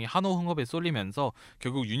 90% 이상이 한호흥업에 쏠리면서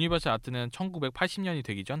결국 유니버셜 아트는 1980년이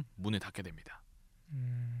되기 전 문을 닫게 됩니다.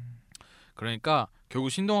 그러니까 결국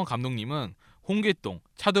신동원 감독님은 홍길동,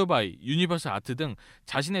 차돌바이, 유니버셜 아트 등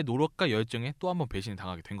자신의 노력과 열정에 또 한 번 배신을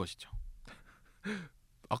당하게 된 것이죠.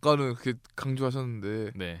 아까는 그렇게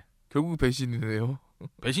강조하셨는데 네. 결국 배신이네요.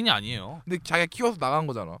 배신이 아니에요. 근데 자기가 키워서 나간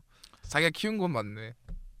거잖아. 자기가 키운 건 맞네.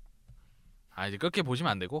 이제 그렇게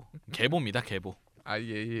보시면 안 되고 계보입니다. 계보.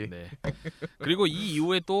 예. 네. 그리고 이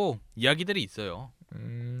이후에 또 이야기들이 있어요.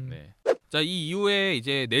 네. 자, 이 이후에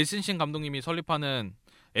이제 넬슨 신 감독님이 설립하는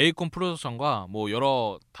에이콘 프로덕션과 뭐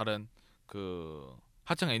여러 다른 그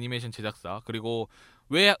하청 애니메이션 제작사 그리고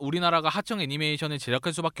왜 우리나라가 하청 애니메이션을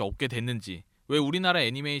제작할 수밖에 없게 됐는지 왜 우리나라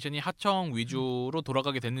애니메이션이 하청 위주로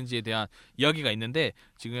돌아가게 됐는지에 대한 이야기가 있는데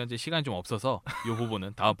지금 현재 시간이 좀 없어서 이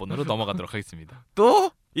부분은 다음번으로 넘어가도록 하겠습니다.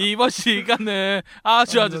 또? 이번 시간은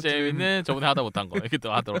아주 재밌는 저번에 하다 못한 거 이렇게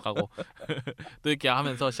또 하도록 하고 또 이렇게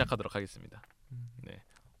하면서 시작하도록 하겠습니다. 네,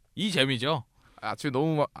 이 재미죠. 아침에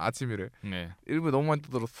너무 아침이래. 네, 일부 너무 많이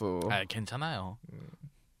떠들었어. 아 괜찮아요.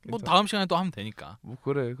 뭐 괜찮아. 다음 시간에 또 하면 되니까. 뭐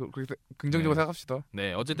그래 그렇게 긍정적으로 생각합시다.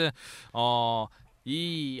 네, 어쨌든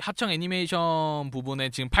이 하청 애니메이션 부분에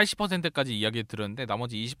지금 80%까지 이야기 들었는데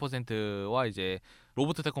나머지 20%와 이제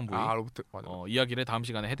로봇 태권 부위 로봇 맞아. 이야기를 다음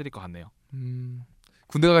시간에 해드릴 것 같네요.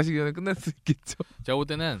 군대 가시기 전에 끝낼 수 있겠죠. 제가 볼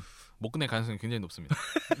때는 못 끝낼 가능성이 굉장히 높습니다.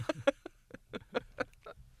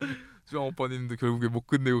 주영 오빠님도 결국에 못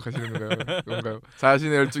끝내고 가시는 건가요?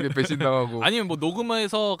 자신의 열정에 배신당하고. 아니면 뭐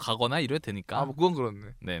녹음해서 가거나 이래도 되니까. 뭐 그건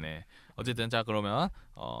그렇네. 네네. 어쨌든 자 그러면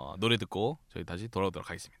노래 듣고 저희 다시 돌아오도록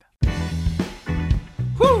하겠습니다.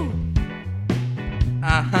 후!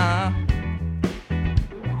 아하.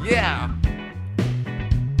 Yeah.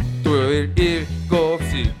 토요일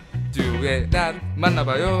 7시 주에 난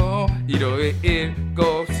만나봐요. 일요일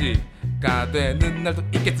 7시가 되는 날도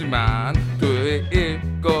있겠지만 토요일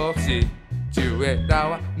 7시 주에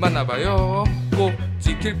나와 만나봐요. 꼭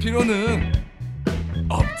지킬 필요는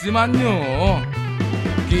없지만요.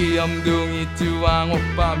 귀염둥이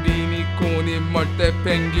쭈왕오빠 미미코니 멀대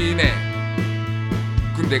펭귄에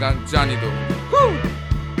군대 간 짠이도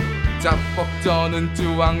자뻑저는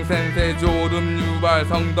쭈왕센세 졸음 유발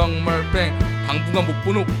성덕멀팽 당분간 못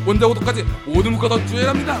보는 원자고도까지 모두 묶어서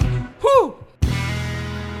주의랍니다. 후!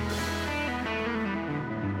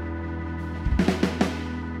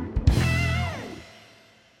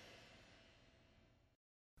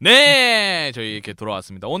 네, 저희 이렇게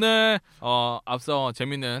돌아왔습니다. 오늘 앞서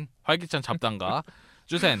재밌는 활기찬 잡담과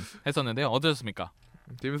주센 했었는데요. 어떠셨습니까?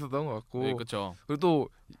 재밌었던 것 같고. 네, 그렇죠. 그리고 또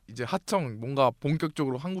이제 하청 뭔가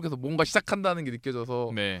본격적으로 한국에서 뭔가 시작한다는 게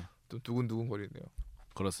느껴져서 네, 좀 두근두근 거리네요.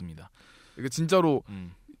 그렇습니다. 이게 진짜로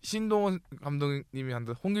신동원 감독님이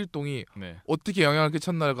한데 홍길동이 네. 어떻게 영향을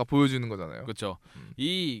끼쳤나가 보여주는 거잖아요. 그렇죠.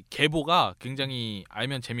 이 계보가 굉장히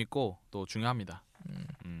알면 재밌고 또 중요합니다.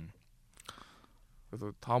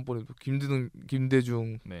 그래서 다음번에 또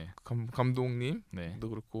김대중 네. 감독님도 네.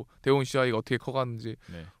 그렇고 대원 씨아이가 어떻게 커가는지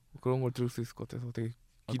네. 그런 걸 들을 수 있을 것 같아서 되게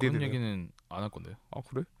그런 기대되네요. 얘기는 안 할 건데요. 아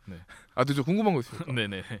그래? 네. 또 저 궁금한 거 있어요.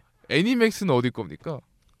 네네. 애니맥스는 어디 겁니까?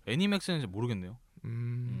 애니맥스는 모르겠네요.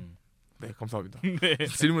 네 감사합니다. 네.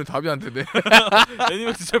 질문 답이 안 되네.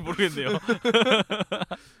 애니맥스 잘 모르겠네요.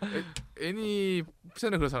 애니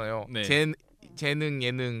채널 그렇잖아요. 네. 재능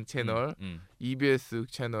예능 채널, EBS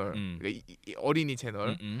채널, 그러니까 어린이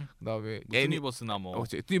채널, 그다음에 투니버스나 뭐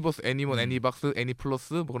투니버스, 애니몬, 애니박스,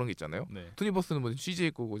 애니플러스 뭐 그런 게 있잖아요. 네. 투니버스는 뭐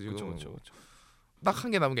CJ 거고 지금 그렇죠. 딱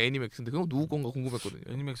한 개 남은 게 애니맥스인데 그건 누구 건가 궁금했거든요.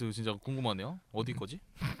 애니맥스 진짜 궁금하네요. 어디 거지?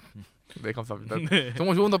 네 감사합니다. 네.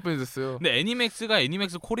 정말 좋은 답변이 됐어요. 근데 애니맥스가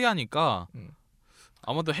애니맥스 코리아니까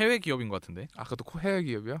아마도 해외 기업인 것 같은데. 아 그것도 해외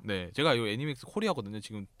기업이야? 네, 제가 이 애니맥스 코리아거든요.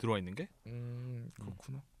 지금 들어와 있는 게.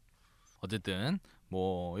 그렇구나. 어쨌든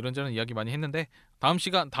뭐 이런저런 이야기 많이 했는데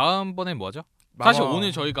다음번에 뭐 하죠? 사실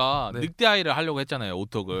오늘 저희가 늑대아이를 하려고 했잖아요.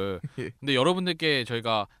 오톡을. 근데 여러분들께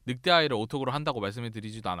저희가 늑대아이를 오톡으로 한다고 말씀을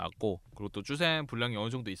드리지도 않았고 그리고 또 주샘 분량이 어느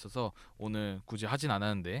정도 있어서 오늘 굳이 하진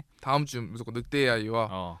않았는데 다음 주 무조건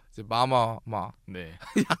늑대아이와 이제 마마마. 네.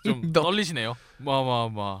 좀 떨리시네요.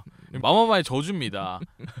 마마마의 저주입니다.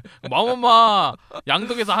 마마마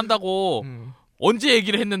양덕에서 한다고 언제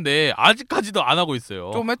얘기를 했는데 아직까지도 안 하고 있어요.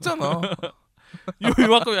 좀 했잖아.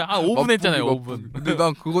 이만큼 한 5분 했잖아요. 5분. 근데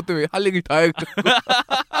난 그것 때문에 할 얘기를 다 했고.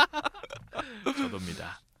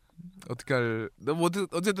 저도입니다. 어떻게 할? 뭐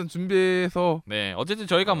어쨌든 준비해서. 네, 어쨌든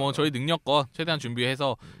저희가 뭐 저희 능력껏 최대한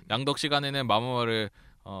준비해서 양덕 시간에는 마마마를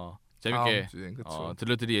재밌게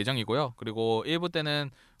들려드릴 예정이고요. 그리고 1부 때는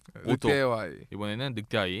늑대아이. 이번에는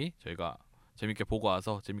늑대아이 저희가 재밌게 보고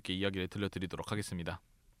와서 재밌게 이야기를 들려드리도록 하겠습니다.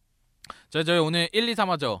 자, 저희 오늘 1, 2,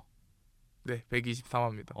 3화죠. 네,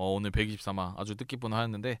 123화입니다. 오늘 123화 아주 뜻깊은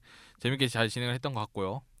화였는데 재밌게 잘 진행을 했던 것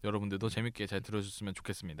같고요. 여러분들도 재밌게 잘 들어주셨으면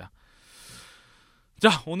좋겠습니다.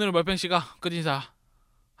 자, 오늘 멀팽씨가 끝인사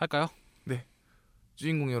할까요? 네.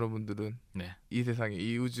 주인공 여러분들은 이 세상에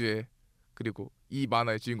이 우주에 그리고 이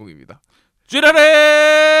만화의 주인공입니다.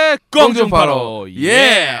 쥐라레 공중파로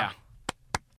예!